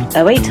on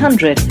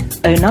 0800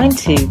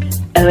 092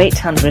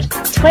 0800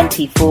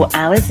 24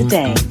 hours a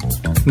day.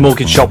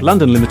 Mortgage Shop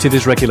London Limited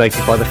is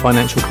regulated by the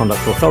Financial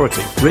Conduct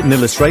Authority. Written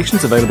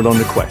illustrations available on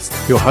request.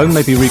 Your home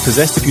may be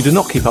repossessed if you do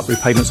not keep up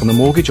repayments on a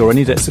mortgage or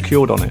any debt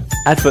secured on it.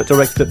 Advert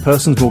directed at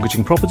persons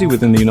mortgaging property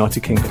within the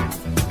United Kingdom.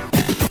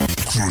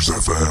 Cruise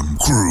FM,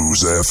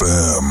 Cruise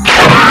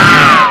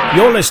FM.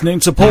 You're listening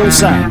to Paul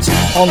Sams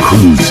on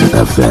Cruise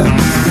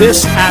FM.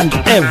 This and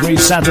every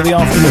Saturday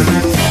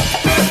afternoon.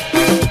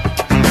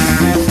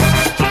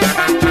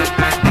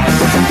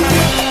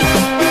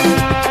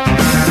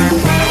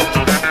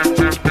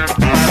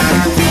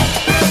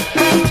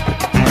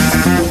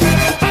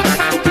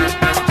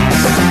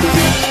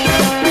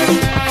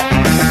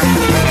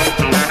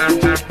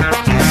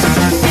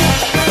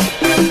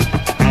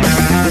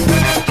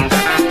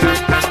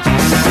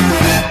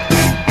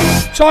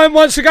 Time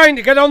once again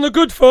to get on the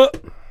good foot.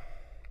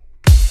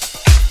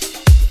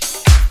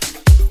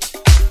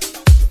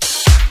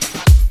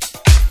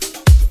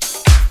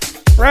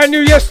 Brand new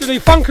yesterday,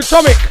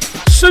 Funkatomic,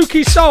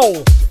 Suki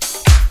Soul.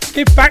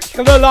 Give back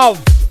the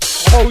love.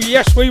 Oh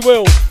yes we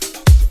will.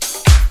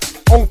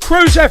 on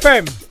Cruise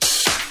FM.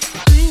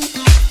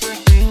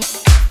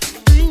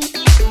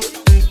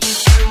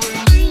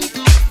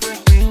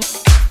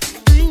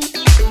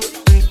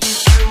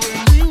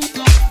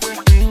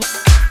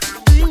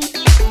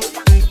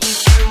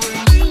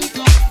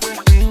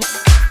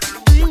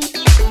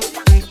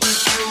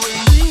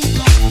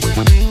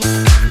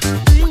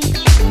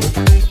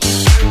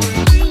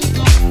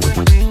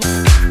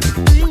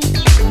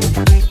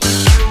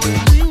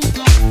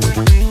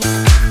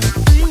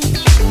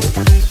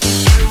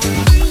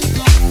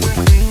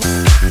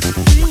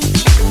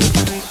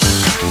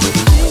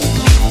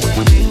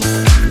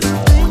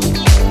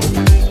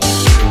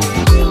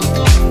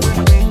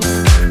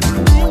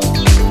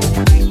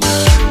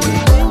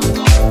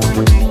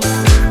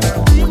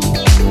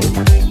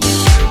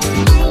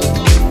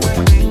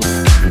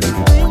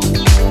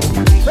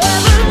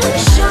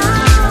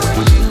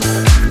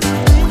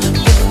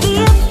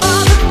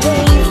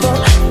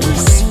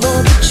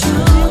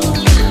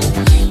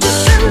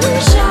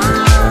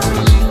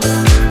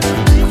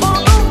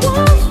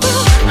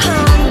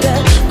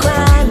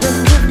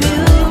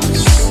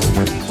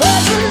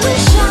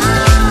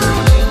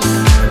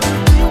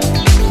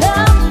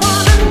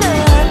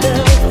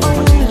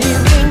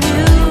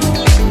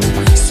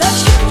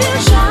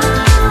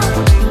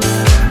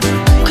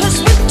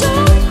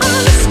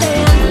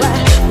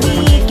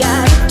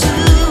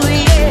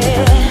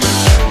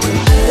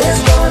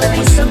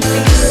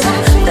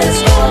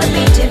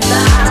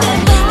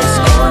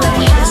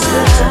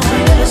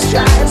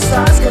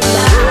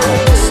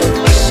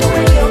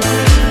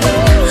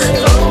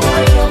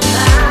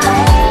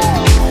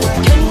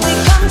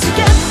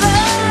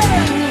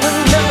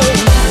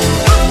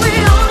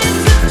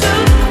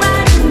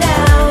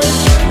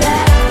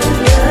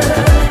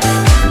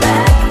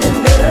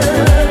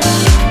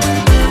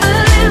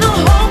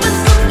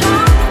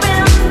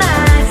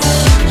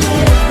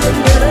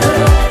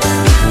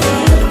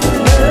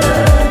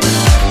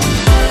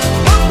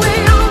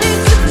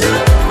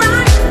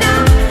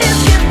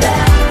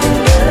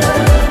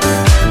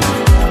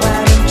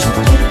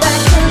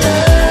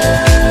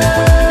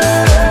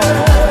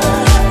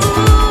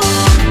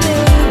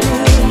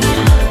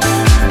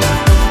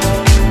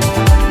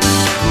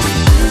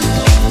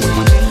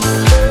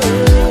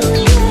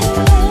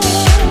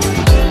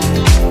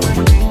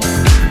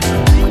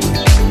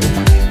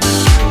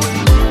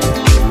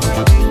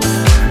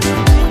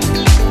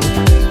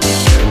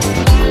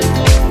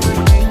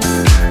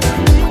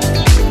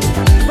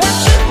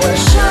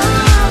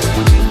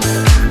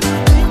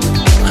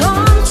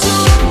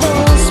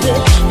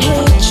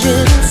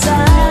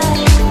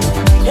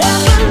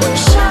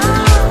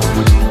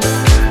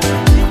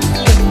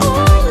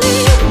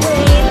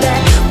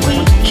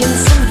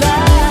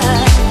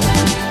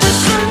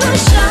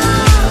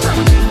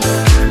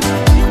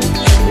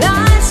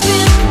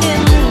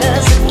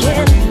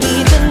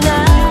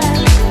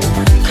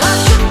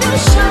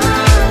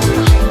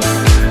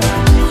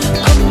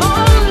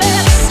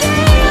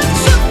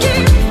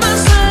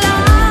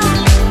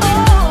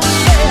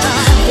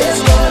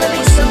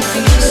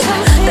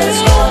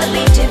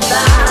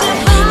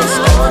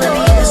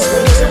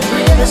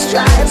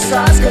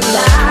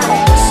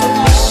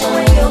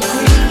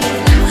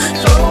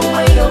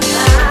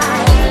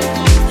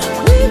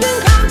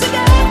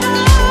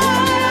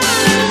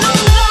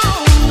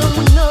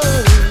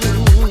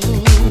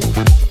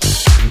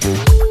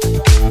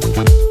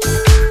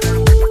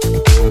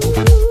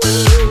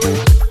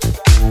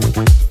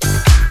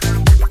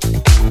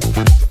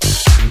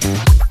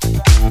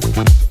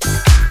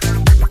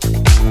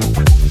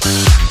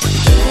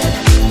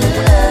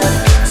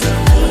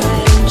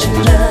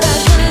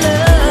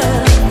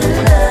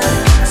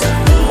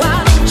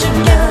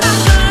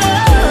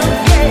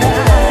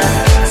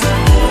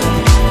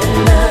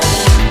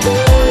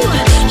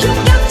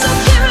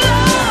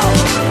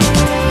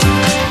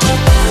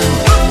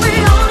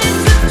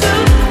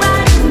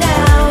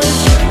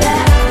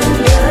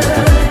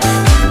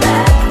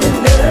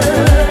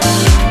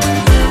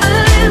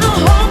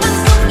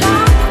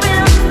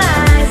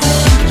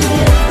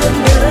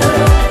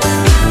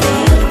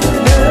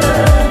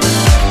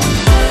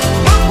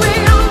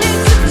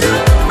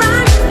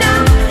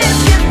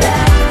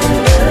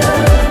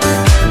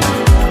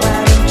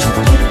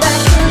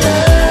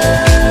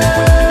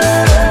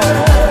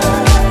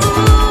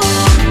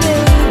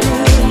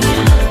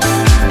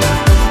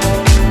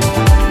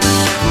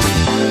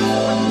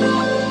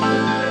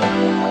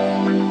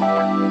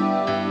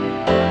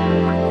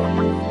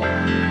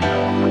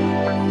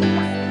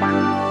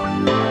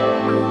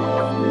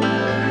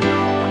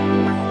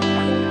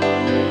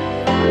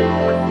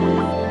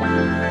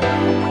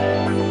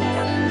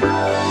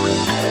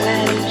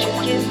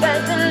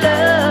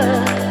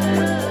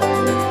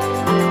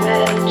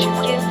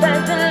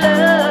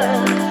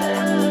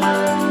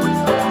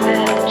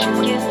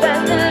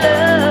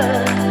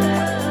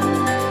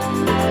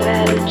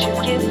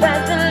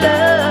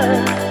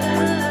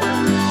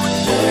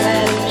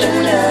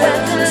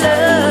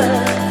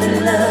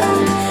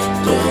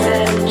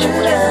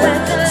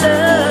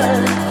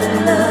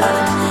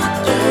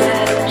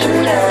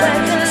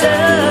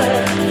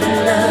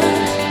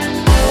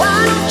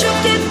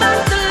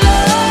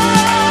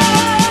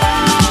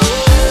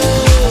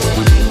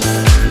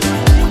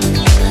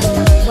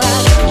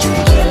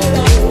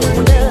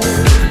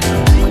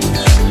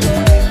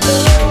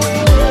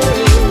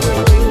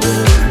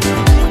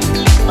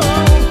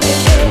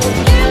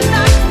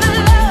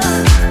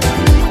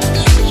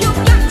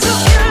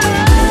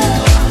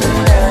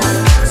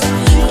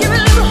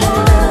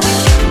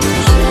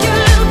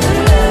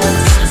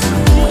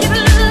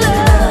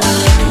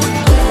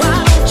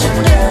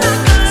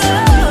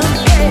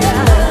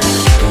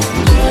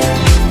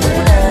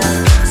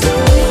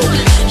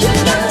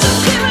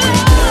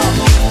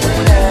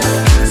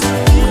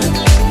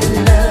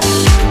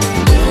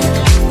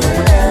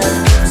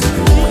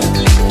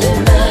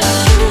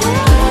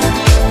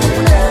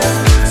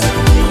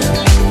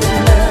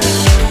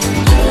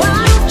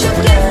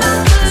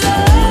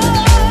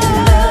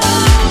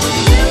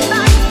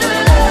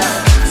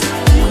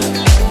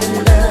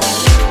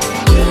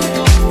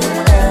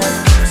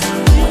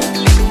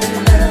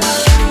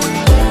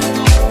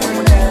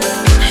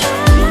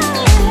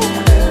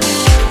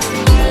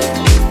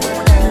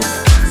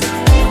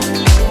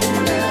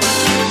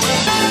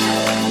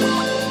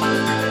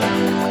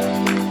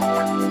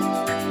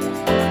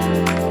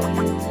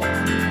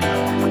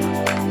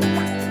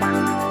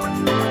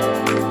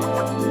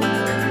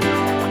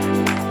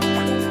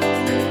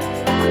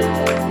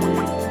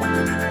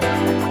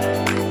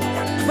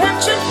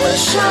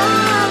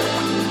 revolution.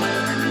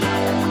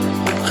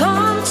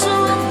 Come to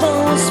a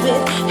bones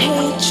with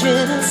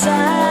hatred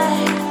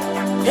inside.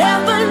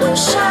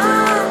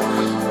 Evolution,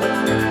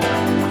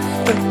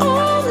 the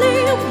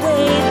only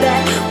way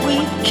that we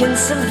can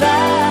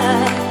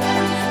survive.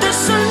 The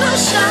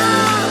solution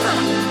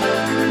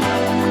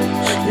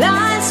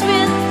lies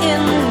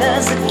within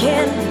us, it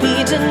can't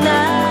be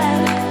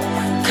denied.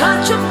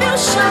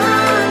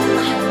 Contribution,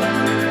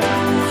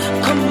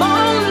 come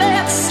on,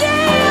 let's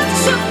stand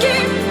to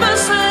keep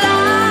us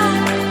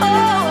alive.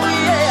 Oh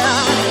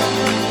yeah,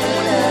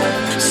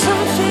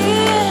 some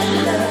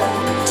feel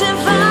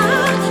divine.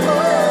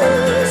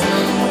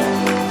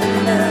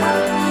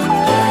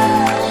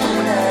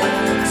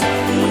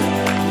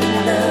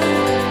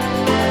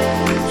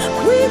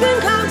 We can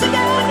come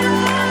together.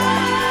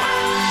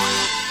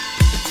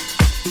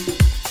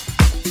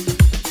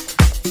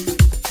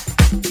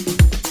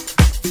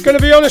 Gonna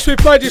be honest, we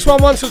played this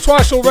one once or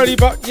twice already,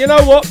 but you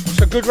know what?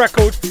 It's a good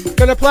record.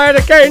 Gonna play it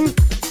again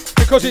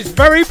because it's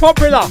very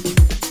popular.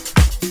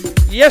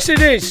 Yes,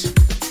 it is.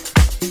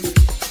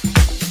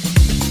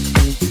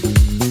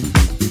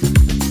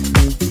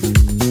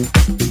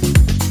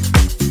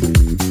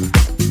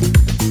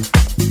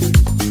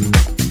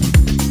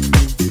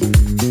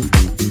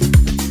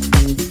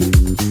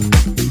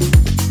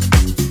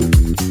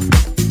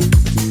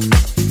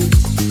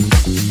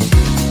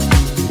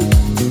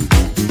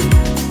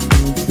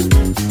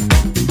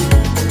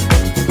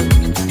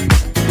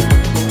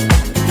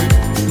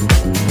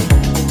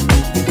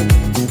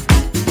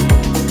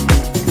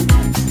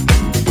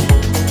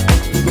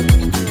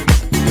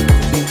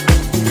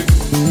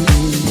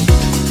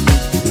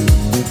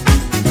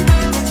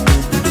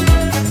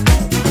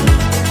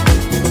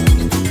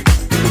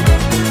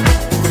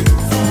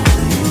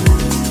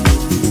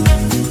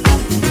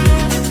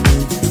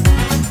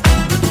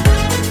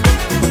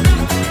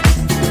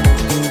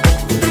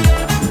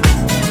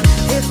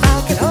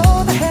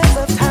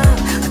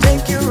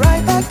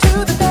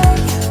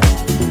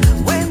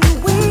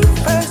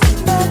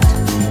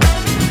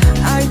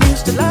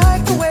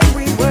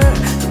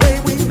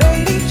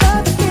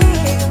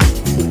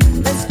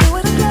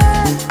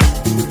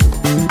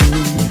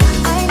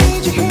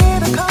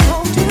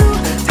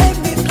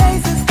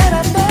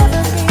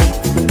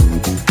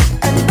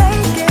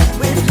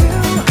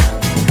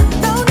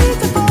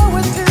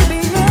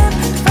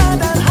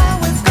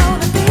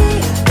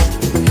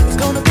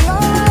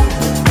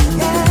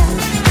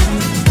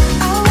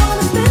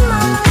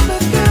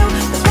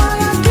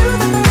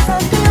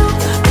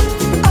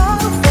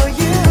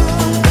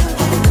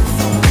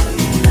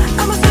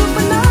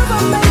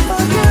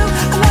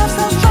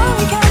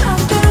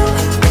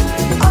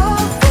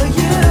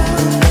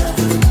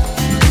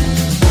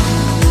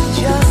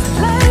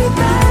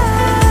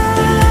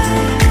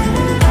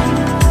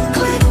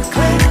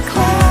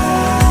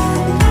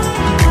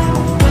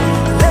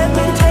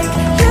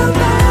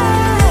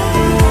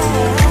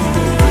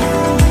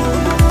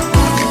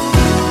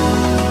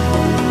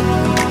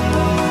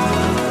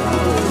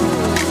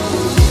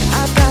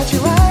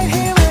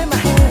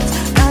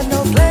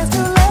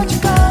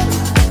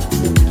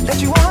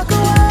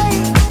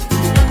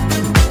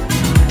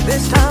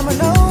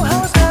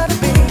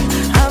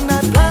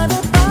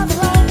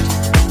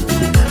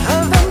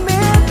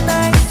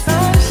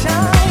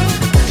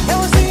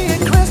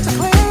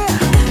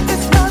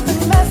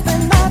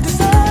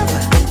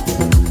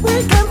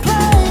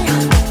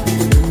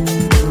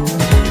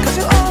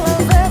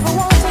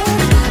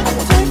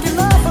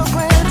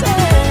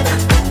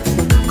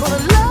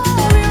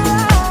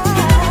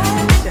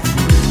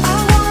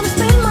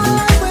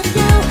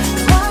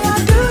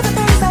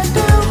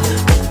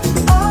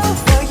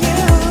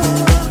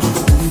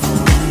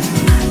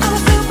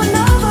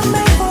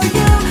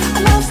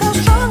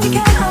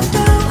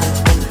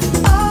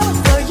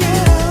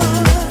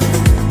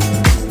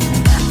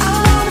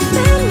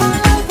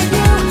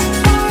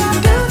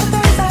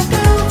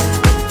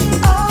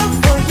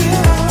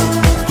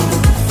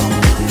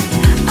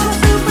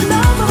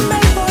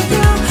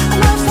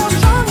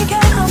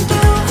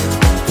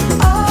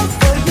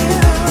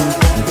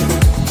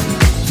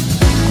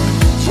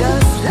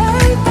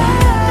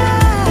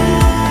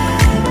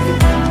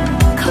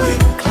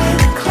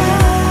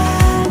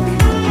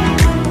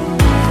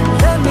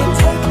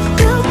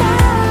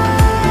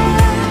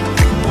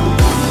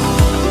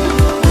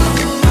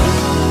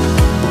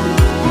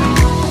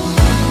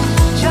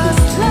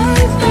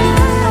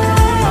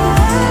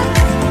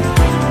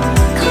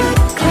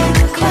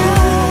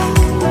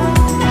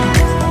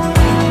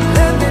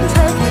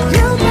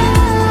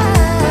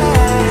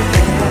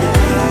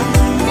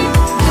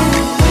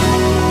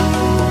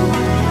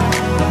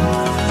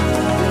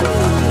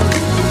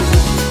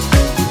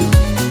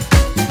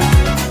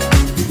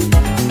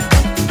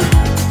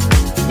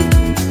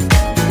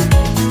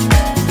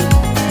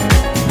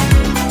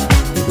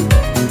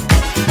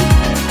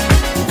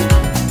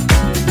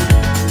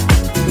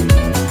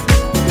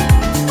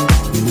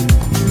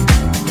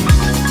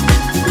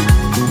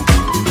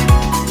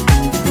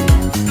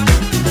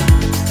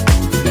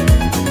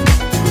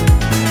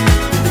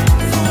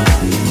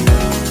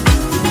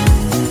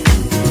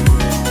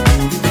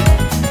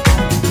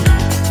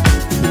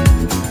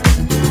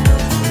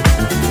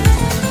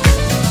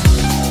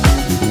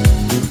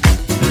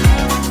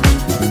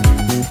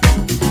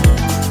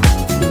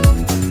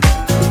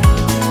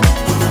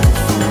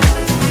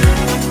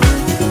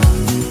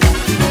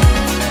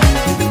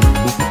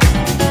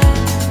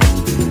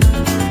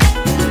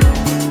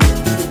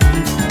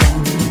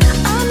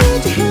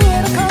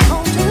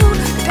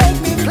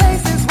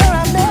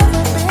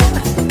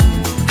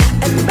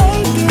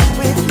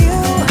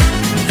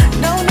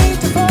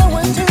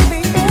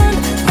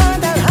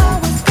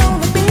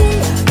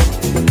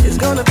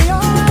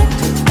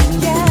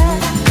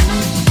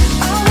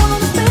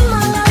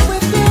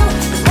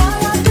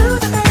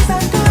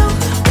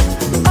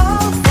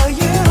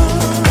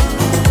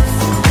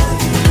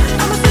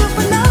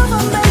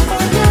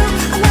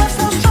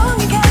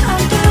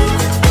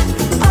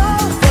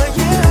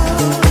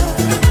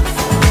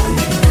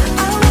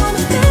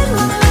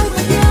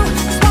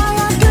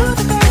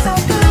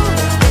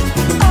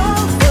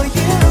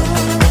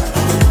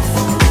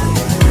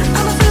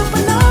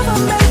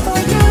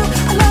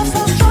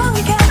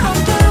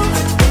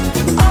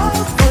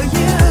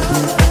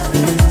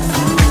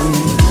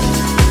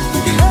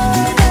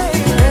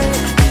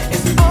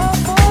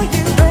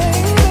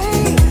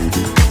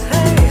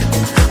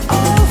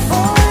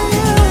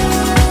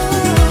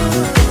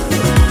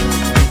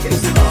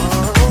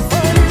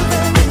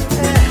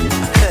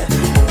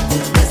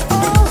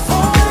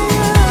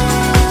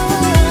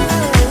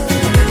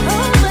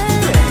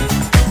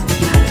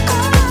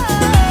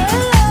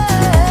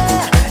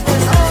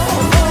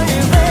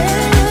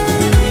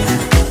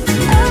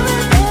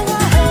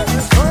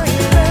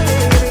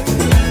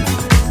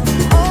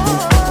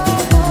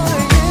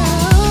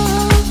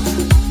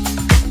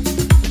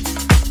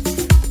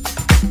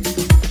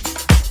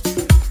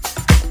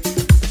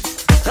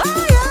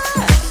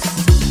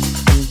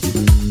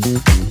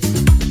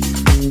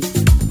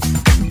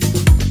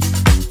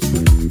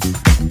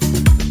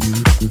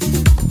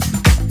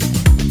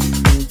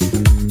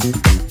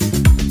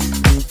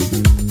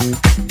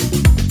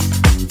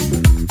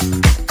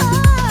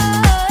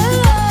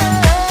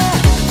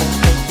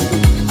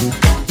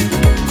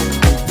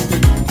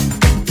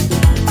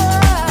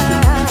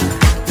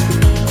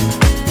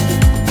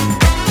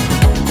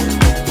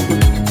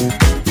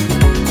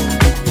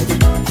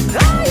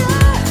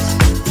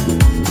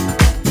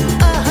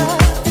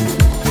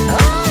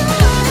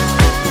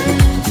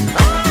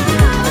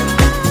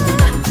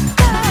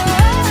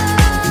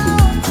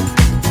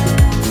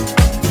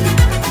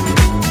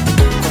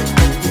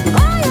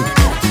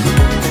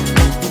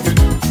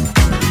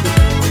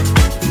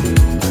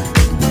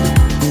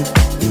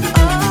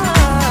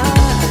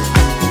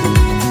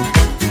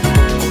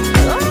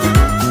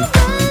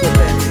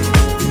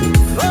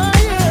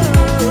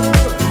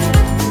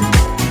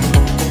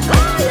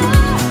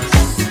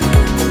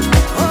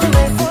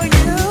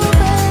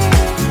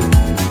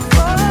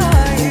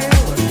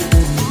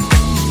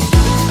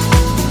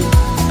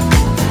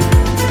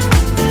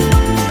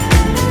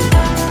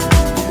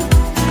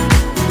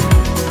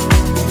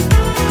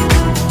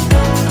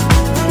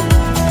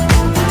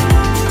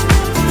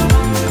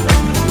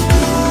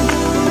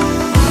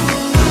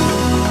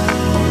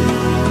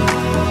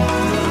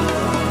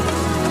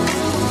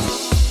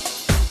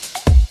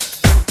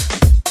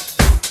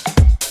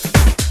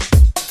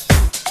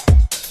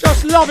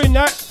 Just loving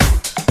that.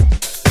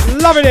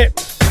 Loving it.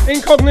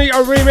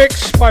 Incognito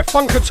remix by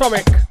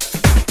Funkatomic.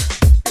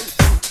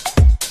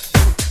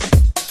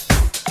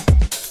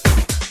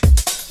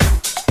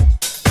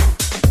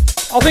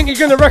 I think you're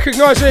going to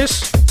recognise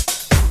this.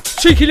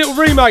 Cheeky little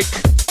remake.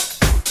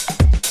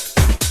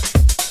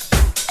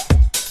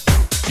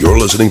 You're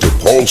listening to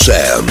Paul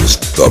Sam's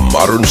The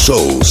Modern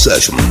Soul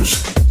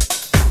Sessions.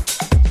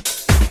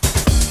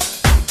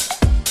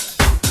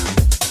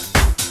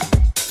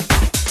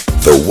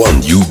 The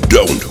one you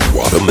don't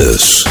want to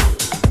miss.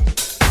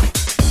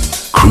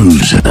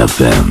 Cruise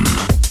FM.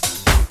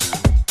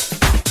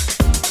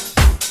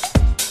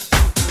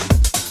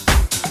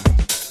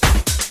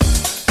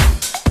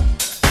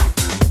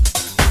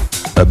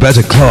 A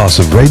better class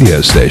of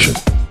radio station.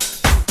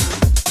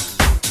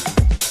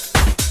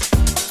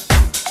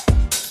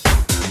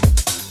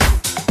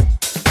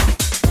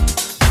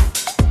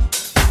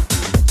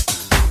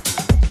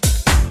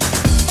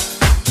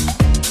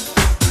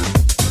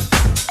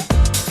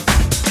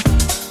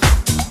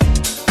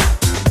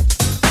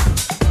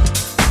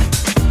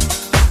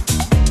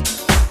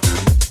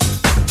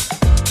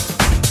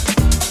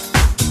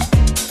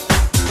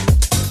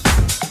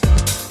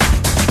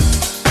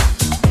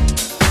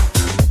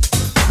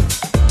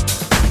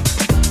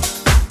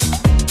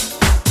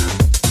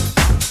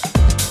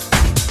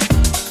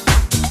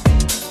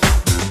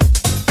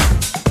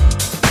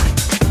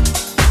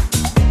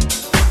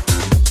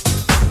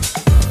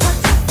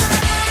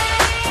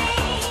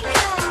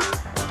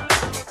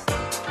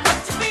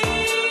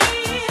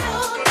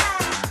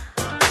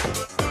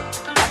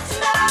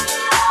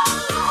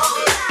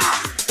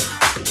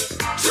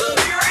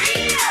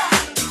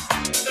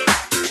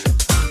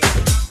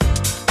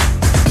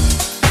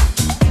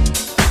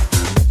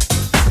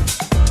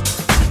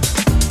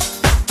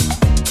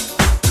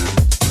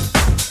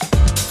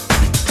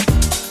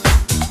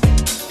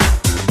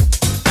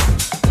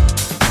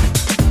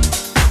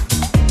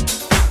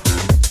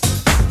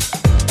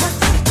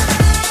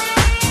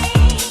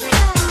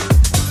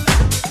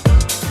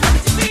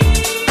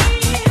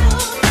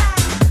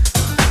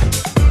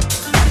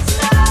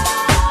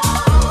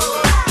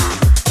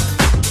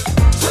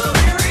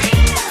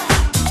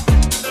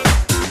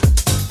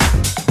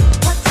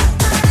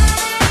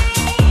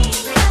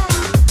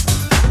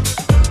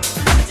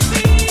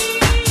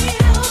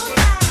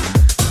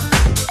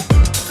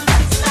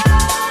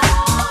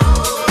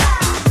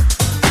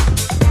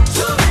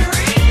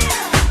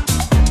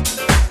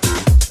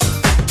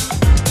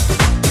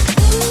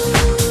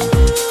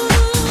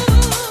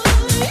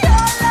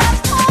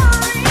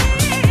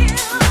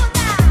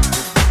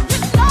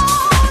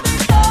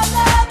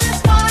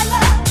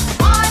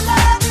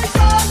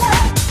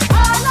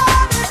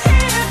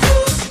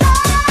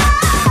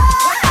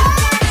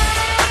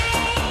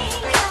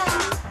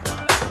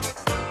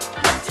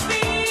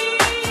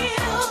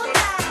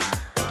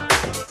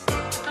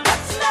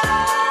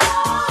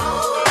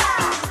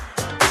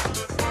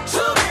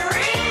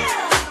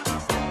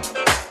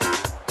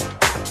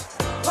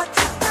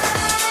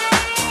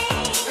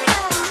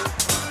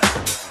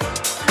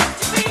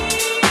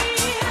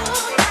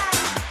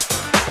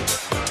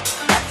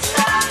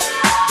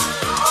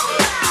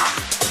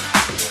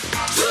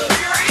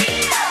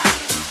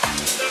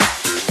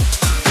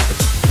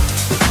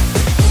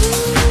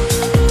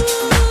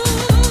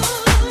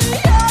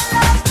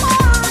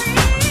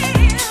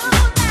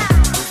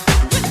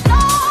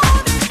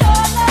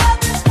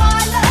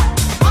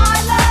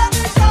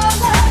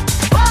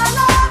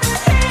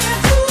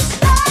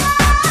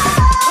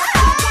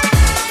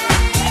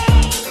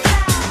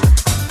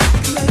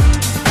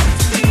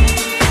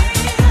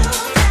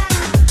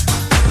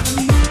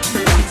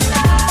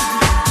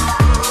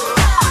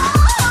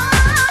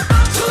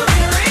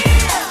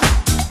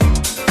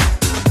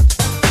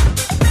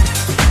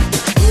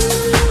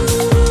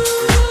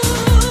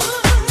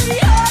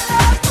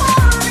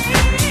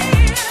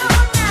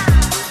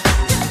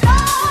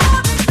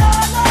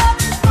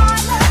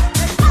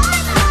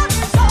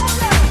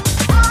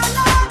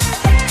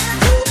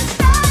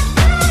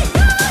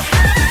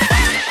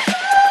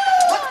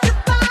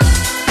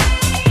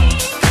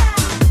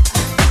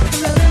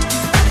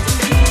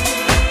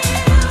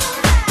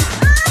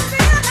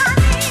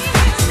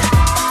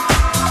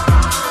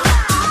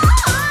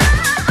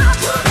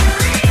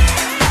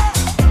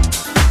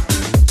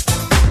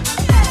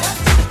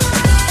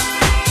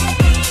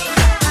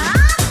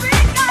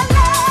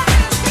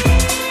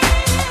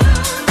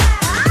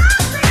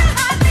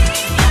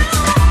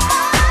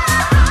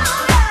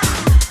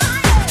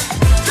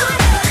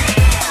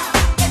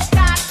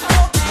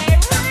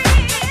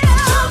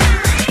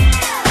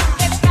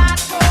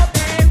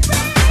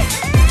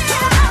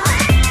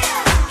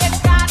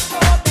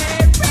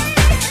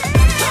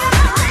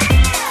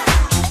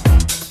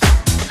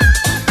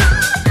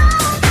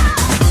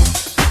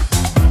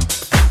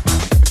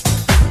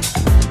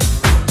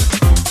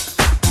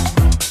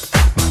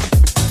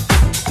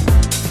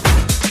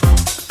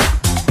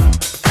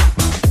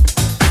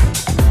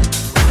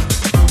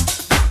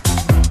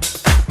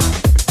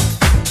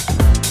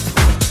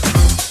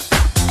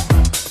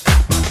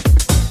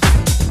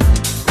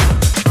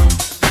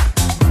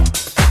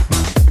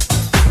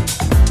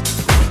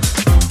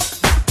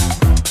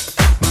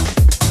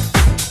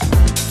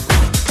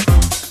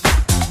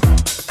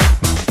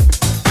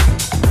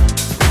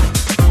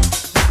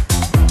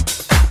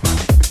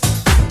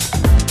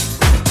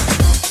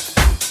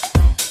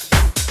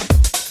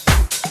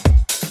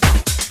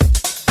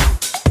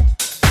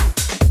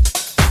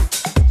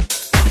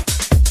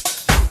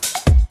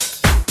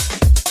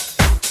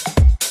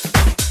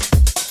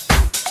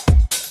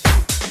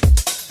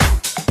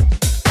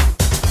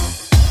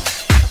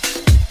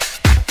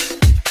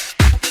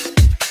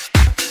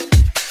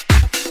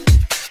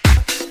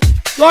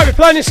 Right, we're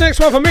playing this next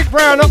one for Mick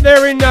Brown up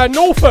there in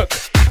Norfolk.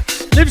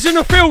 Lives in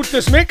the field,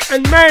 does Mick,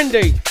 and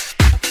Mandy.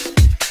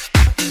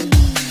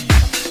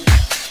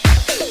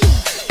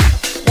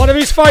 One of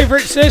his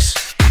favourites, this.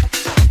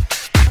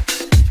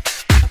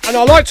 And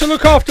I like to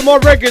look after my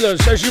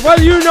regulars, as you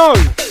know.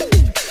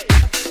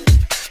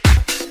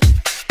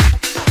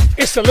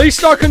 It's the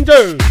least I can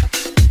do.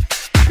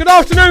 Good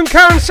afternoon,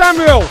 Karen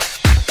Samuel.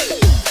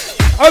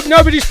 Hope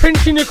nobody's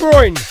pinching your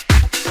groin.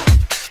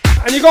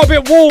 And you got a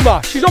bit warmer.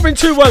 She's not been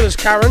too well as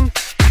Karen.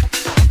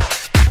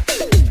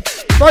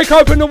 Break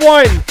open the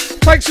wine.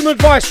 Take some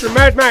advice from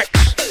Mad Max.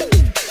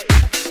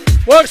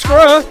 Works for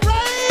her.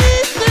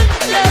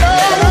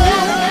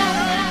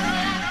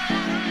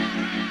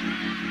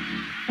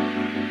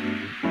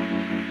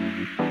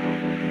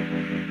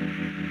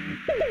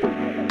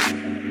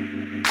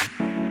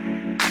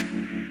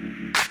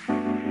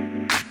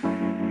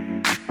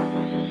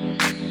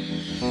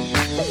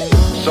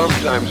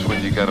 Sometimes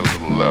when you get a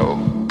little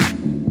low,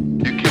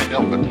 you can't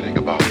help but think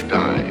about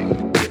dying.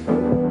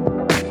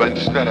 But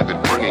instead of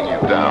it bringing you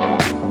down,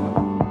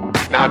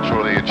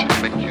 naturally it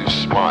should make you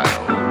smile.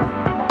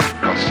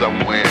 Because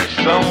somewhere,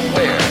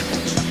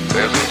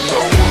 there's a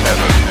soul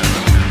heaven.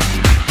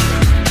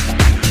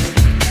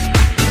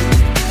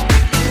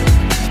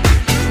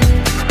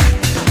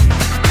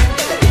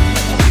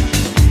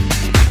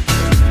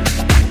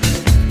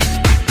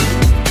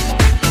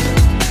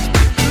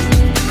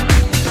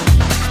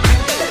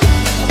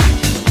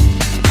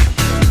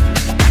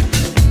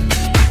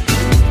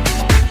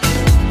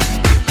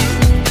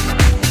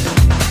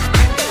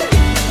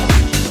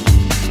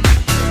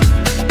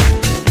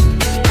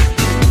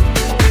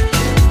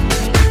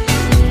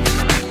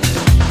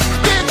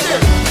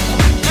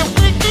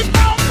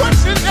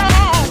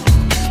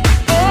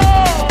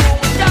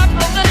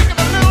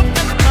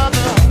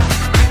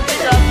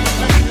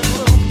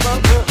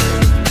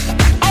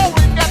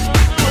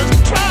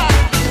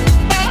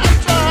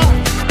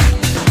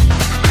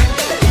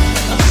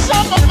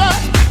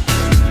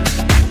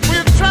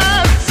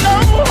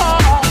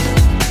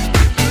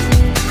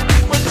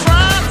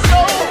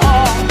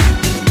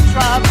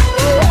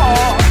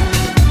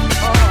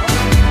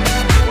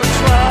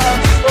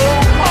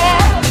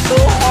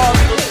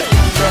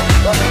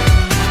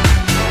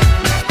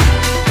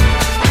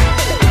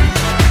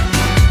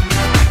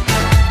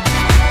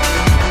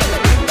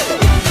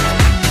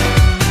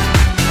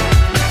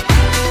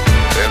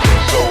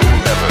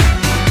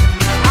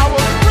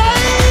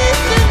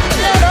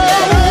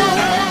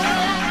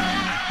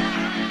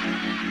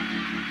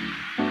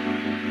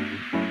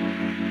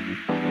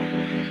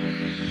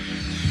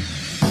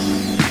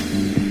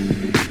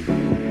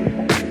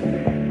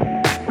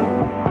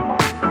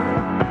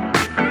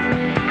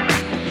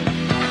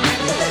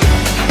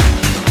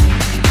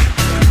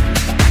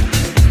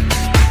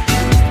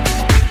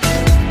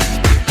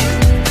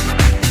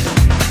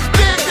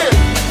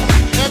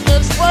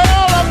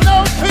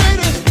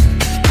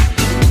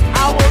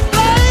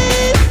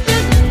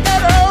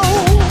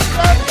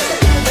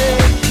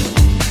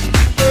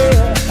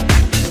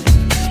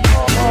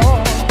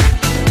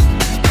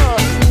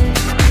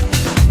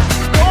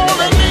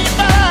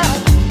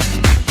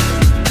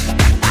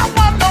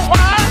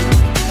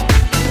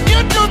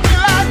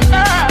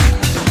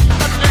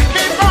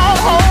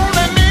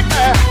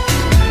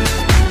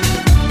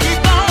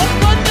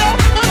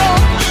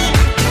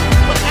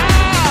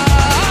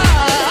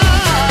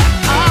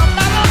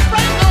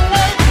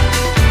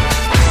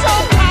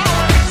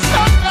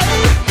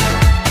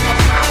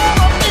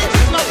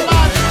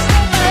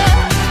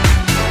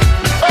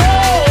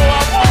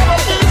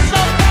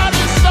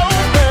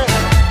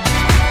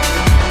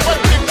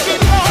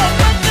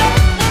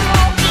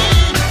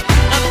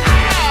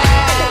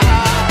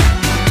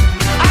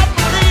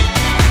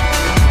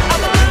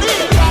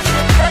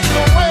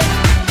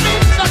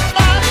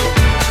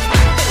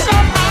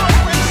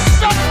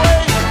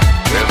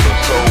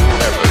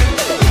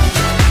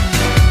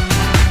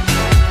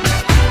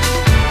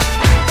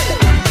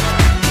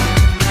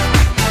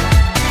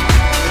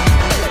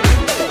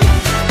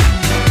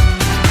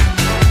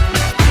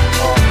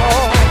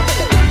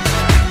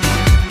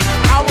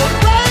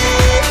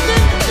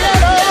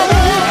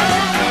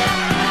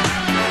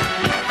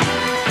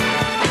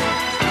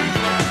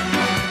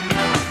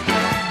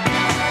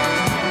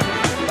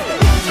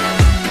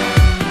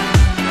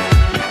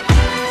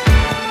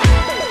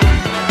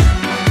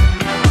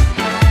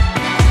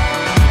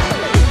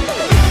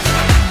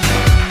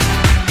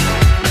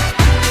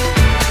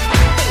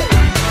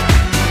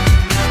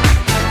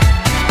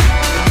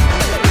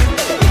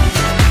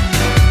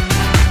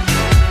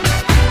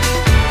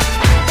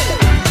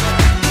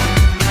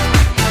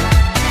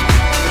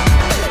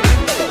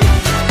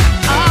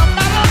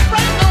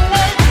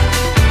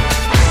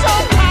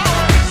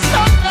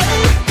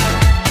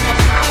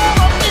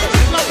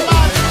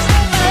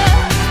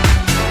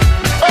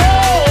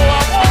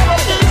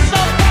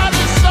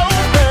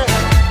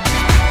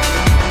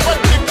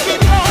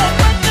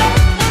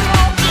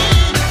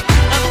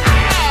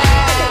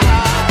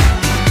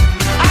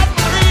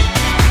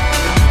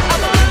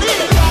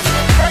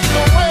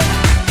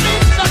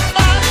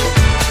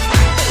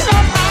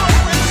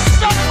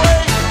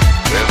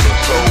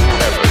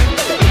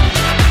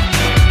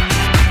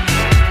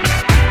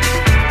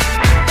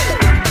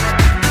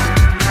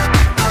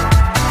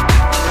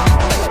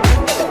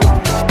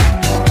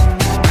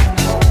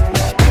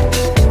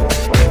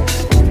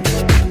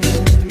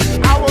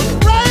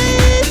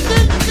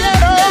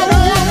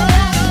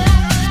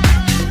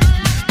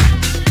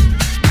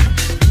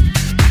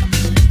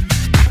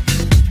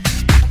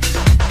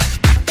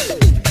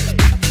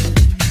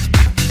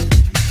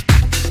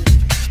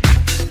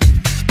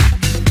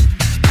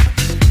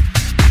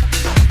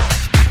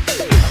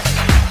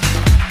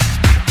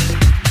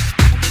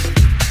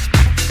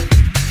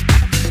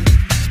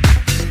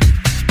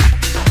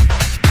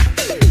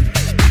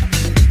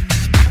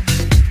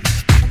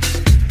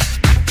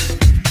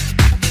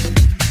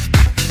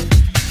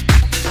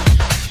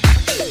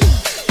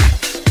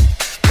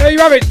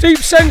 have it, Deep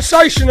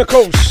Sensation, of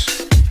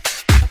course.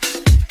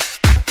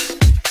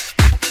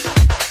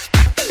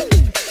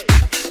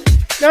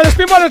 Now, there's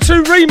been one or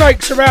two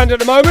remakes around at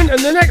the moment, and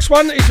the next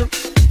one is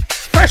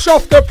fresh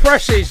off the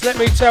presses, let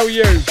me tell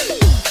you.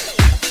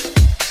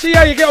 See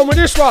how you get on with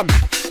this one.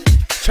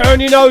 Turn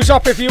your nose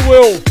up if you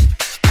will.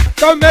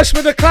 Don't mess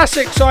with the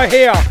classics, I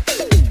hear.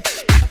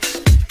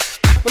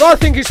 But I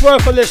think it's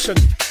worth a listen.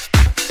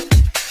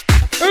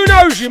 Who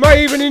knows, you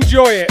may even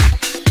enjoy it.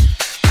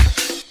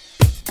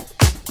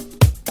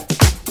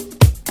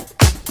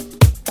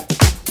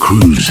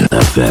 Cruise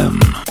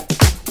FM.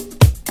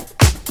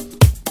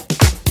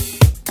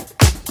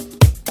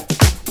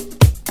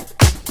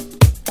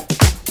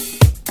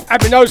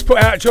 Had my nose put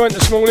out a joint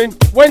this morning.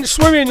 Went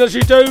swimming as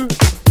you do.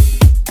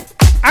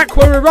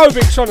 Aqua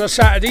aerobics on a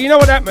Saturday. You know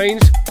what that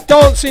means?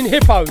 Dancing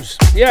hippos.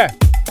 Yeah.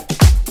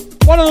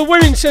 One of the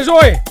women says,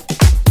 "Oi,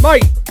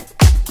 mate,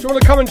 do you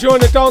want to come and join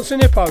the dancing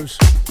hippos?"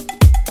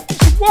 I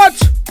said,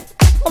 "What?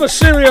 I'm a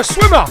serious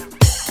swimmer.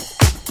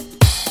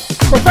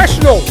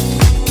 Professional.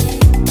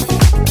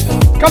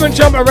 Come and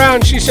jump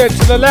around," she said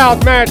to the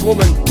loud mad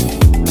woman.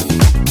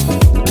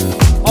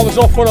 I was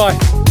off when I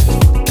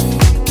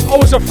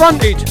was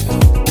affronted.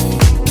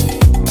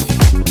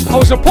 I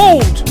was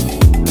appalled.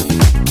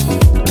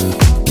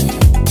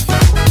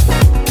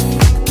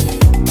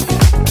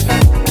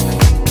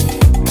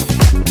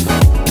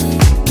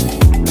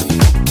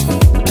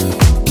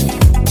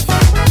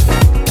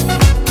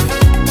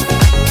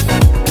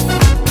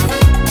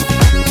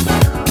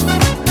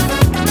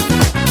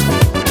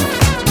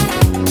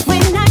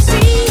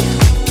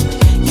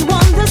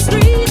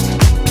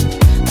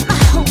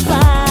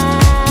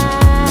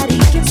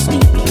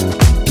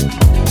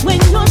 When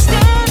you're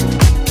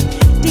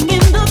standing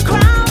in the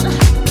crowd,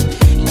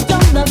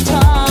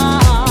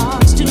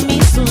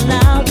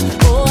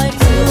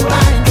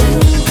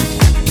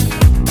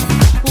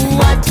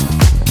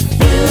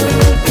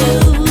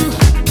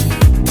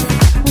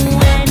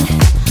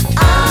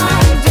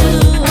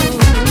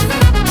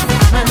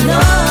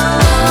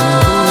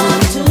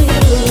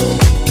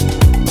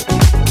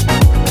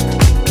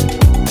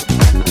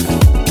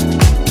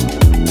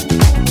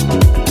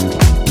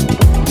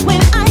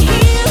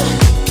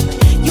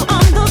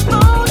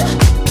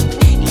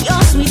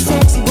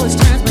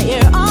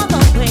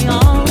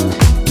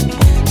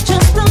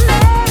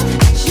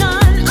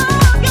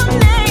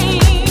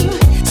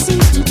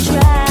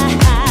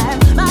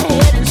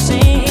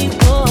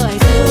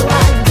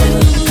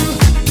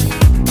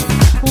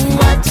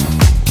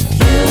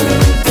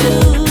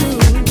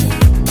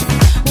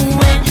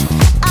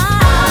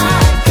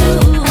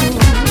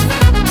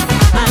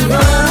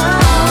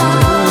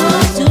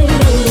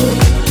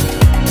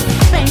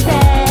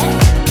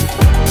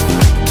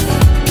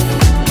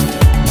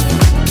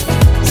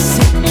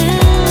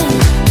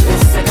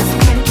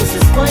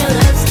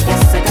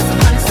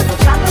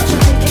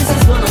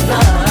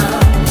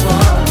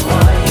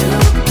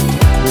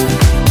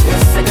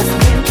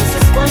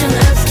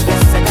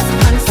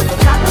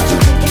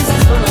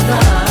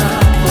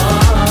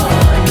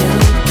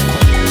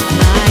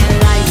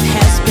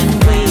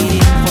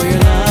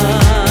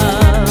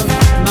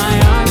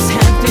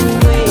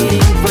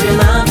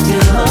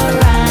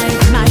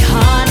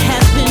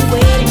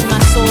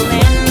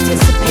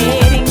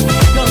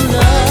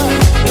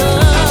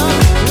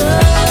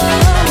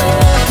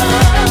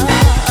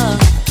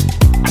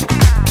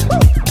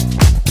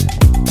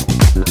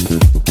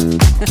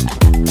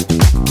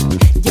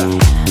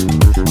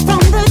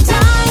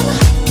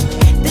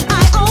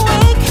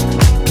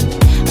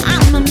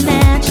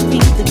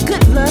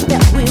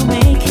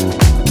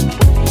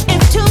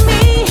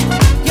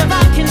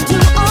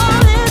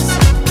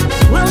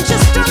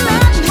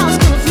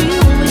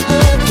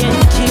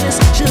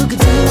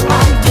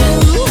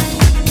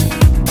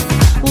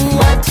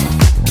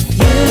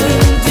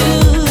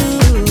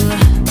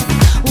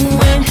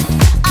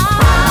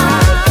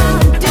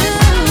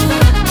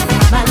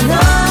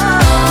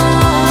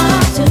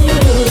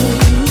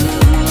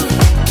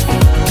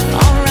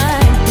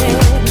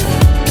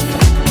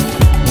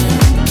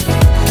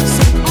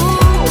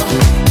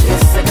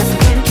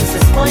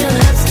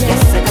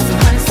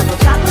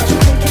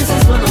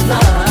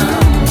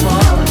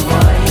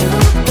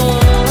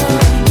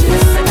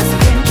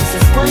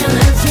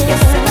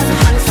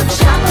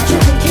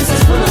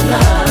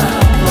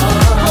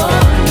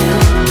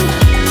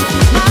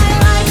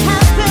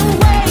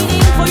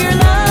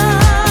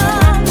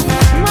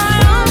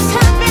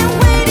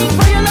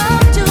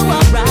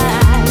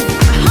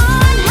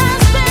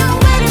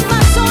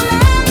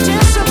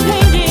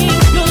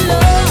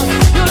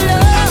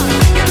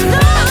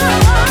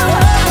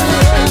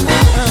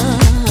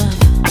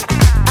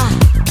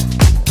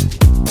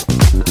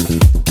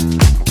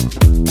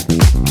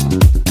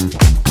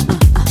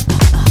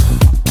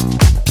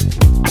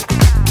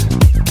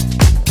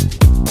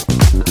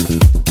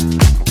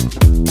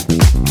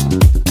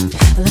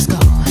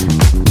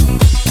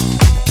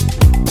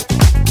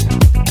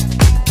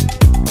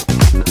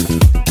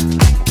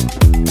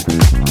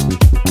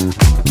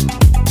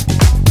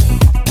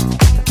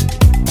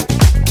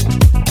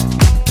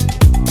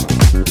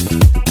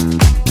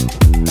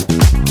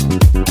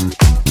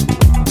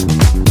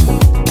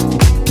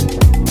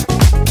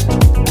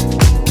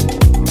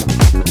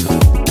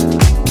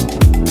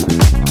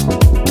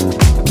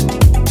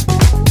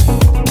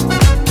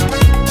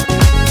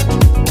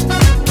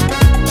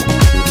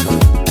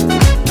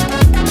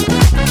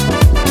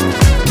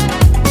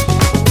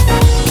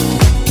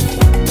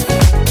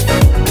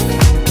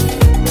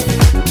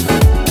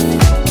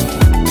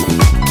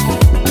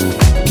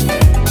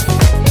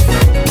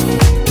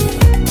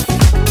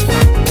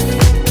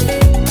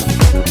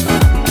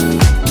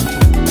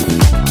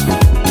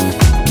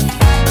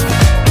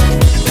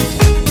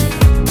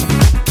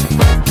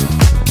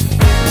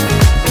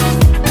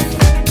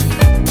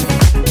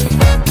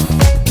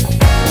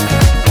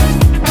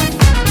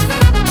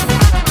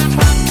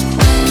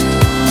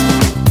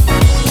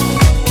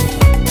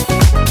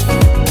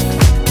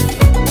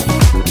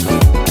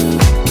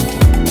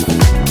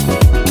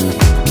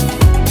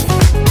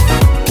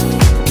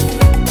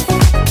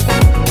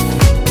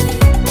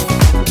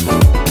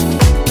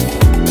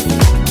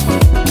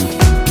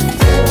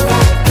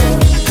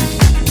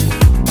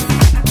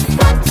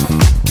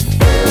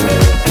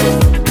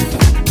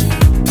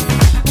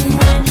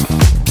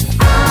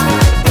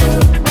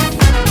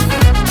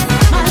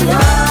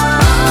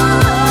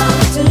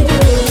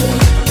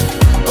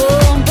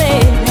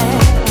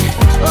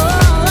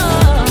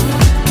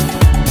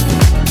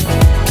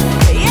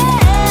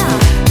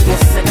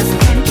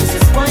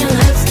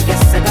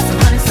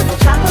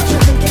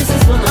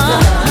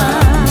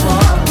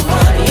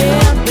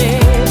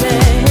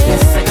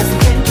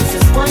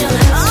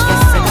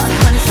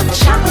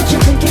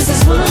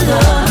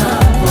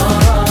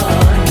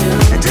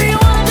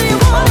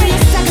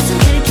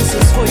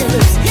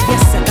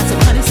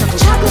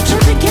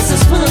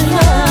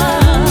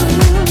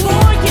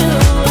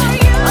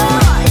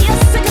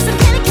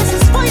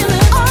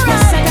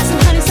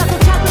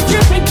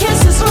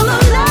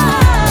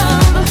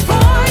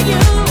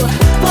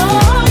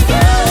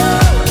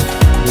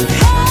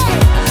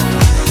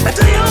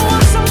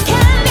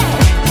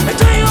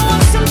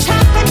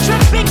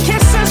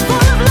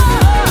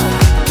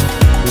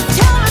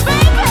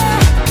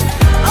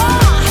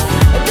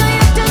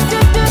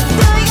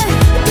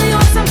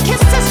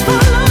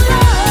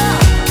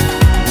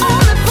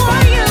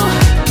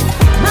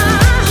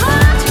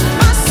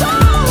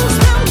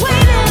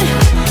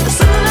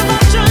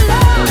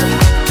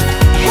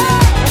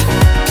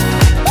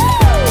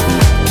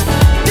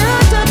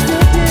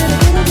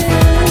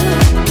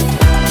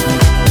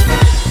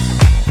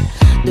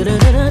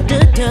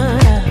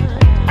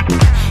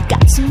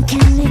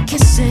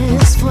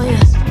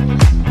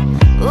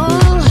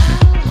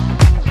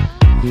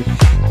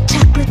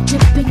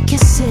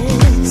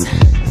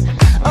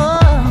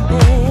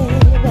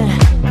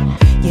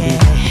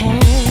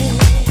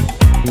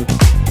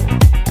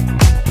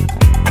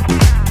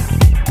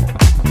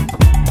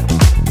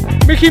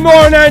 Mickey Moore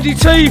and Andy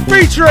T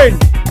featuring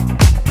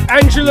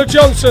Angela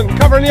Johnson,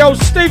 covering the old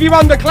Stevie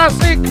Wonder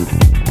classic.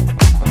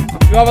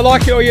 You either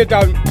like it or you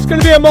don't. It's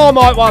going to be a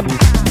Marmite one.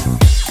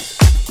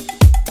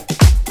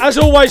 As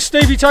always,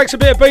 Stevie takes a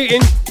bit of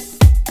beating.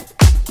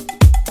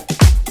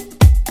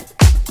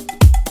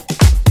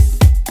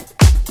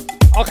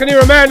 I can hear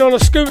a man on a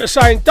scooter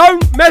saying,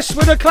 "Don't mess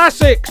with the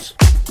classics."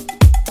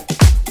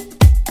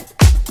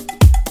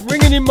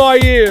 Ringing in my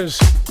ears.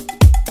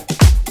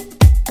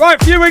 Right,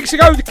 a few weeks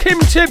ago, Kim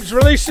Tibbs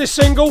released this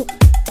single.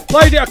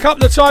 Played it a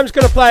couple of times,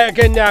 going to play it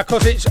again now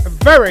because it's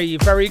very,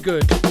 very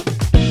good.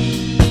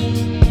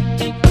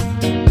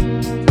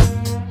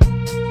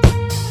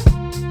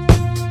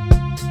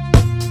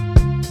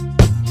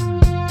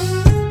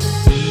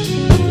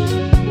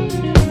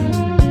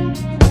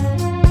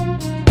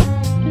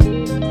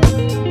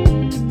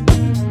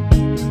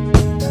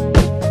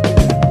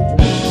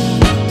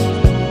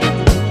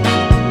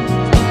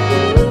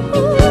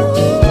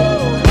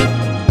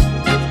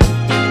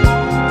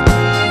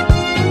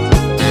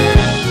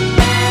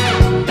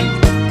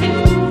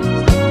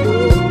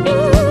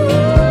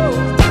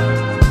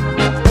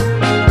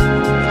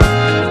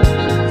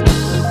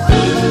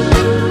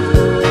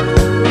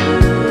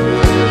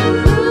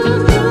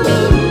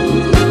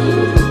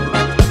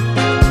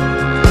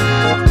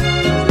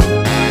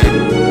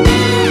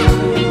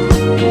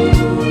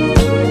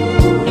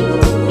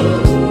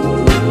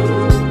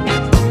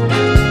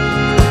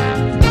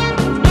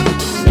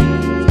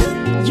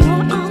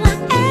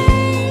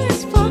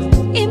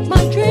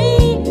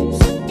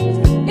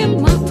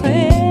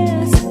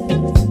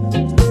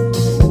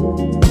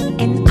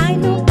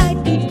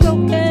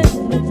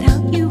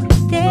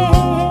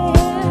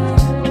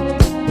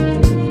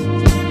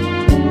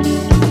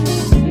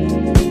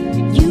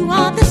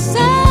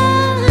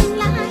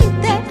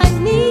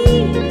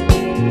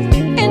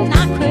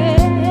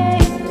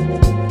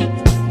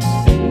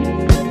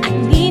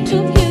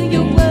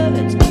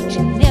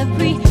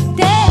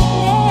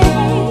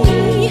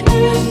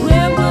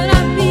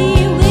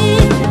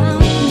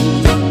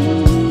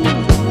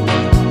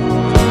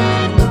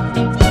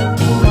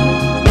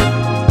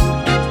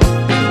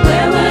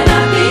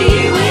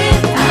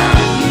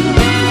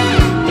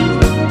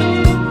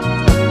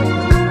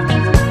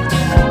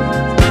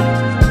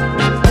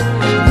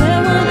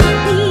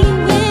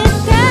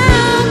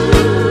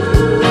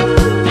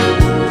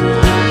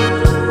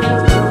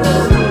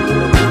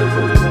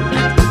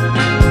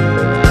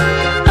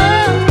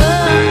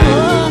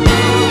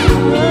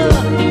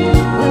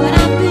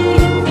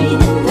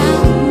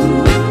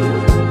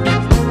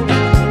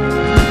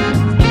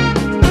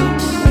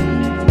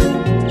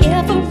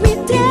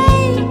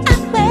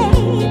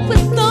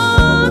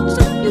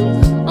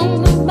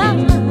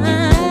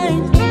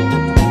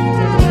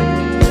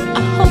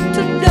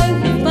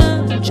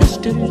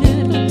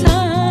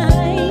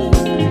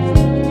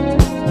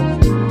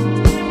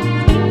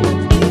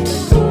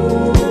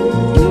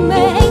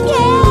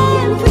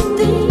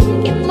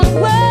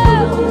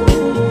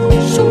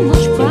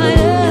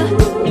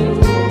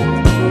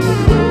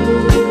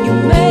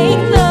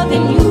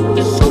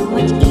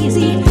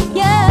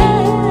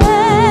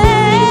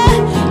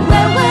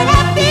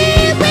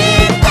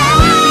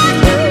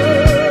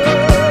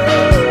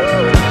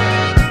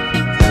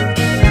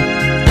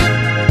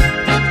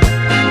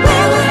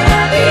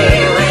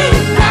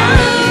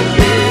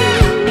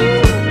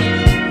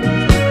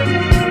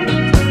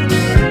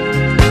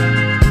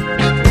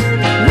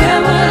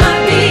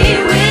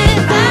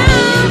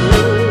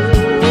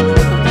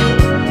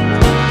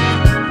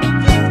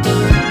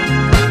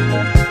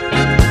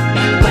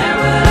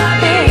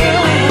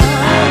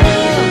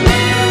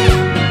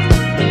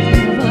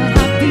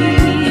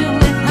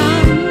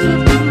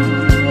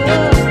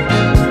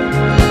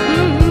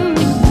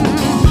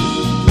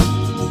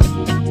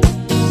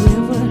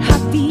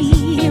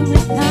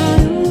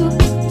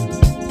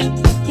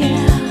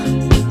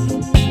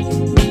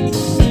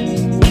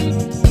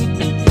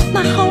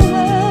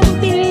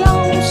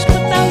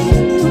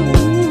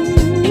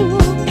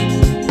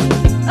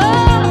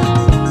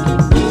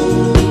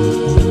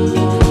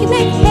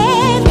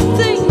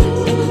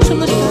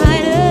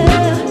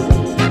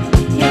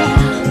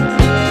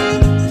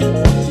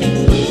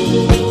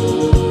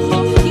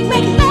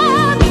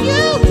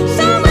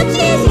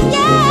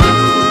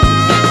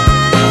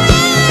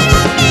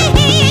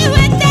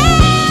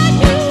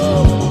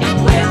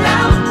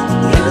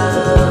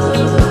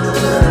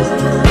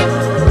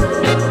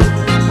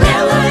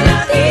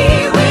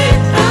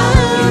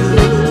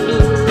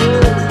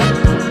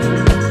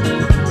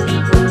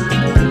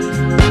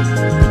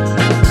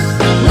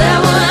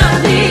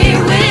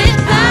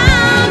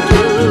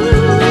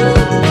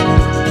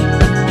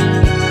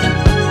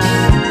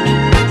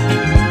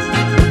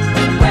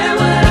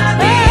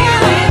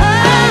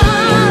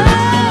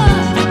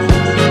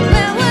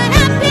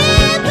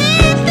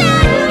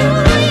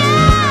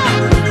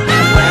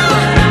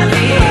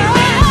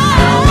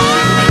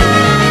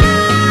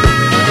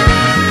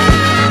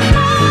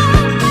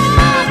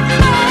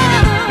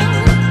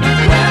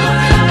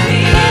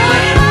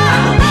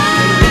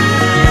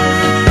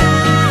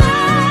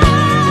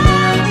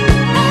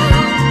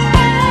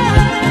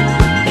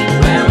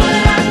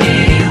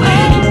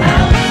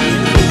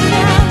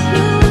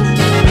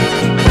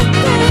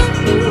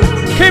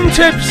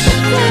 Tibbs.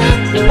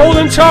 Paul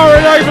and Tara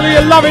and Averley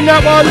are loving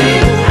that one.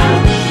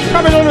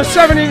 Coming on a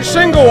 7-inch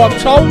single, I'm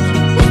told.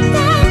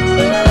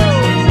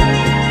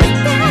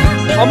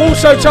 I'm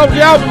also told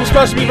the album's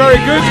supposed to be very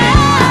good.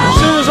 As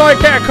soon as I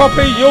get a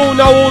copy, you'll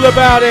know all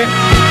about it.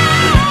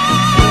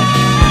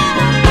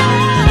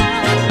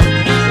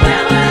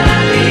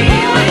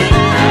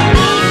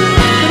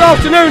 Good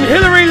afternoon,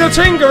 Hilary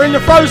Latinga in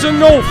the frozen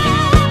north.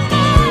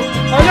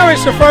 I know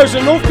it's the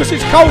frozen north because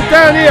it's cold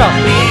down here.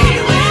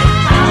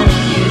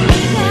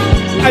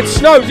 Had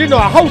snow, didn't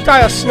I? A whole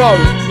day of snow.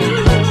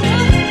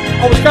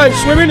 I was going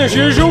swimming as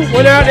usual,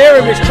 went out there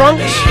in my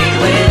trunks.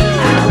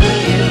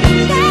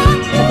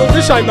 I thought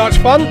this ain't much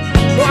fun.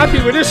 Not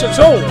happy with this at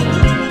all.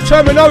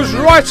 Turn my nose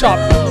right up.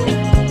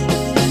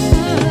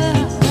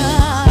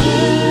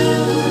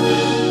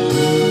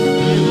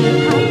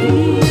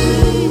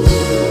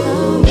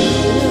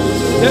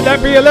 Let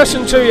that be a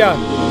lesson to you.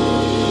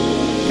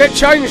 Get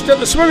changed at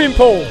the swimming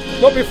pool,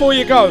 not before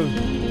you go.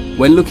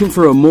 When looking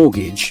for a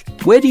mortgage,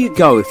 where do you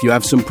go if you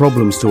have some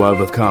problems to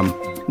overcome?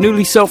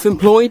 Newly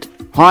self-employed?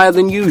 Higher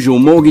than usual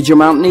mortgage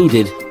amount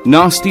needed?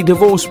 Nasty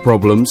divorce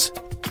problems?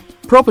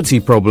 Property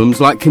problems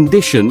like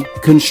condition,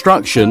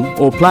 construction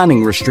or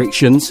planning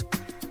restrictions?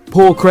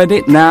 Poor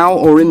credit now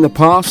or in the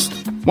past?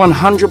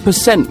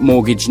 100%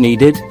 mortgage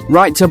needed?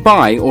 Right to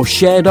buy or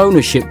shared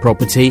ownership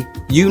property?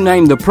 You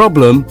name the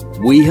problem,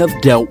 we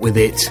have dealt with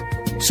it.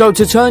 So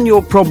to turn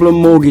your problem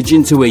mortgage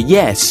into a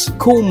yes,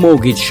 call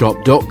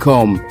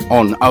mortgageshop.com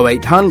on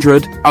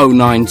 0800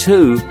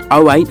 092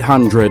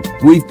 0800.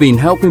 We've been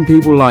helping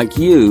people like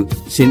you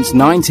since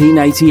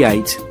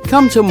 1988.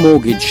 Come to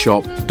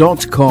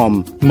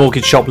mortgageshop.com.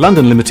 Mortgage Shop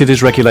London Limited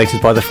is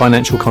regulated by the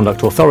Financial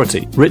Conduct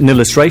Authority. Written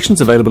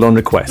illustrations available on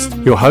request.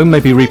 Your home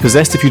may be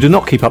repossessed if you do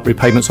not keep up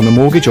repayments on the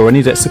mortgage or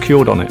any debt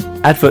secured on it.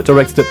 Advert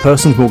directed at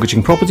persons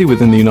mortgaging property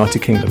within the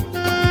United Kingdom.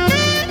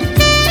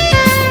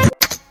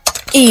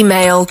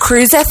 Email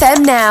Cruise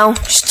FM now,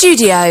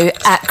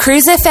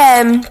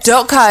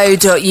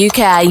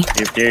 studio@cruisefm.co.uk.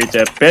 If there's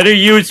a better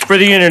use for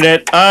the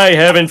internet, I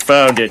haven't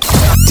found it.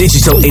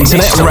 Digital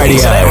Internet Radio.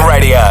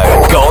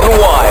 Gone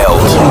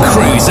wild. On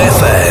Cruise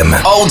FM.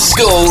 Old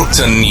school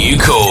to new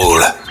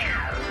cool.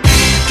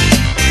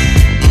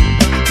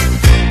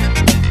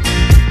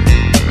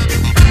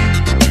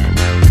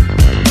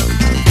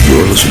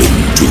 You're listening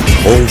to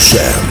Paul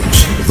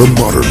Sam's The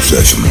Modern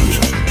Sessions.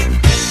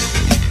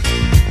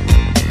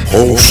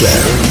 Paul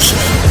Sam's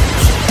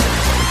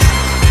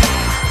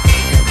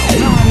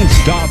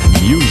Non-stop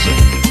music.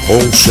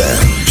 Paul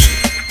Sam's.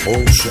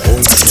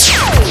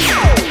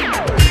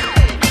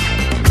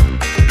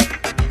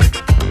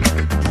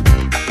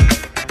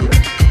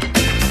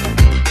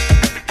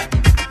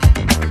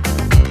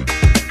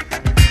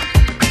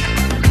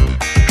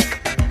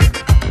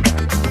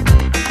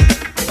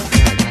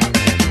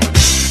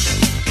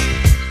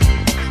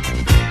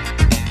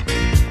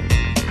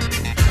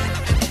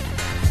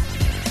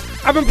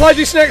 Haven't played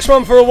this next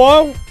one for a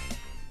while.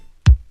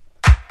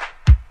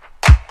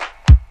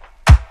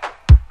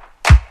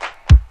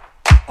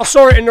 I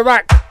saw it in the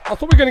rack. I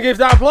thought we were going to give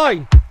that a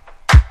play.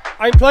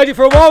 I ain't played it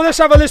for a while. Let's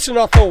have a listen,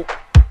 I thought.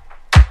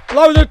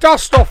 Blow the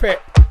dust off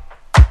it.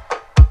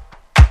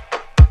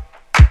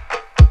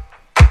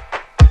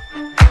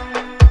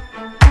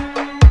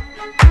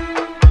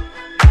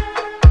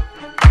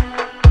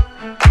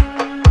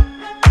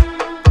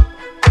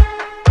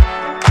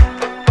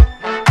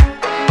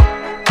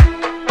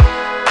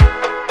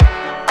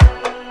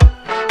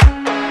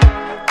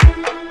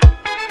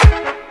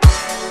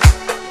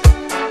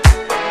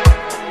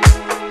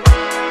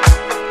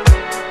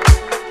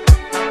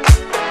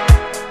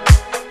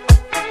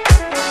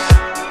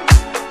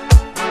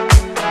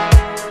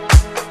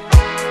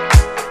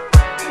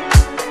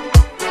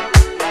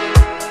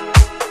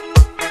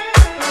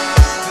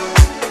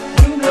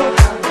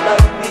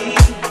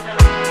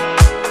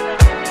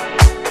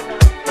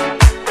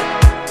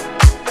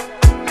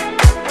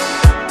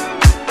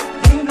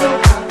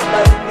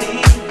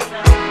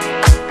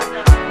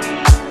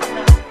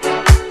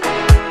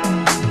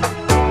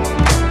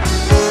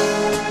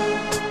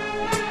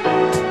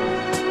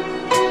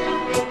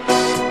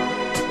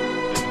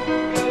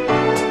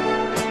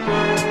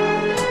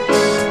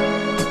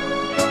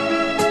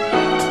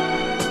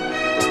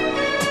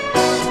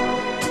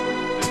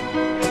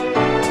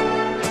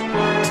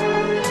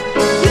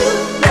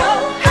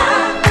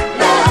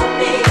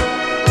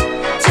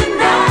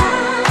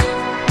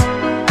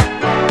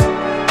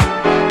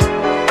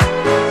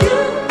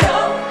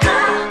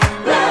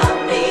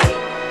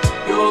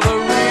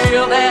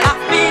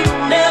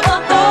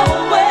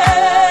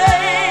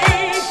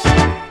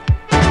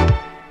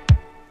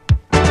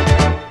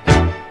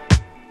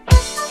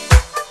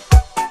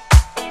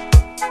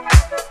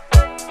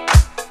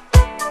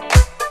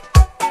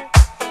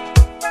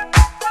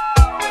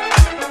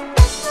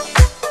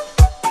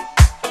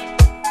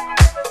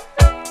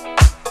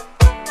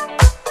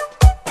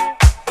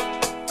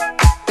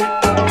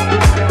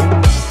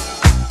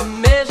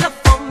 Measure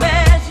for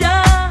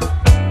measure,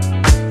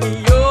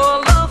 your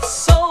love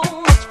so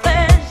much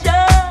pleasure.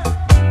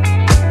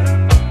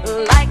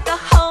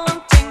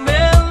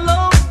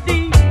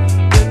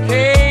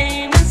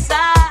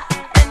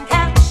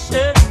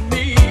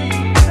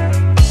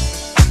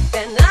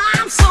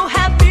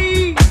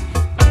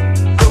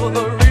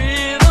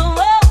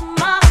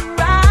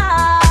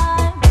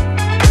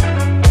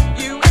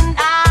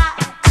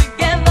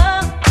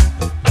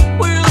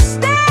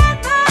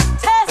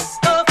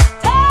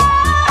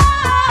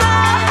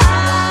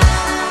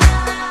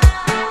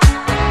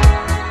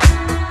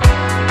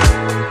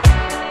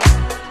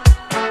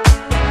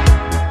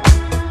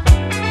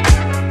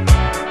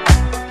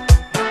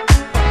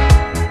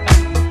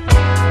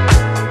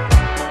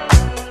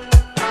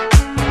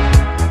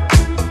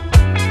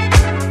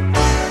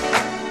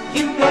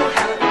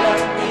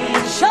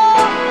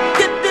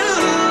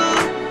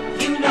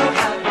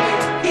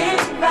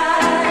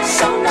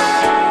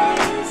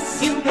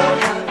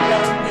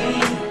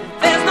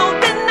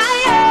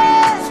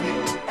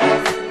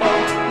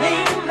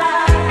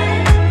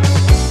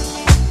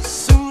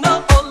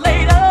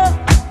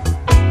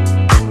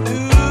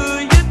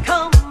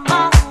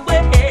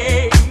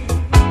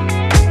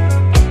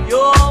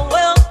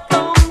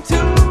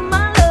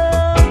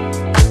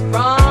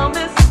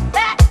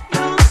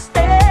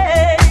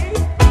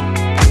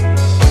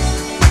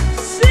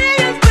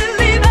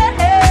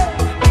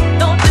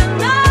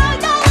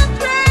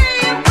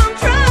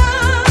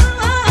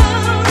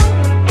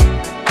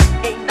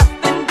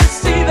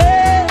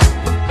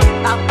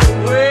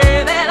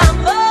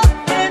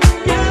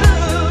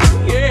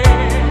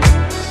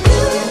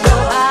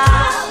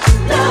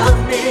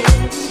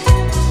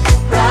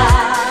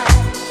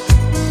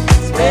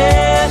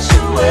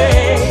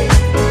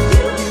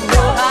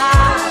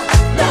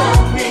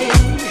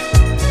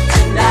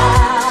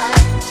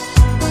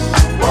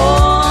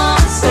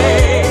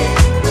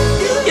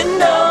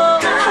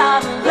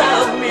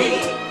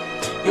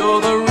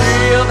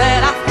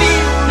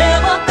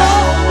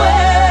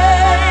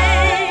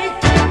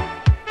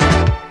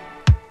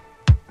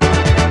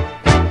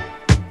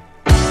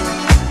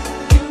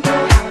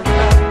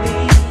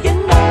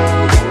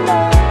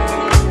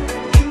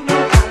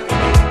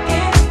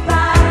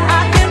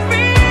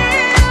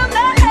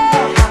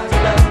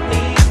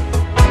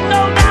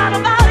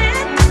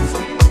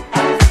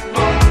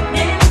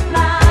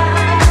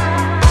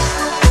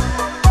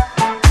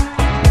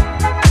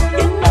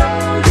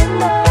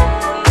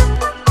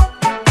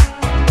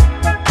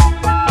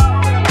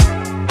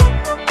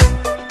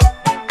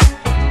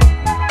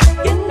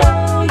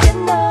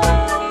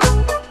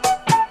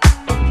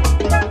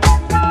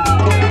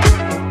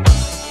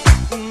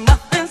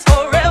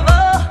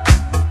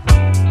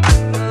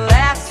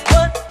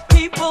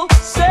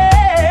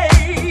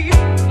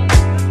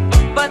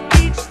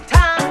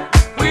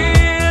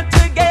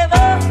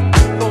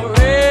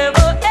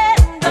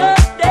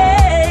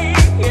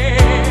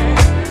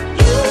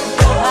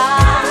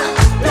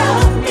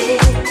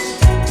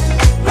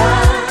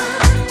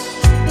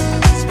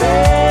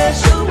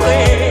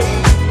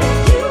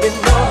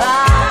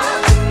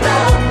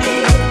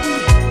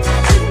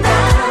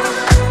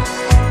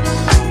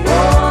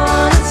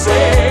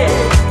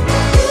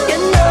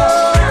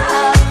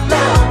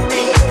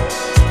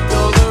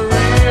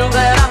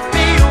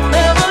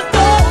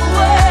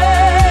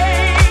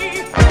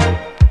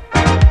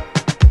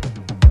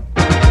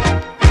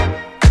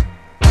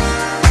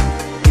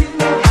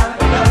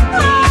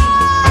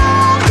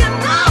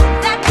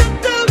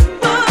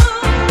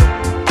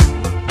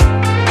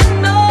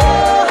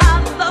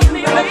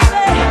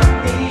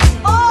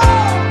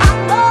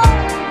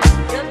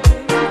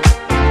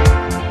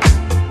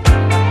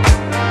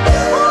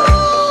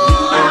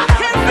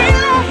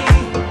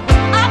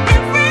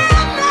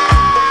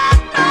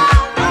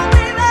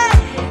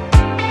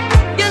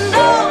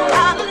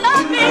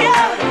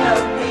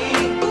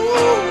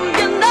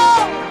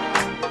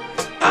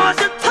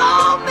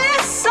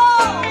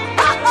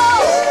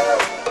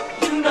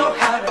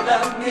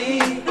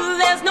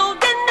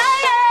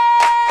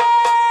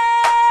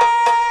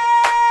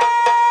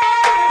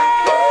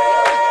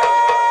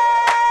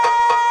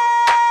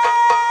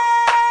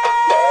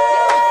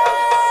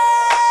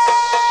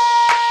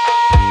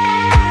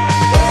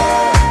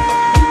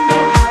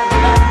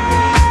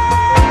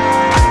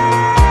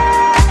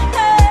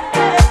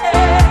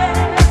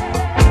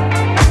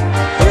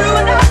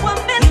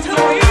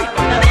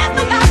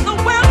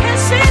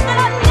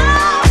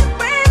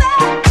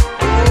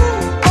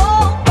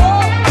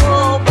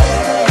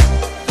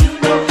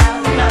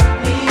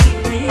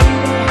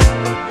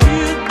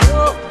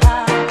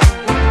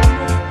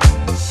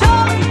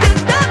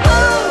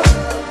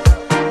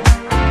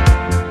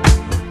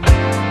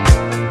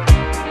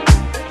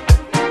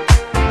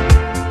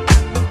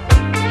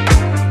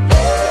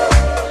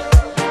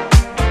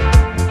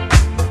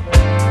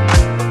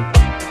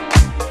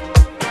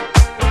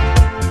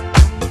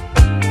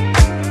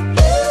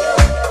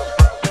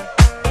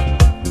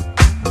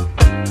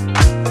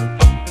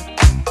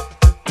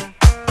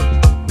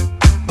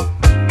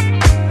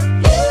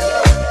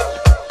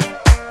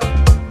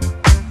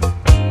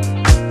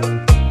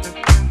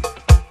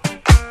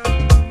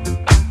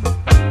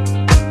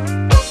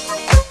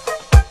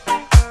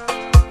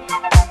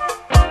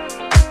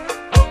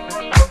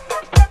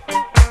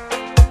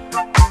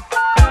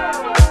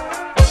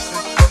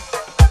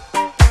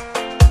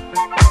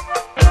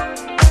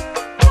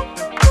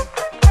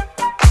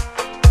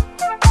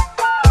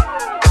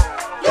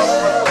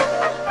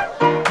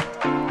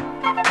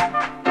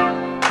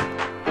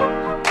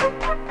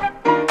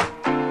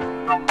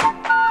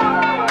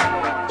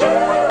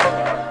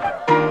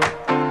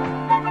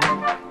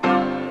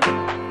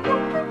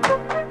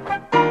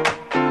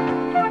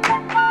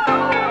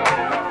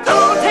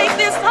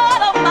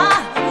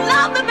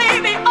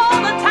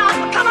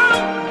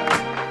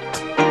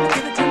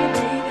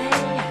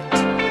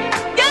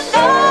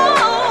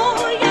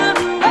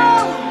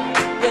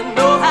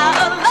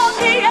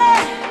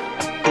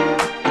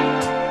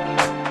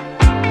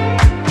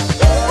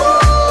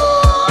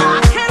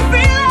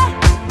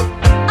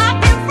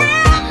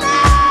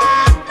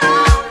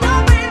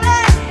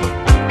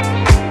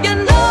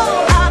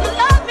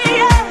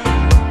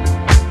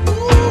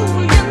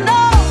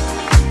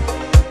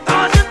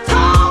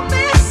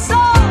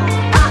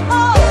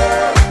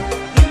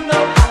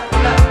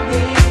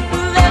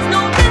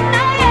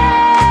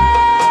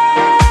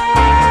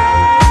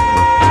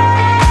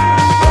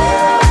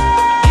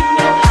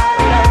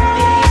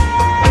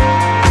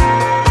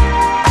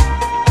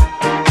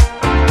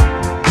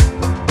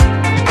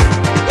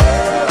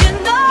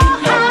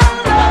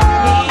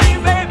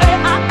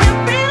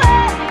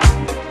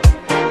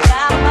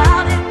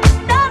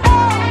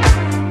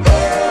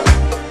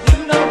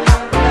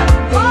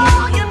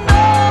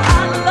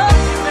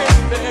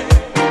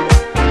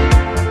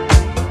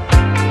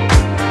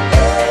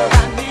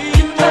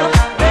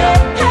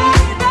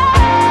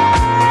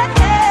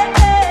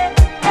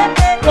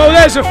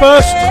 a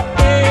first.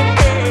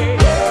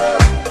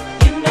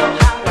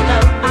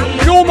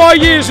 In all my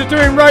years of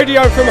doing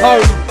radio from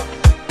home,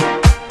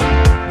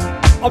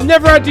 I've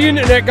never had the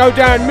internet go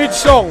down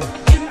mid-song.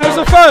 That was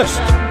the first.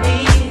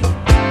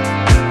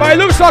 But it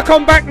looks like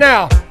I'm back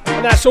now,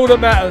 and that's all that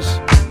matters.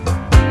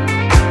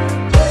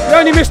 You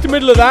only missed the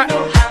middle of that.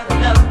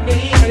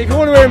 And if you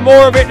want to hear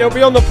more of it, they'll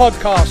be on the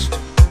podcast.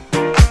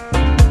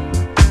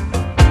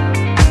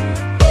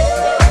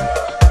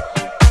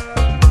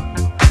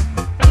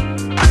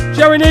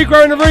 Joey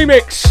Negro in the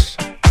remix.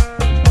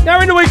 Now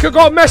in the week I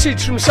got a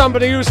message from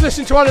somebody who was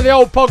listening to one of the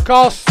old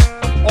podcasts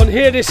on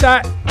Hear This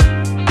At,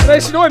 and they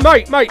said, "Oi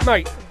mate,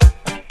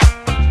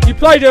 you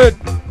played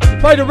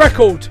a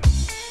record,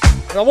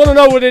 and I want to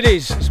know what it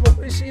is.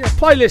 The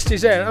playlist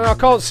is there, and I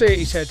can't see it,"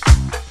 he said.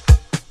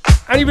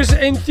 And he was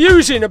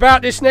enthusing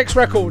about this next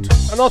record,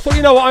 and I thought,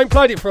 you know what, I ain't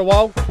played it for a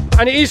while,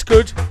 and it is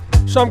good,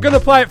 so I'm going to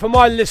play it for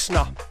my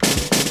listener.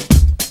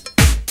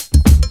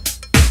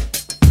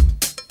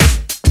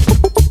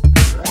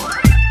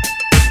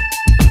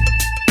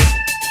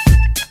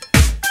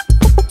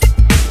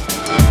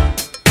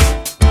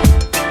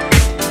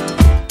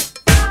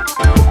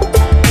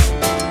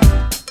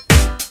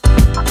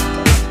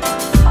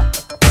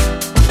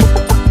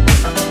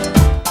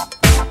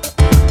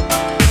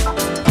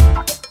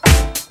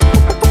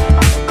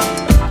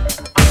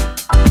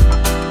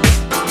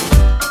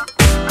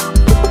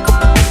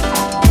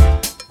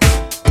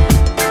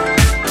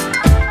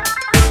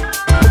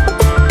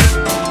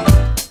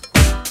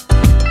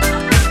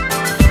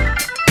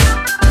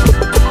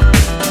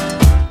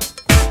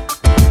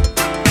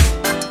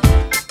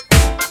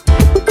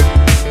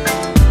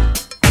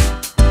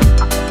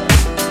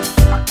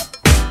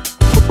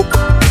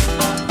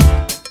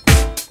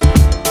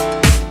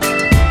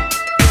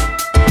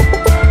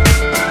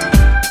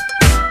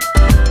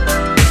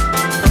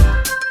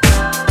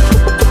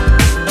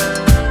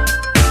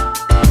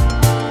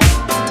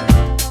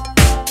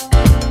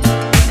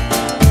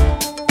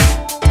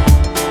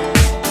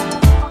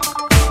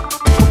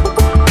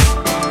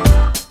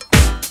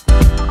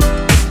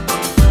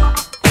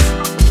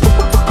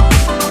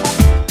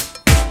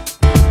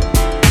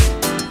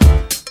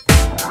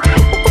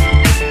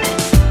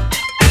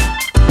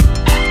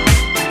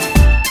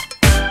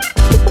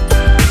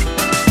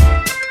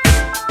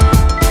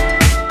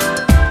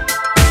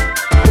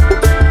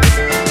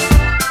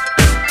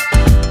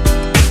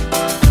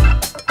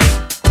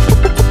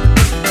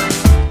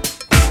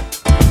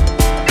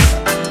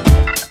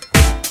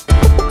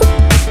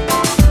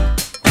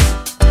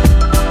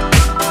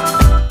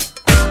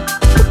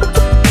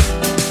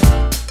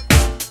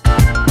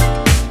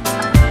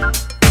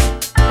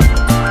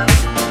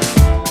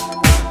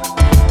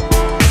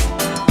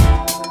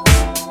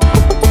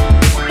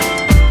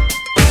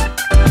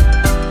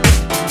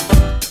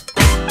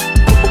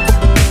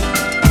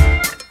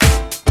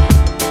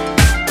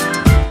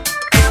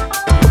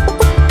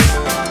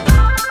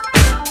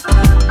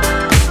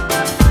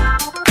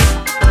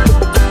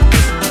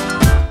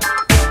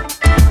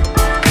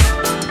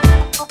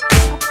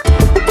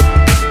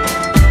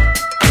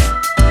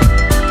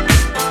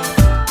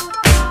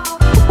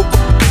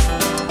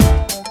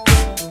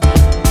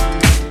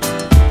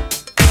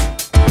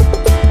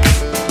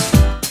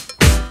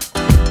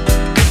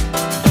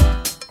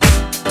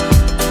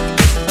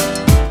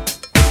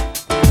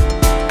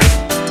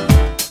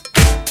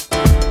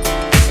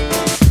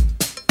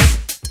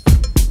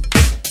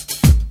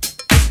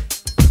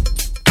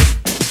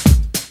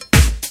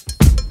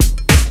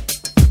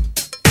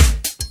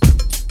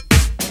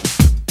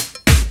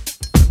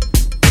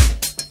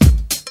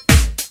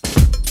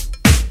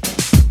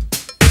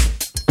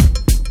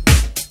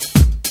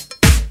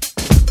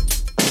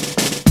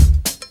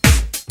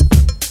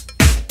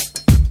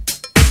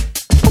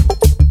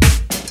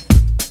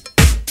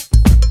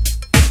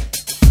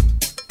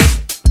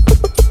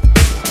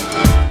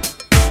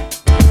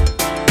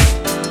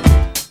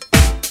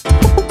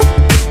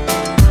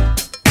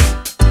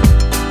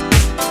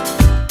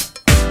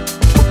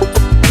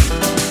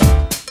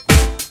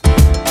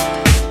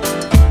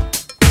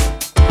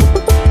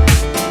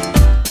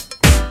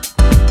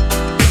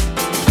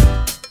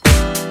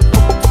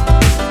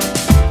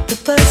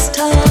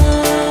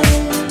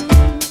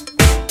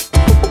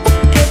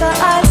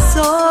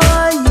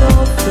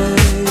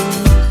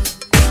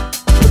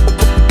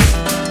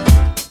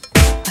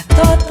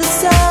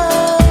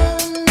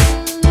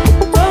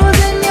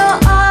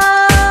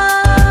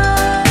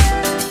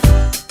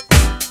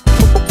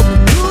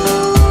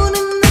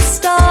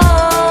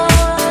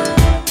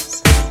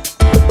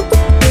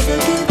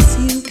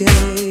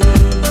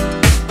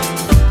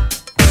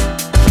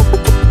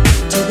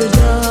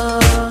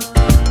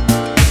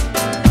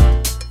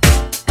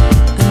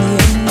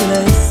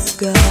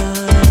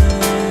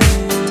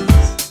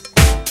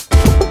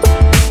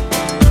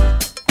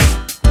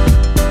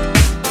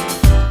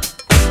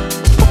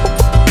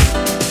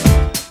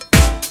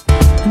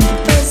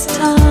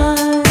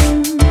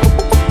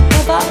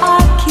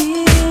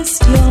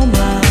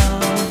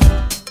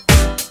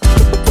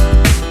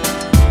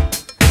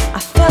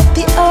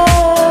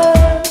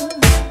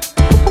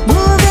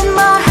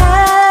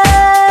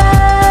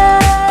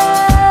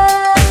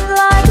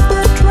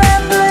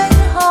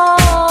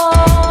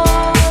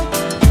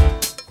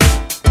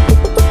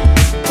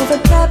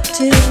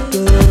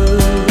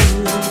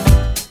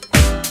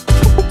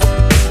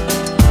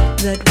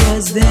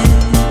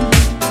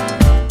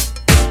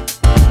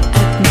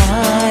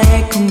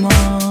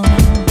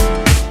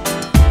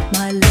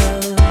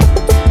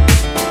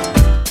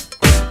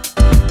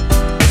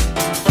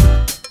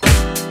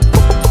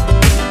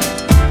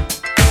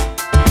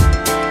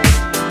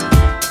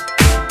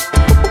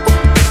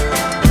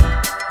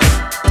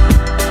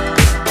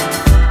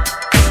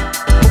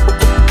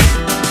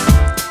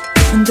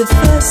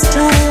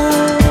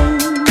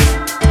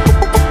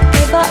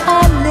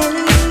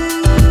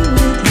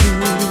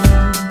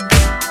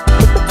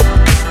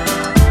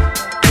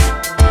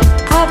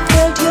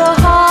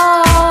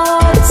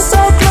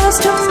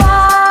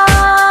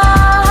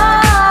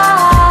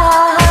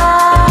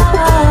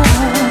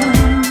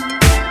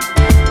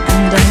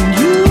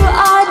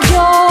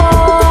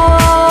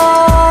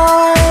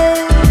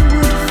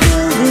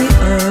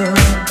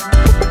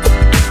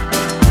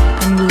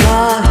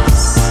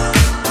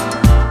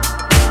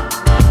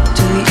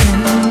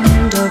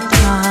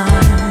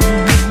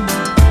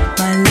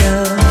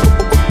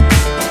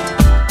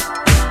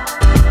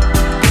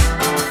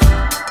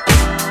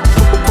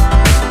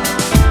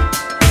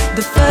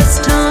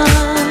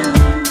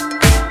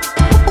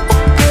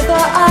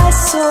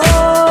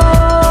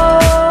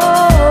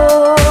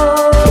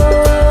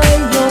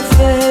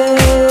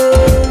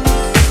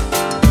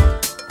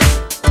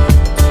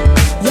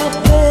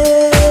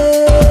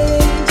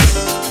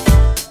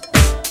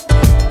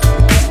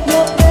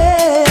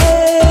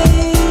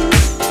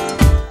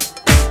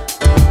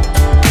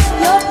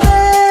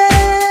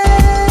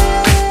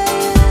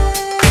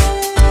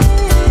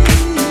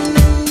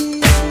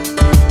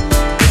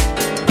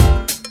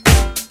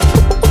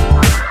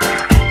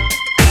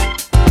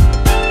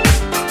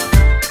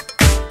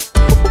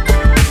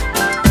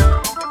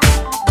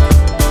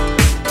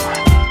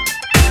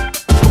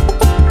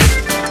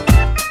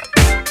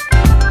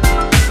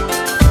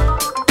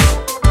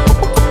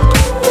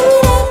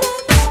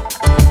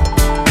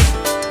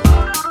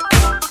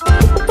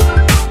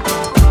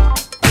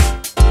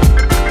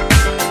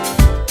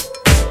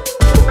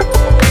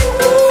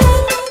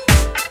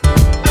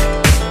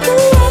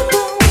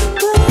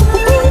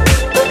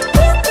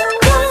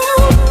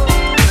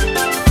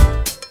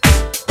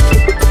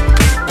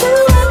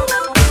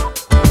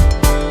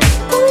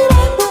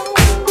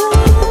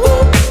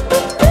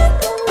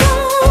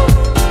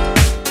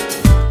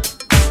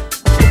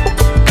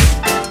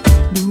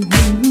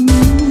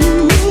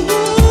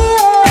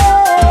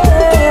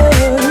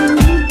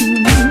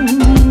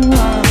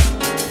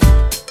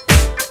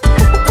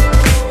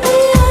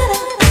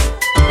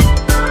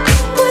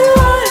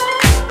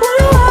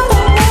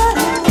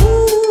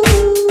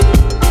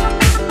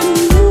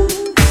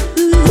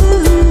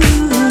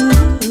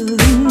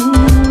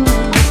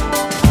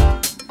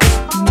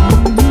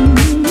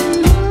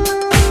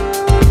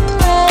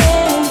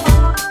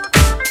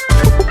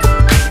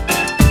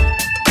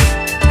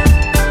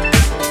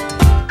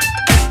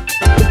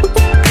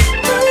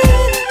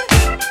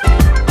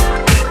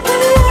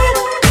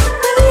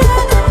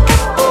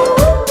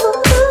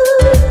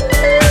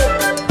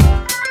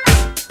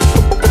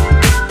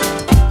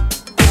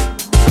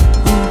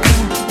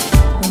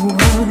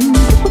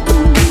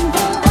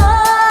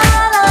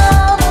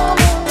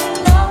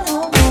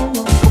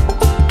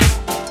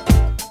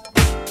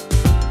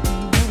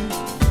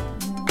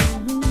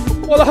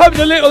 Well, I hope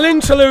the little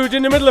interlude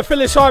in the middle of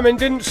Phyllis Hyman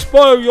didn't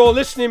spoil your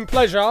listening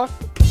pleasure.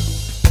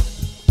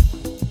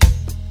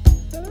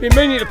 Been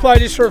meaning to play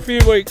this for a few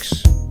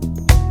weeks,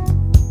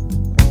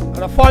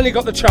 and I finally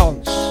got the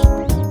chance.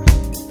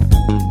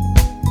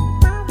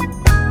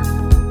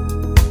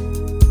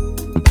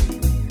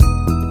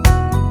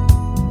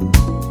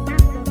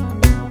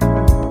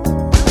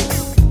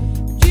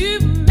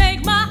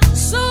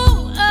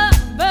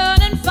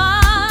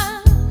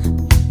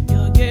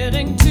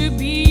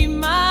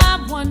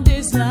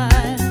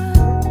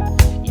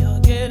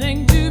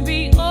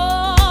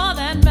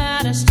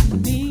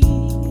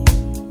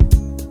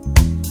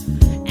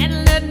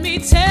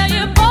 Tell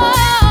you, boy,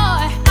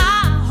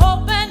 I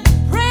hope and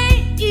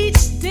pray each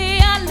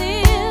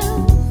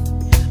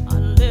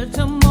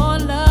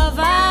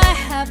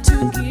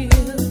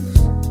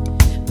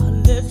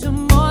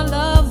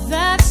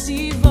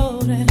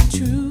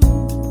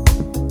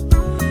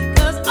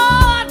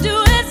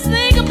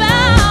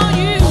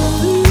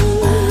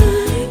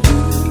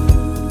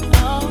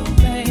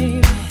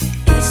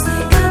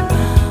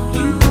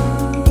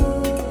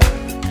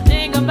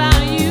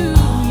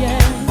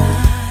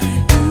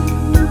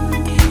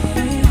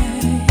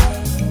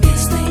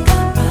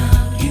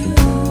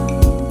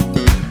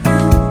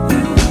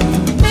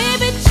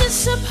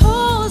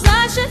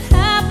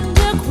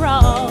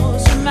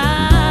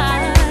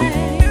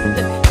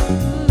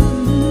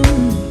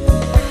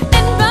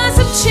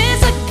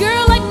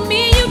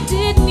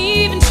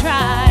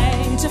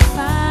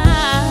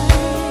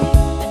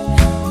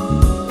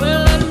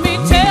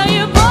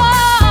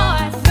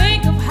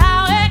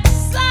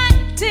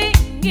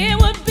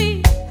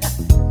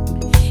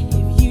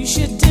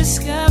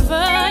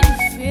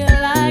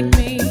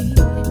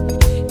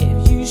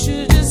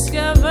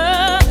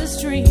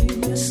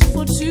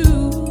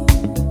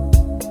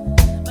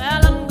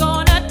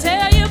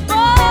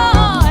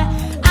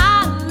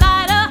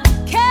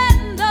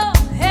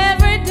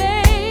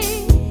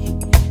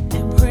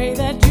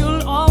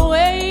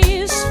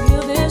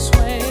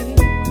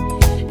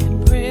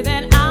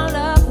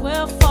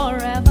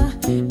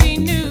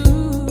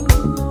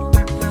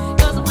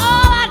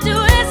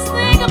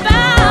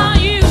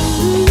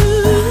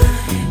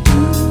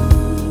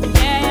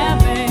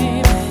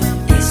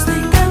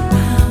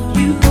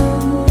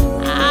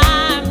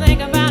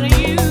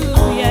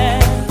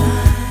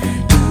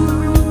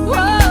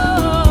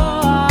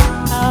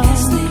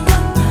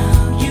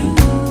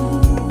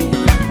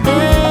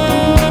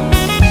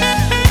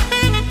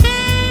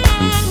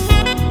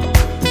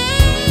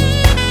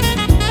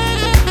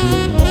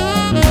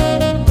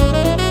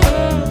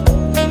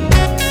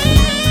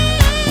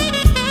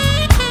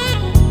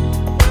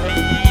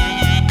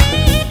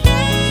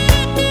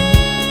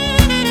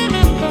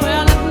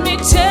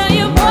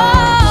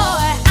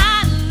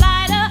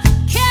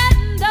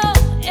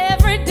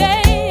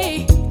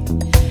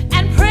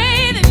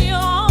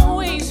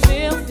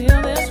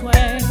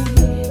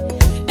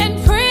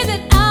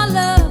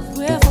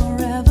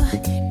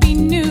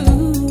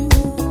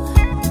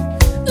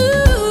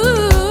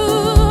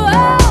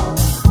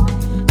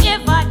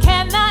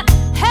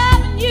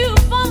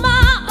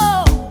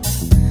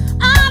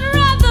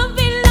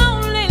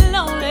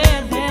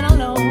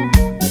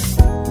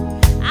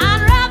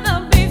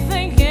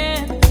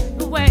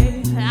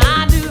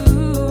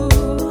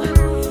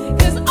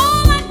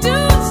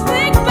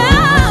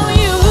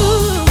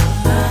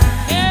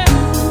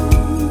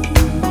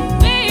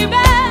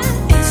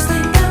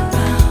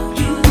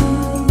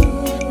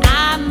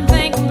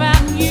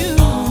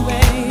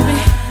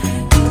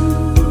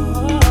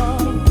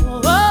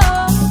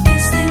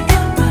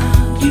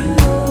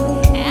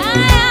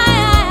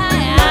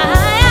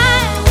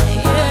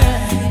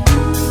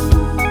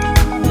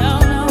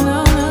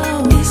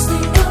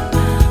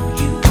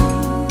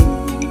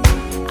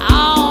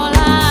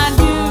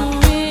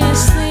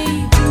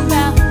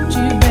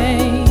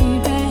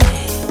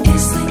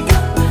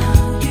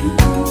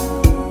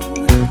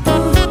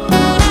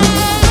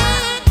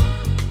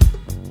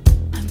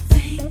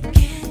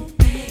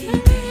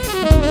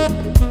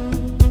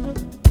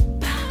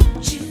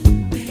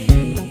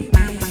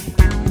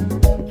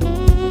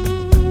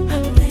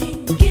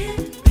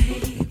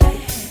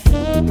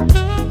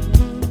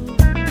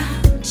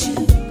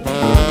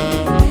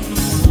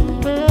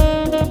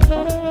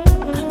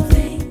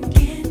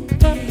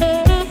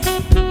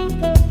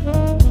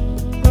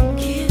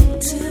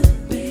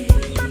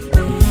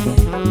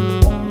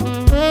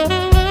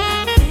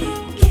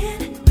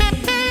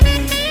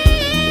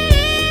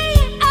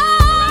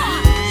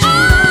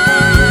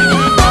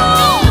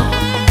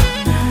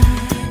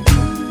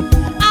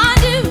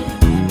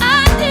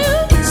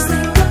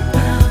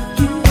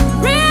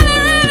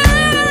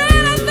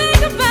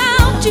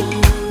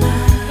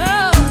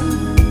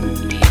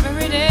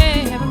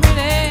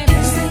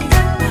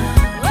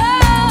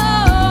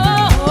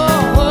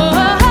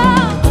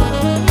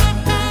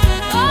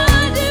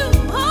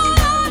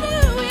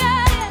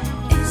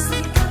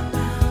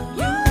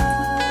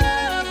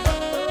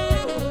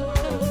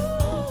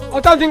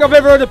think I've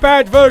ever heard a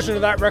bad version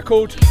of that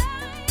record.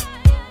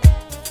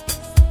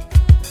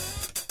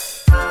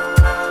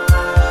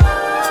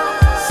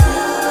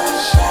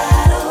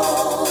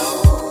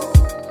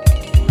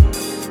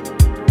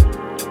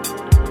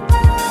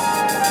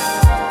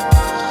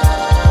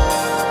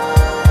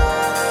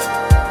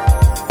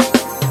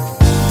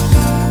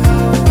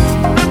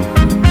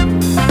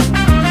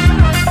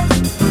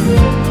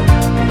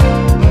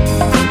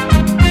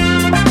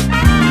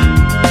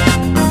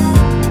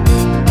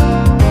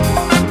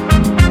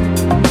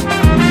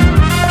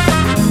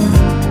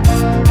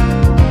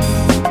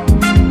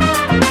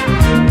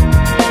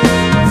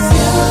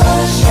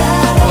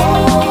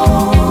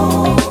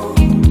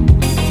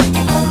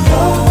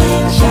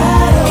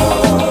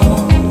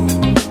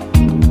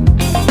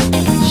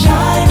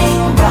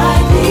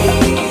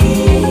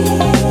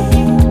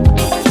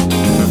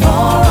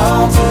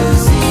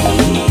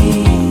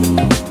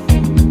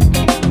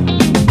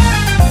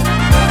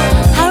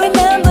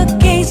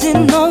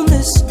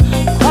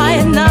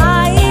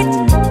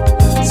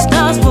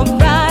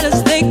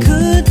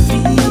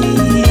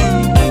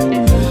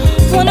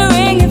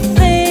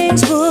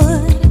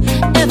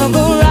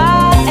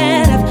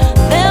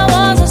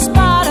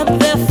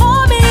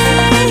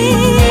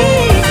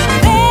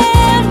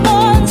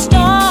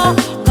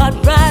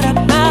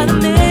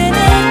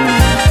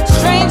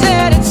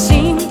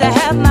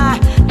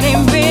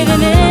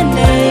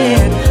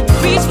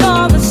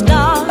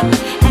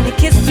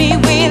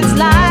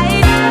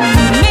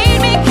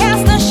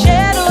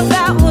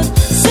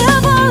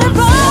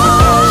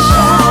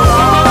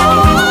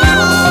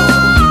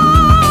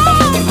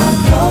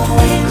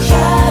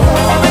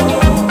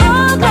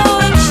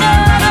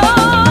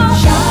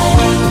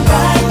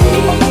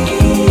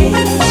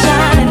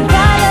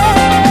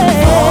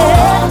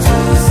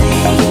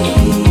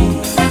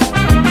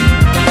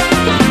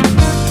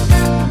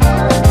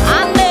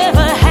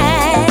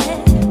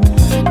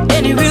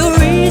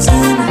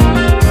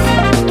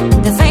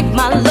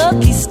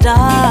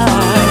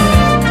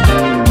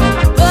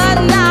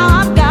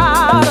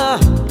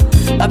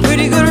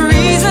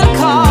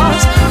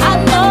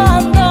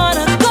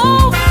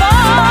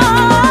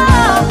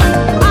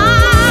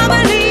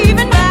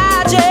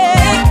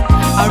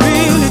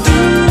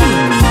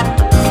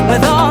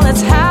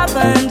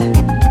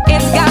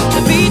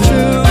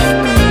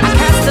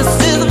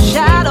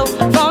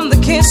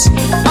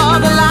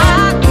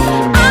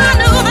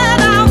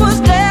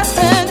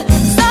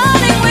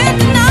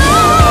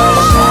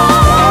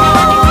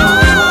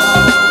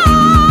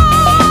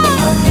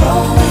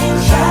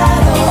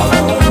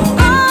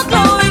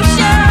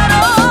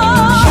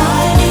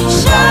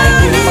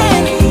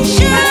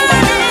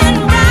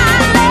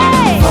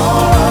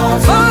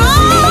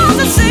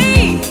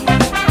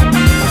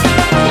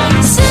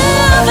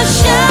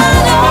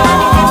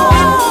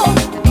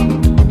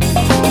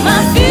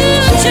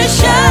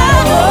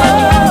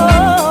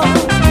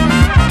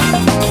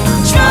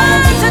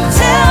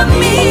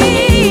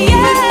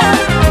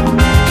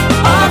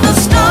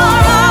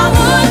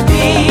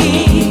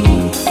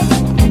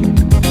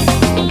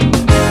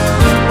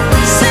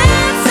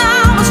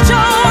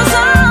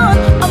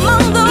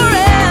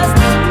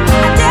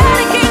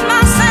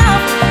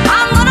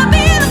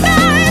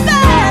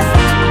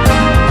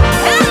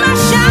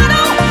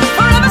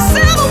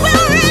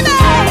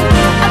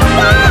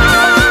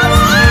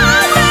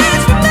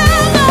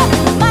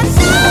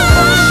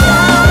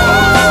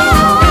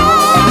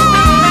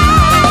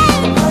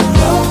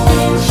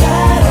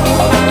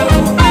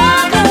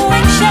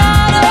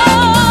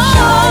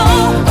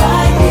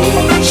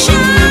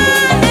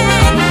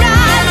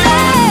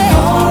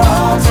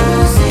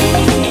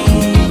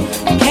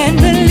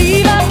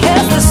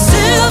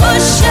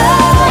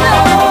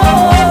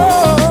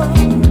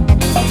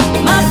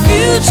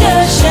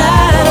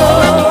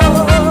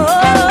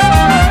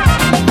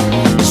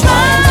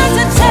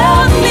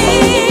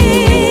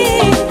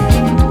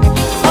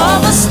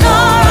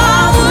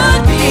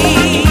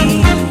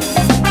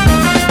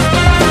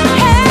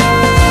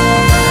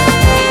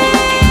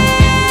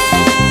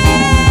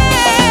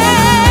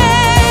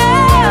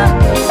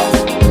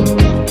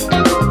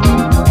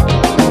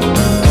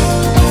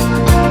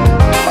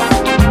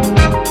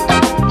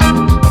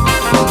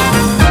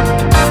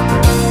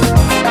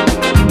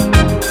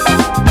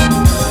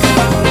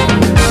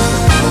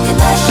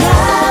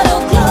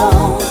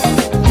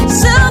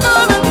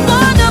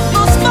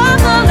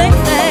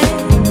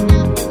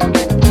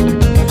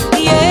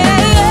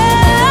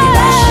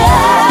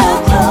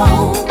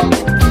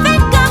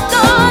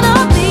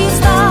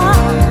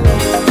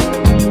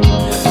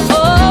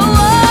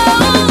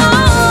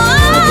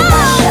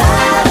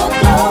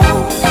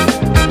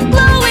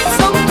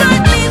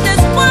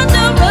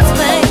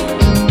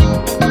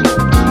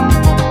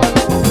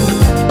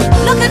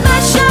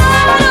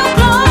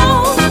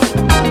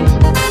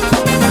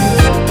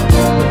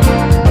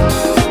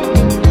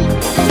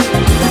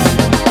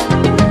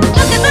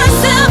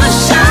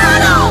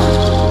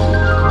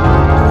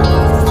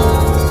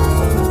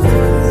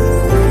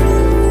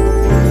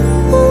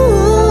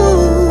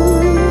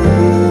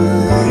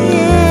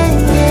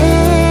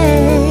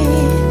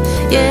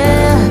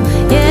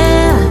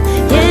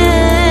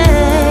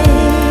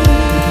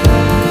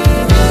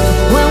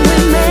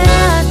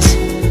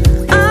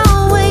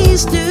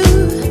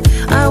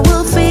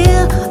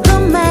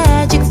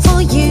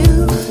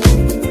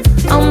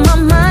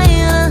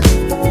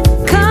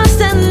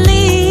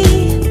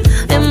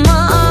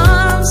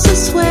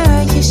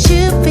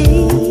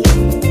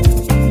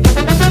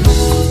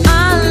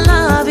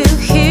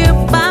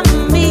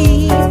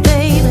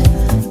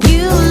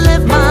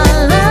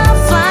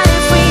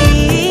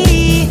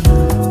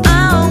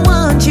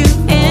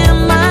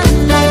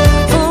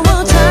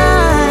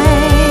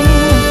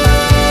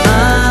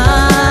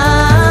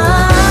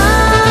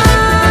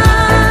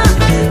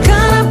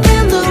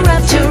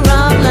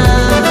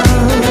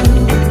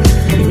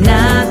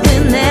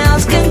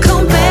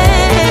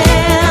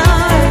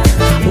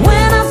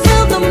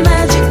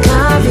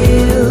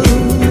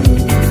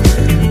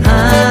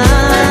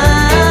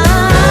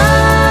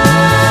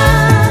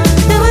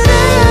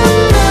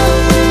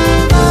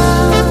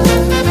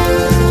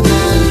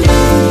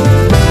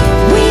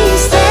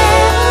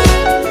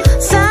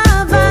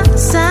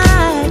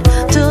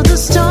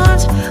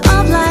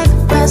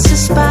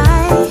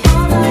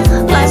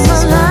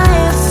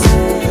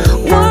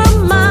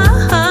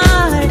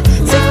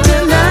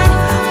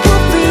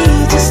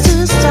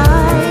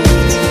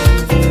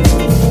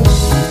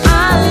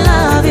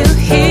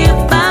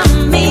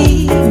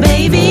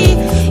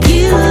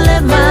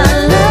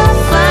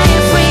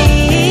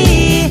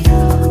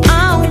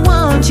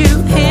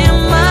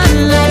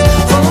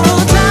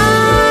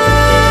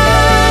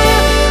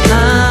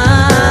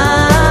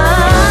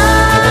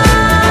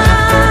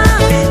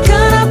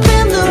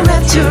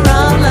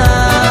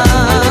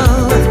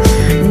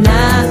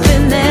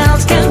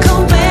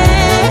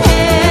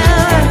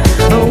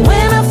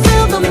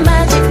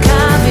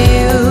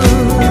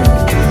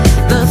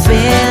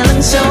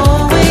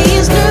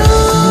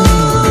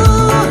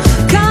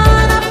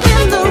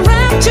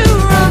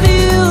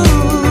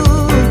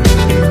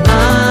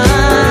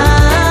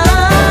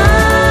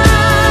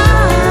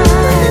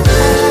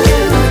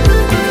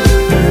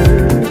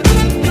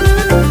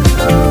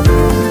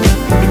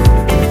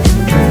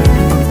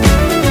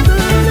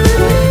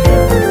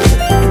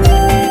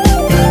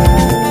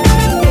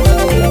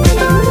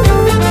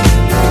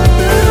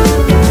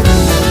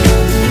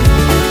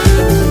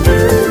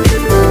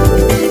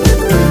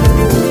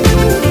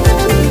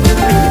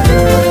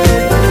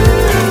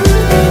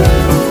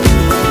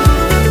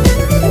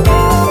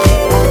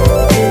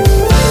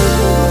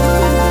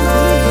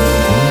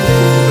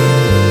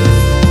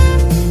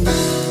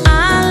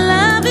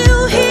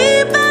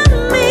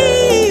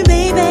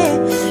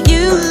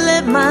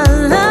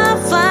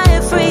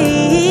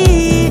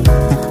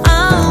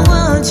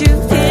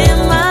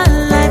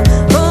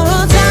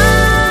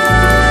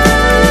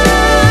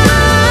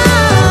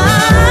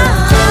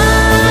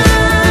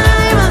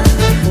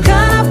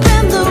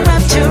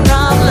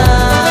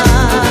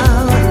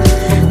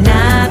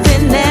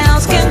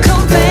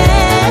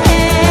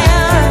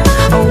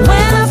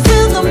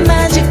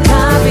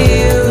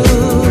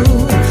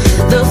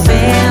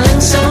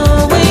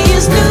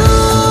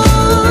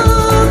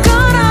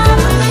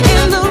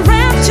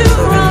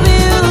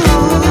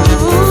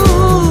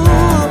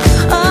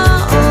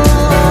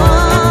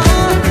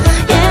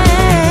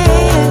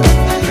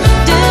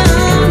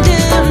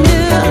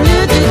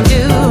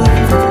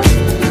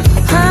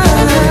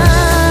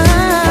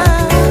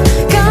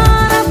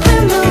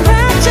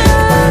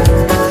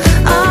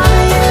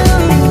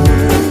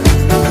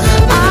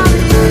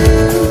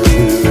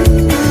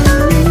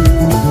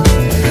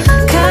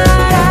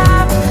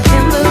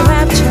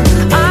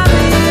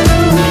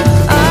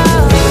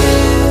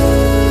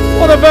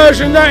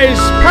 that is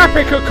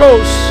Papik, of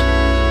course,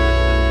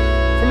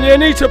 from the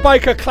Anita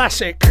Baker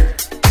classic.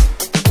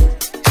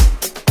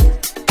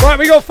 Right,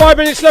 we got 5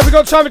 minutes left. We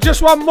got time for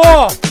just one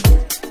more.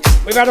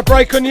 We've had a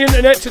break on the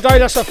internet today.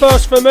 That's a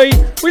first for me.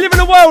 We live in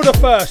a world of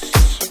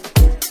firsts.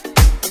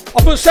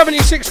 I put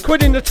 76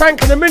 quid in the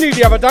tank and a mini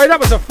the other day. That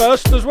was a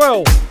first as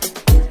well.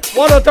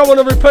 One I don't want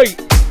to repeat.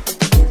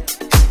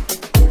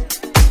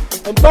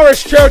 And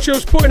Boris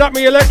Churchill's putting up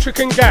me electric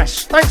and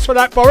gas. Thanks for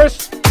that,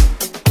 Boris.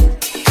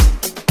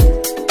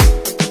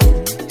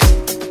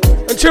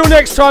 Until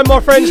next time, my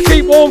friends,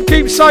 keep warm,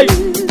 keep safe.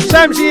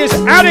 Samsy is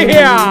out of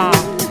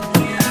here.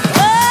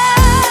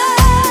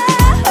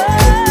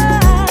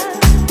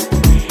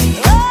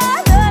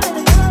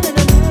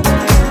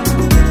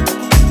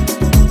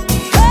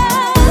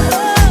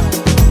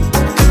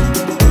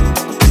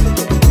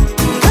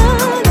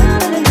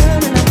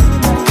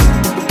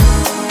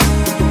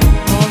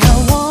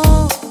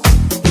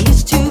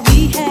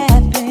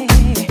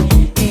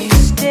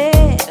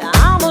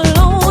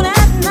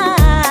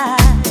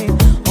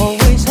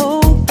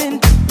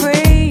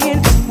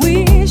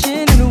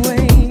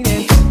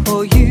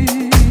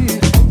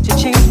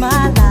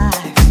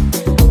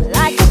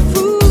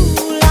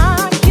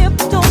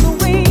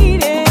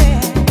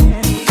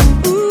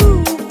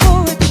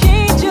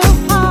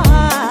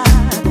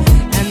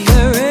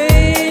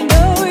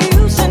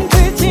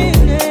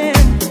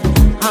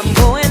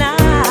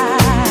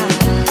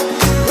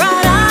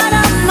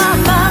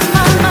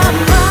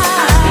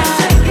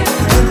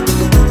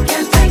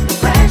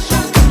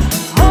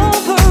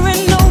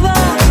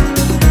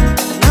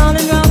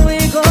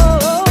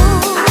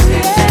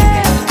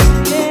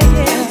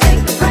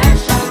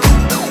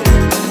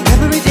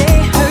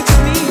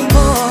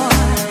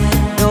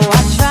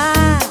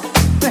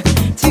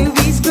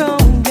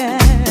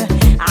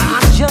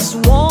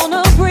 Just one.